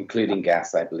 Yes, including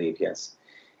gas, I believe, yes.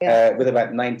 Yeah. With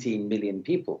about 19 million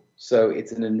people. So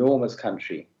it's an enormous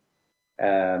country.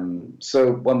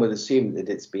 So one would assume that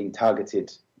it's been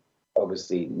targeted,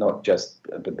 obviously, not just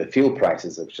but the fuel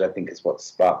prices, which I think is what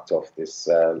sparked off this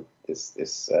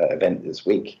event this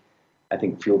week. I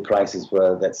think fuel prices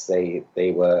were, let's say,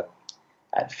 they were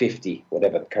at 50,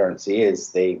 whatever the currency is,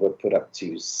 they were put up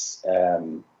to,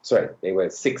 they were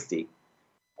 60,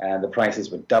 and the prices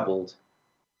were doubled,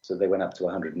 so they went up to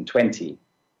 120.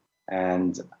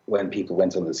 And when people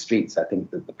went on the streets, I think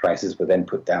that the prices were then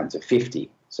put down to 50,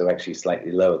 so actually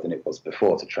slightly lower than it was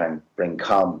before to try and bring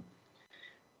calm.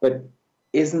 But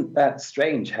isn't that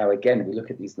strange how, again, we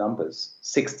look at these numbers,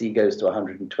 60 goes to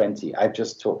 120. I've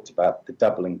just talked about the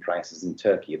doubling prices in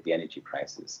Turkey of the energy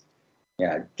prices.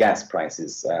 Yeah, gas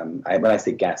prices. When I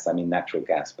say gas, I mean natural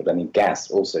gas, but I mean gas,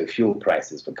 also fuel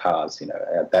prices for cars,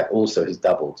 that also has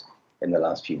doubled in the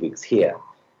last few weeks here.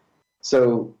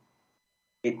 So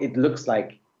it looks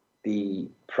like the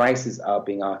prices are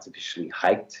being artificially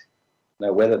hiked.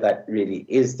 Now, whether that really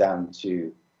is down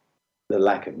to the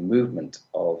lack of movement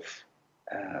of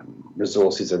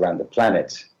resources around the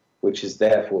planet, which is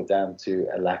therefore down to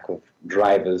a lack of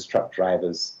drivers, truck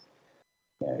drivers,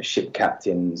 ship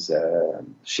captains,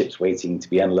 ships waiting to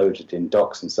be unloaded in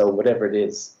docks and so on, whatever it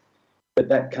is. But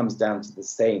that comes down to the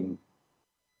same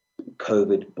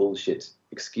COVID bullshit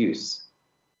excuse,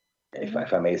 if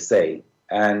I may say.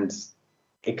 And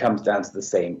it comes down to the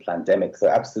same pandemic. So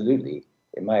absolutely,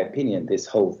 in my opinion, this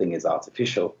whole thing is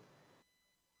artificial.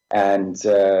 And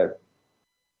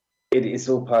it is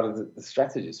all part of the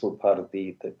strategy. It's all part of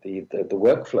the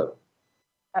workflow.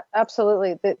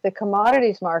 Absolutely. The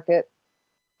commodities market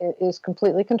is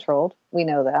completely controlled. We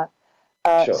know that.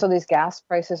 Sure. So these gas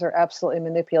prices are absolutely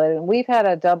manipulated. And we've had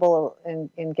a double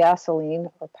in gasoline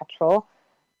or petrol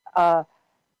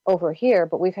over here,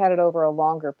 but we've had it over a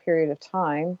longer period of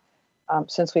time.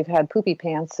 Since we've had poopy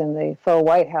pants in the faux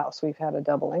White House, we've had a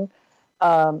doubling.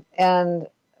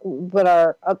 But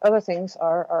our other things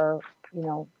are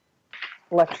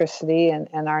electricity and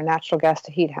our natural gas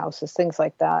to heat houses, things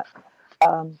like that.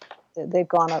 They've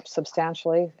gone up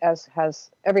substantially, as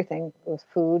has everything with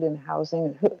food and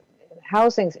housing.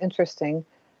 Housing's interesting.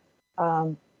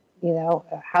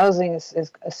 Housing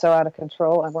is so out of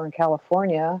control, and we're in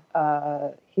California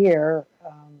here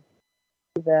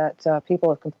that people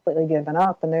have completely given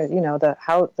up, and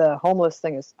the homeless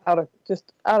thing is out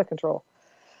of control.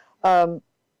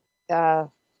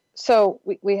 So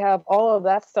we have all of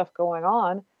that stuff going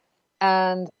on,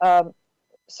 and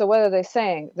so what are they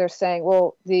saying? They're saying,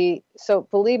 well, so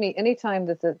believe me, anytime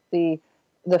that the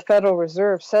Federal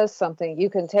Reserve says something, you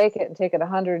can take it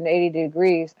 180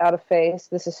 degrees out of phase.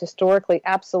 This is historically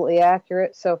absolutely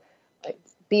accurate. So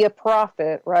be a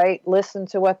prophet, right? Listen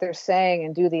to what they're saying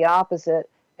and do the opposite,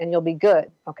 and you'll be good,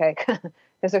 okay?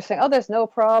 Because they're saying, oh, there's no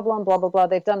problem, blah, blah, blah.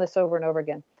 They've done this over and over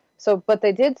again. So, but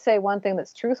they did say one thing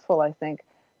that's truthful, I think,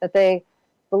 that they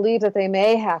believe that they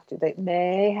may have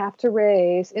to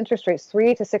raise interest rates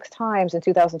 3 to 6 times in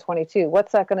 2022.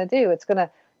 What's that going to do? It's going to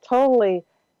totally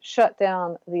shut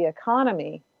down the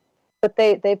economy. But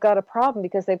they've got a problem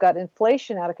because they've got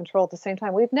inflation out of control at the same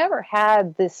time. We've never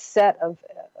had this set of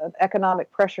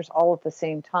economic pressures all at the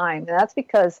same time. And that's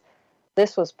because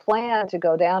this was planned to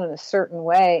go down in a certain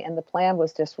way, and the plan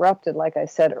was disrupted, like I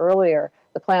said earlier.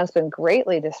 The plan's been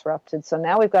greatly disrupted. So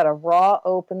now we've got a raw,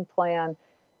 open plan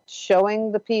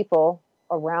showing the people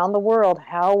around the world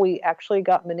how we actually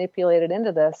got manipulated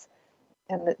into this.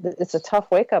 And it's a tough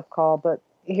wake-up call, but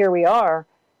here we are.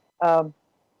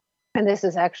 And this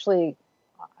is actually,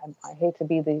 I hate to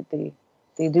be the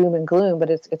doom and gloom, but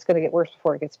it's going to get worse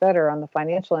before it gets better on the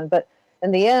financial end. But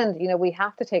in the end, we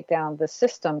have to take down the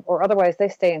system, or otherwise they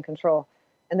stay in control.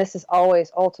 And this is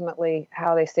always ultimately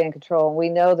how they stay in control. And we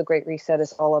know the Great Reset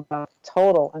is all about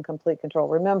total and complete control.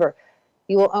 Remember,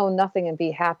 you will own nothing and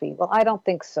be happy. Well, I don't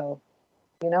think so.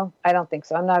 I don't think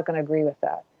so. I'm not going to agree with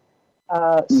that.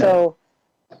 No. So,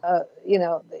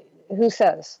 who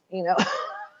says,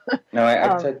 No,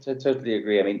 I totally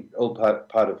agree. I mean, all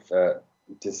part of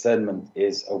discernment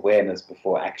is awareness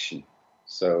before action.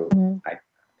 So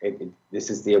this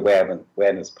is the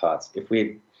awareness part. If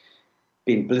we'd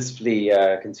been blissfully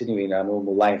continuing our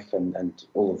normal life and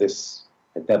all of this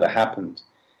had never happened,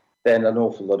 then an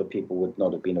awful lot of people would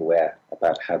not have been aware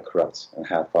about how corrupt and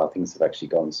how far things have actually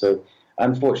gone. So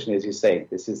unfortunately, as you say,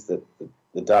 this is the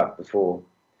dark before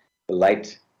the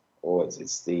light, or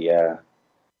it's the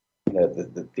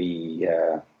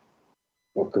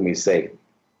what can we say?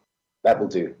 That will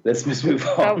do. Let's just move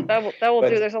on. That will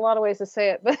do. There's a lot of ways to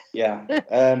say it, but yeah.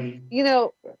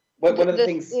 One of the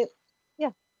things.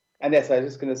 Yeah. And yes, I was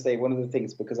just going to say one of the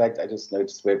things, because I just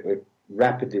noticed we're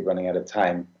rapidly running out of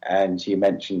time, and you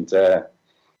mentioned an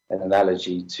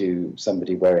analogy to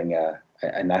somebody wearing a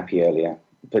nappy earlier.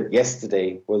 But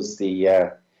yesterday was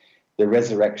the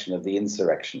resurrection of the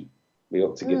insurrection. We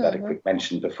ought to give that a quick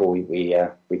mention before we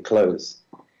close.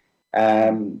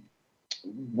 How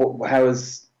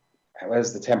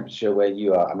is the temperature where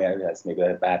you are? I mean, that's maybe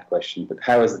a bad question, but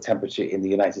how is the temperature in the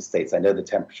United States? I know the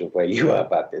temperature of where you are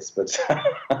about this, but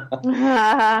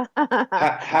how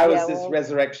is this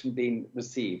resurrection being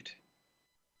received?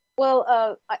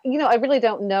 Well, I really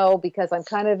don't know, because I'm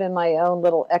kind of in my own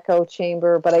little echo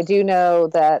chamber, but I do know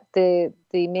that the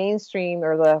mainstream,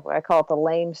 or I call it the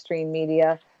lamestream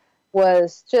media,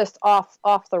 was just off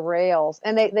the rails,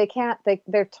 and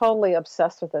they're totally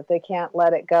obsessed with it. They can't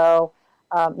let it go.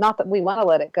 Not that we want to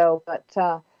let it go, but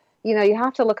you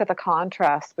have to look at the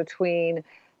contrast between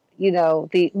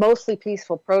the mostly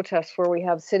peaceful protests where we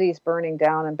have cities burning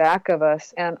down in back of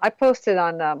us. And I posted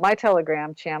on my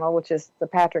Telegram channel, which is the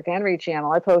Patrick Henry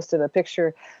channel, I posted a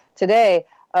picture today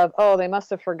of, they must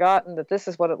have forgotten that this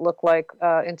is what it looked like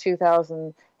in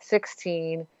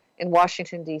 2016 in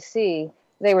Washington, D.C.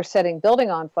 They were setting building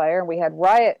on fire, and we had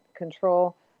riot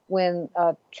control when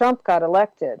Trump got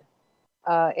elected.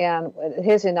 And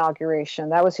his inauguration,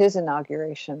 that was his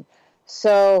inauguration.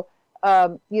 So,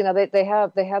 they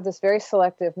have this very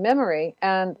selective memory.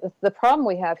 And the problem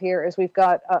we have here is we've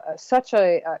got such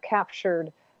a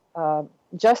captured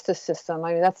justice system.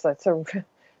 I mean, that's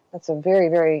a very,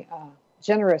 very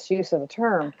generous use of the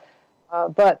term.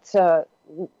 But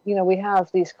we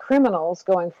have these criminals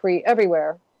going free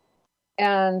everywhere.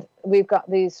 And we've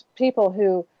got these people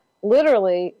who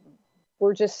literally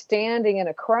were just standing in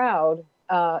a crowd,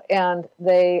 and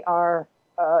they are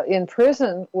in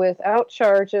prison without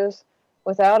charges,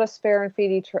 without a spare and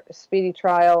speedy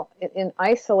trial, in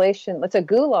isolation. It's a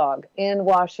gulag in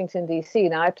Washington, D.C.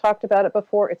 Now, I've talked about it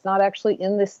before. It's not actually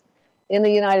in the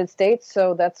United States,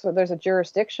 so there's a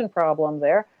jurisdiction problem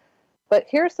there. But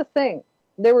here's the thing.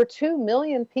 There were 2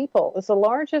 million people. It's the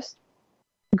largest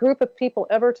group of people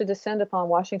ever to descend upon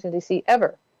Washington, D.C.,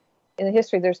 ever in the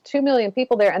history. There's 2 million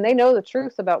people there, and they know the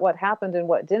truth about what happened and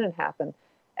what didn't happen.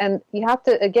 And you have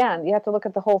to look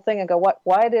at the whole thing and go,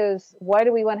 why do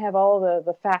we want to have all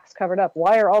the facts covered up?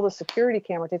 Why are all the security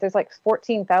cameras? There's like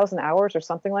 14,000 hours or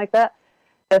something like that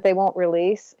they won't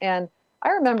release. And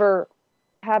I remember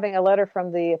having a letter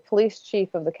from the police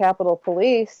chief of the Capitol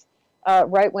Police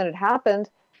right when it happened.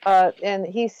 And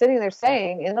he's sitting there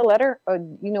saying in the letter,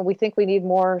 we think we need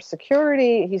more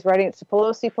security. He's writing it to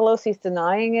Pelosi. Pelosi's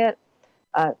denying it.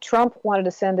 Trump wanted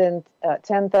to send in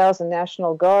 10,000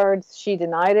 National Guards. She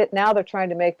denied it. Now they're trying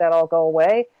to make that all go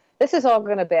away. This is all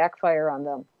going to backfire on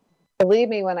them. Believe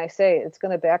me when I say it's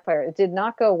going to backfire. It did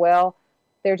not go well.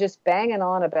 They're just banging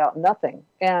on about nothing.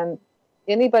 And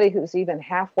anybody who's even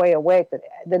halfway awake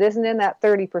that isn't in that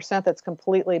 30% that's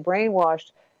completely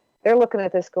brainwashed, they're looking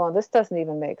at this going, this doesn't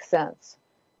even make sense.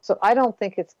 So I don't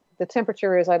think I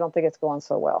don't think it's going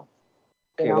so well.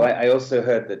 Okay, well, I also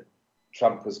heard that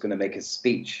Trump was going to make a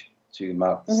speech to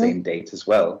mark the same date as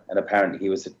well. And apparently he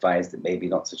was advised that maybe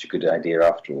not such a good idea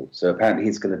after all. So apparently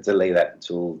he's going to delay that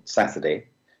until Saturday.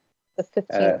 The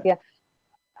 15th, yeah.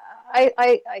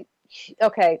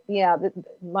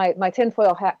 My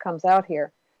tinfoil hat comes out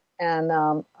here. And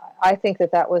I think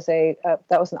that was an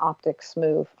optics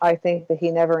move. I think that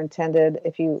he never intended,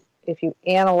 if you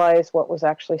analyze what was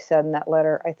actually said in that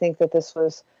letter, I think that this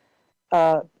was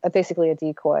basically a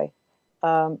decoy.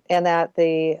 And that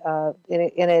it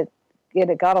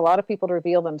got a lot of people to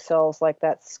reveal themselves, like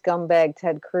that scumbag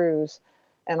Ted Cruz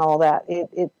and all that.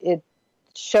 It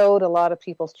showed a lot of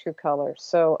people's true colors.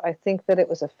 So I think that it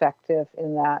was effective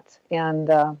in that. And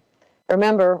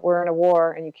remember, we're in a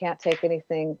war, and you can't take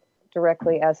anything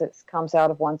directly as it comes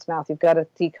out of one's mouth. You've got to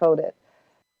decode it.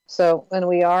 So when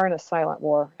we are in a silent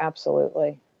war,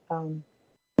 absolutely. And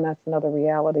that's another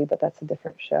reality, but that's a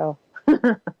different show.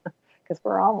 Because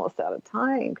we're almost out of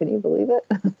time. Can you believe it?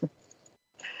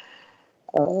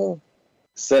 Oh.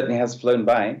 Certainly has flown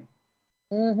by.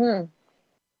 Mm-hmm.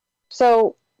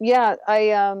 So, yeah,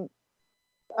 I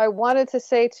wanted to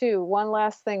say, too, one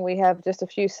last thing. We have just a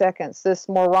few seconds. This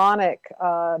moronic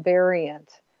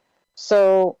variant.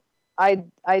 So I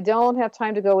don't have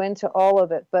time to go into all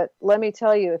of it, but let me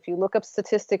tell you, if you look up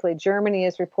statistically, Germany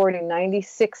is reporting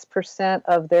 96%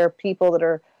 of their people that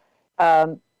are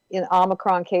in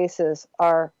Omicron cases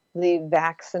are the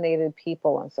vaccinated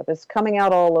people and stuff. It's coming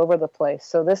out all over the place.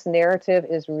 So this narrative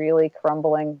is really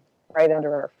crumbling right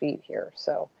under our feet here.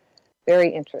 So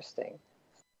very interesting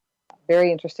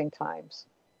times.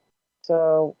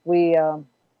 So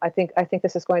I think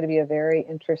this is going to be a very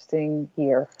interesting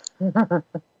year.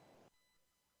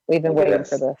 We've been waiting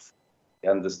for this.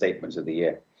 The understatement of the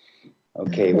year.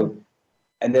 Okay, well,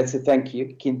 and that's a thank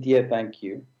you. Cynthia, thank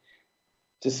you.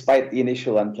 Despite the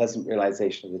initial unpleasant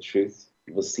realization of the truth,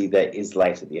 you will see there is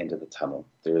light at the end of the tunnel.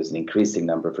 There is an increasing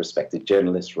number of respected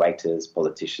journalists, writers,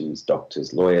 politicians,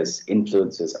 doctors, lawyers,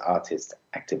 influencers, artists,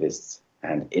 activists,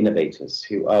 and innovators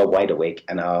who are wide awake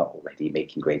and are already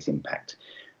making great impact.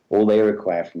 All they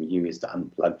require from you is to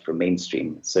unplug from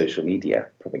mainstream social media,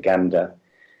 propaganda,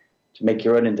 to make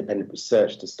your own independent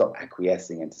research, to stop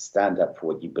acquiescing and to stand up for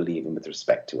what you believe in with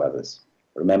respect to others.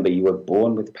 Remember, you were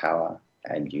born with power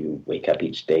and you wake up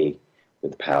each day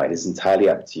with power. It is entirely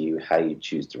up to you how you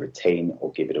choose to retain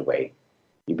or give it away.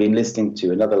 You've been listening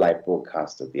to another live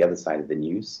broadcast of The Other Side of the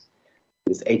News.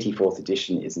 This 84th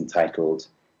edition is entitled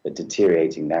The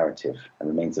Deteriorating Narrative and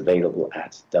remains available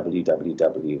at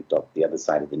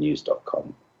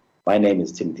www.theothersideofthenews.com. My name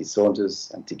is Timothy Saunders,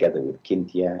 and together with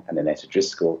Cynthia and Annette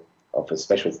Driscoll, offer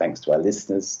special thanks to our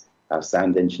listeners, our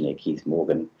sound engineer Keith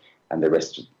Morgan, and the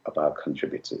rest of our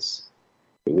contributors.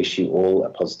 We wish you all a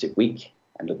positive week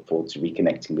and look forward to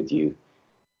reconnecting with you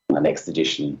on our next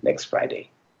edition next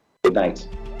Friday. Good night.